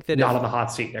I think that not on the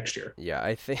hot seat next year. Yeah,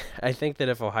 I think that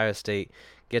if Ohio State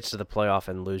gets to the playoff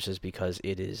and loses because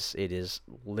it is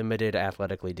limited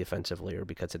athletically defensively, or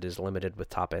because it is limited with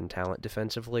top end talent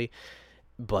defensively,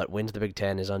 but wins the Big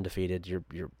Ten, is undefeated,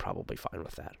 you're probably fine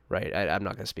with that, right? I'm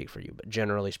not going to speak for you, but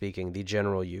generally speaking, the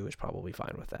general you is probably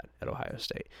fine with that at Ohio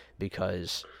State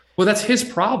because. Well, that's his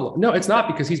problem. No, it's not,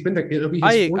 because he's been there. It'll be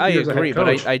his I agree,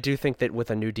 but I do think that with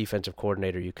a new defensive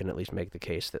coordinator, you can at least make the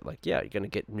case that, you're going to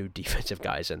get new defensive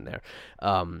guys in there.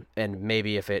 And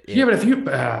maybe if it...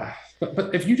 Yeah,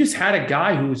 but if you just had a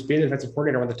guy who's been a defensive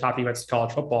coordinator on the top defense of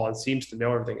college football and seems to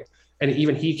know everything, and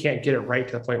even he can't get it right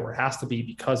to the point where it has to be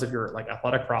because of your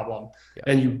athletic problem,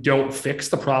 and you don't fix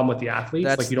the problem with the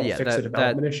athletes, you don't fix the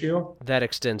development issue. That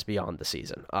extends beyond the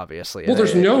season, obviously. Well,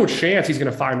 there's no chance he's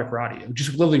going to fire McGrady. It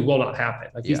just literally will not happen.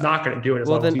 He's not going to do it as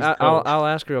long as he's coached. I'll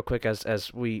ask real quick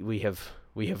as we have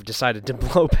we have decided to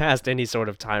blow past any sort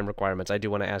of time requirements, I do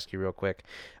want to ask you real quick.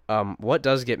 What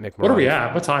does get Mick Marotti? What are we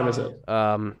at? What time is it?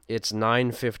 It's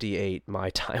 9:58 my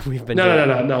time. We've been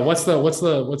no. What's the 1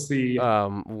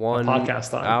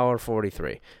 podcast time? hour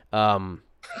 43.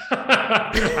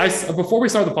 Before we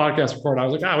started the podcast recording, I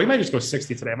was like, we might just go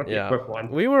 60 today. I'm gonna be a quick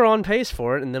one. We were on pace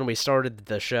for it, and then we started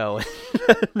the show,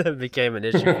 and that became an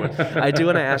issue for it. I do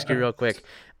want to ask you real quick.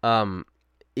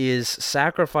 Is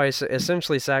sacrifice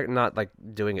essentially not like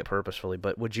doing it purposefully,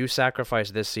 but would you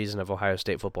sacrifice this season of Ohio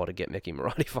State football to get Mickey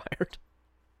Marotti fired?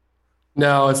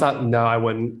 No, it's not. No, I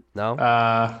wouldn't. No,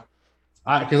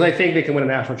 because I think they can win a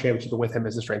national championship with him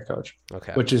as the strength coach.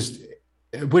 Okay,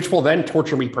 which will then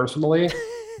torture me personally,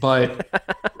 but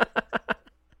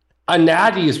a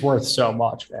natty is worth so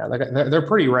much, man. Like they're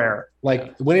pretty rare.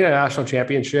 Like winning a national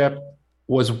championship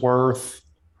was worth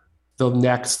the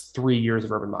next 3 years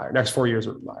of Urban Meyer, next 4 years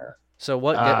of Urban Meyer. So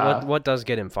what does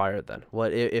get him fired then?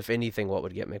 What, if anything, what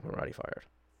would get Mick Marotti fired?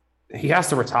 He has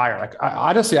to retire. Like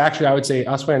honestly, I would say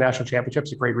us winning a national championship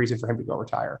is a great reason for him to go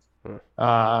retire.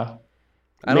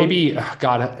 Maybe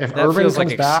God, if Urban feels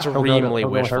comes like back, extremely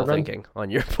wishful thinking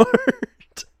on your part.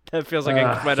 That feels like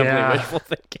incredibly wishful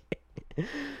thinking.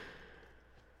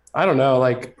 I don't know.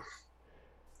 Like,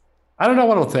 I don't know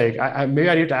what it'll take. Maybe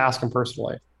I need to ask him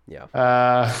personally.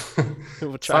 Yeah.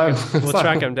 We'll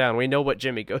track him down. We know what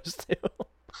Jimmy goes to.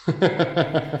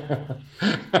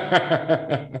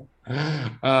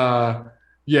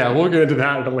 Yeah, we'll get into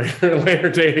that at a later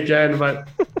date again. But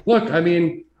look, I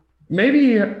mean,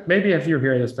 maybe if you're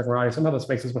hearing this, Marotti, somehow this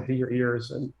makes its way to your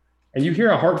ears, and you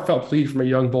hear a heartfelt plea from a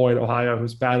young boy in Ohio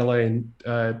who's battling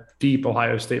deep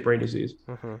Ohio State brain disease.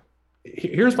 Mm-hmm.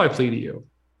 Here's my plea to you: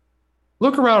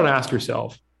 look around and ask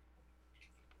yourself,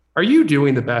 are you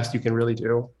doing the best you can really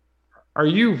do? Are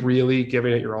you really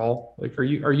giving it your all? Like, are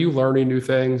you learning new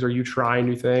things? Are you trying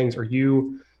new things? Are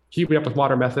you keeping up with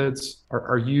modern methods?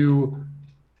 Are you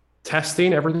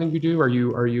testing everything you do? Are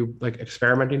you like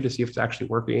experimenting to see if it's actually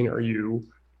working? Are you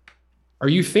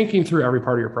thinking through every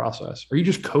part of your process? Are you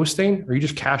just coasting? Are you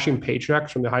just cashing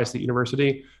paychecks from the Ohio State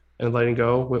University and letting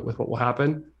go with what will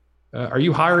happen? Are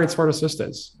you hiring smart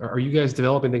assistants? Are you guys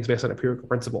developing things based on empirical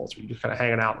principles? Or are you just kind of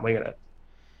hanging out and winging it?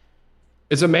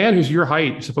 Is a man who's your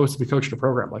height supposed to be coaching a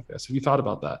program like this? Have you thought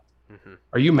about that? Mm-hmm.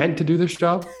 Are you meant to do this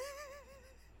job?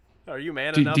 Are you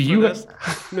man enough for this,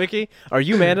 Mickey? Are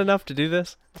you man enough to do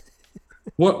this?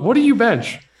 What do you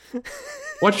bench?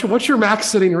 What's your max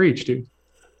sitting reach, dude?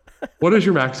 What is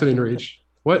your max sitting reach?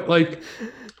 What's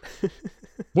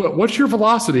your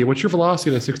velocity? What's your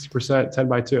velocity at 60%, 10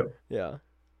 by 2? Yeah.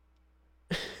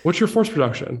 What's your force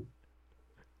production?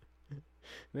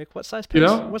 Mick, what size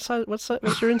pants? What's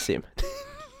your inseam?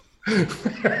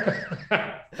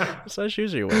 What size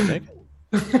shoes are you wearing, Mick?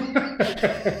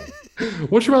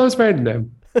 What's your mother's maiden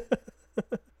name?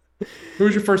 Who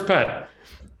was your first pet?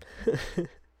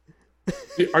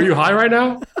 Are you high right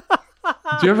now?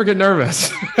 Do you ever get nervous?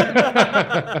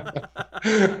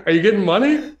 Are you getting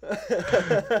money?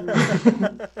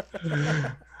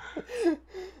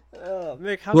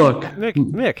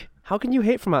 Mick, how can you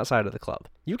hate from outside of the club?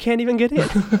 You can't even get in.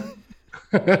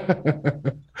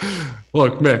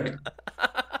 Look, Mick.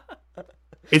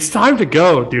 It's time to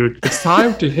go, dude. It's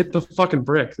time to hit the fucking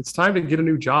bricks. It's time to get a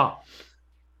new job.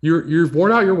 You're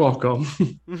worn out your welcome.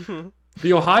 Mm-hmm.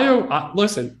 The Ohio,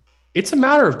 listen, it's a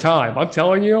matter of time. I'm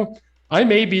telling you, we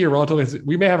may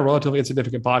have a relatively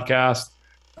insignificant podcast.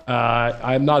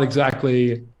 I'm not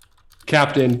exactly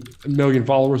Captain a million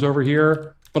followers over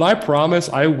here, but I promise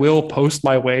I will post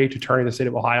my way to turning the state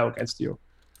of Ohio against you.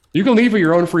 You can leave at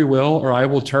your own free will, or I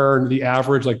will turn the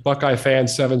average like Buckeye fan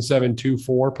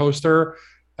 7724 poster.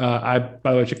 By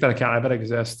the way, check that account. I bet it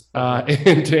exists.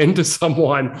 Into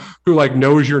someone who like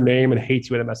knows your name and hates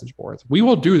you in a message boards. We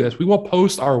will do this. We will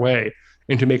post our way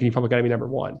into making you public enemy number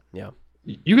one. Yeah.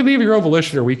 You can leave your own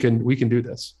volition, or we can do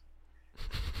this.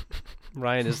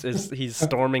 Ryan he's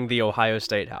storming the Ohio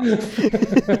State house.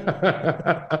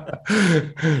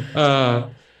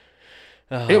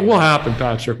 It will happen,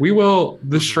 Patrick. We will.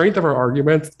 The strength of our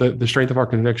arguments, the strength of our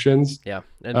convictions. Yeah,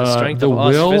 and the strength of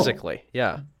us physically.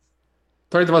 Yeah.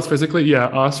 Strength of us physically. Yeah,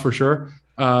 us for sure.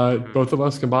 Both of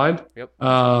us combined. Yep.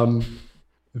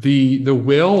 The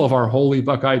will of our holy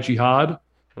Buckeye Jihad.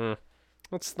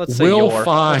 Let's say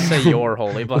your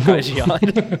holy Buckeye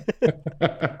Jihad.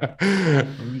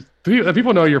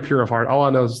 People know you're pure of heart. All I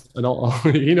know is,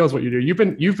 he knows what you do.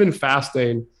 You've been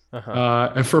fasting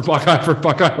Uh-huh. And for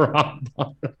Buckeye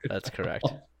Ramadan. That's correct.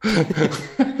 Yeah,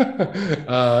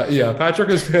 Patrick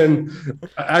has been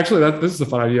actually this is a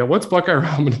fun idea. What's Buckeye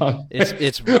Ramadan?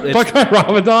 It's Buckeye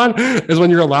Ramadan is when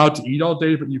you're allowed to eat all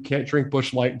day, but you can't drink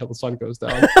Busch Light until the sun goes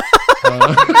down.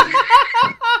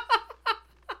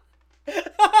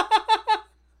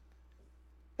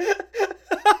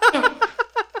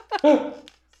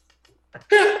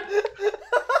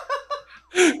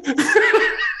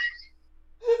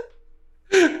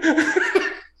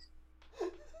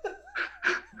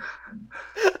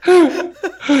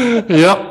 Yep.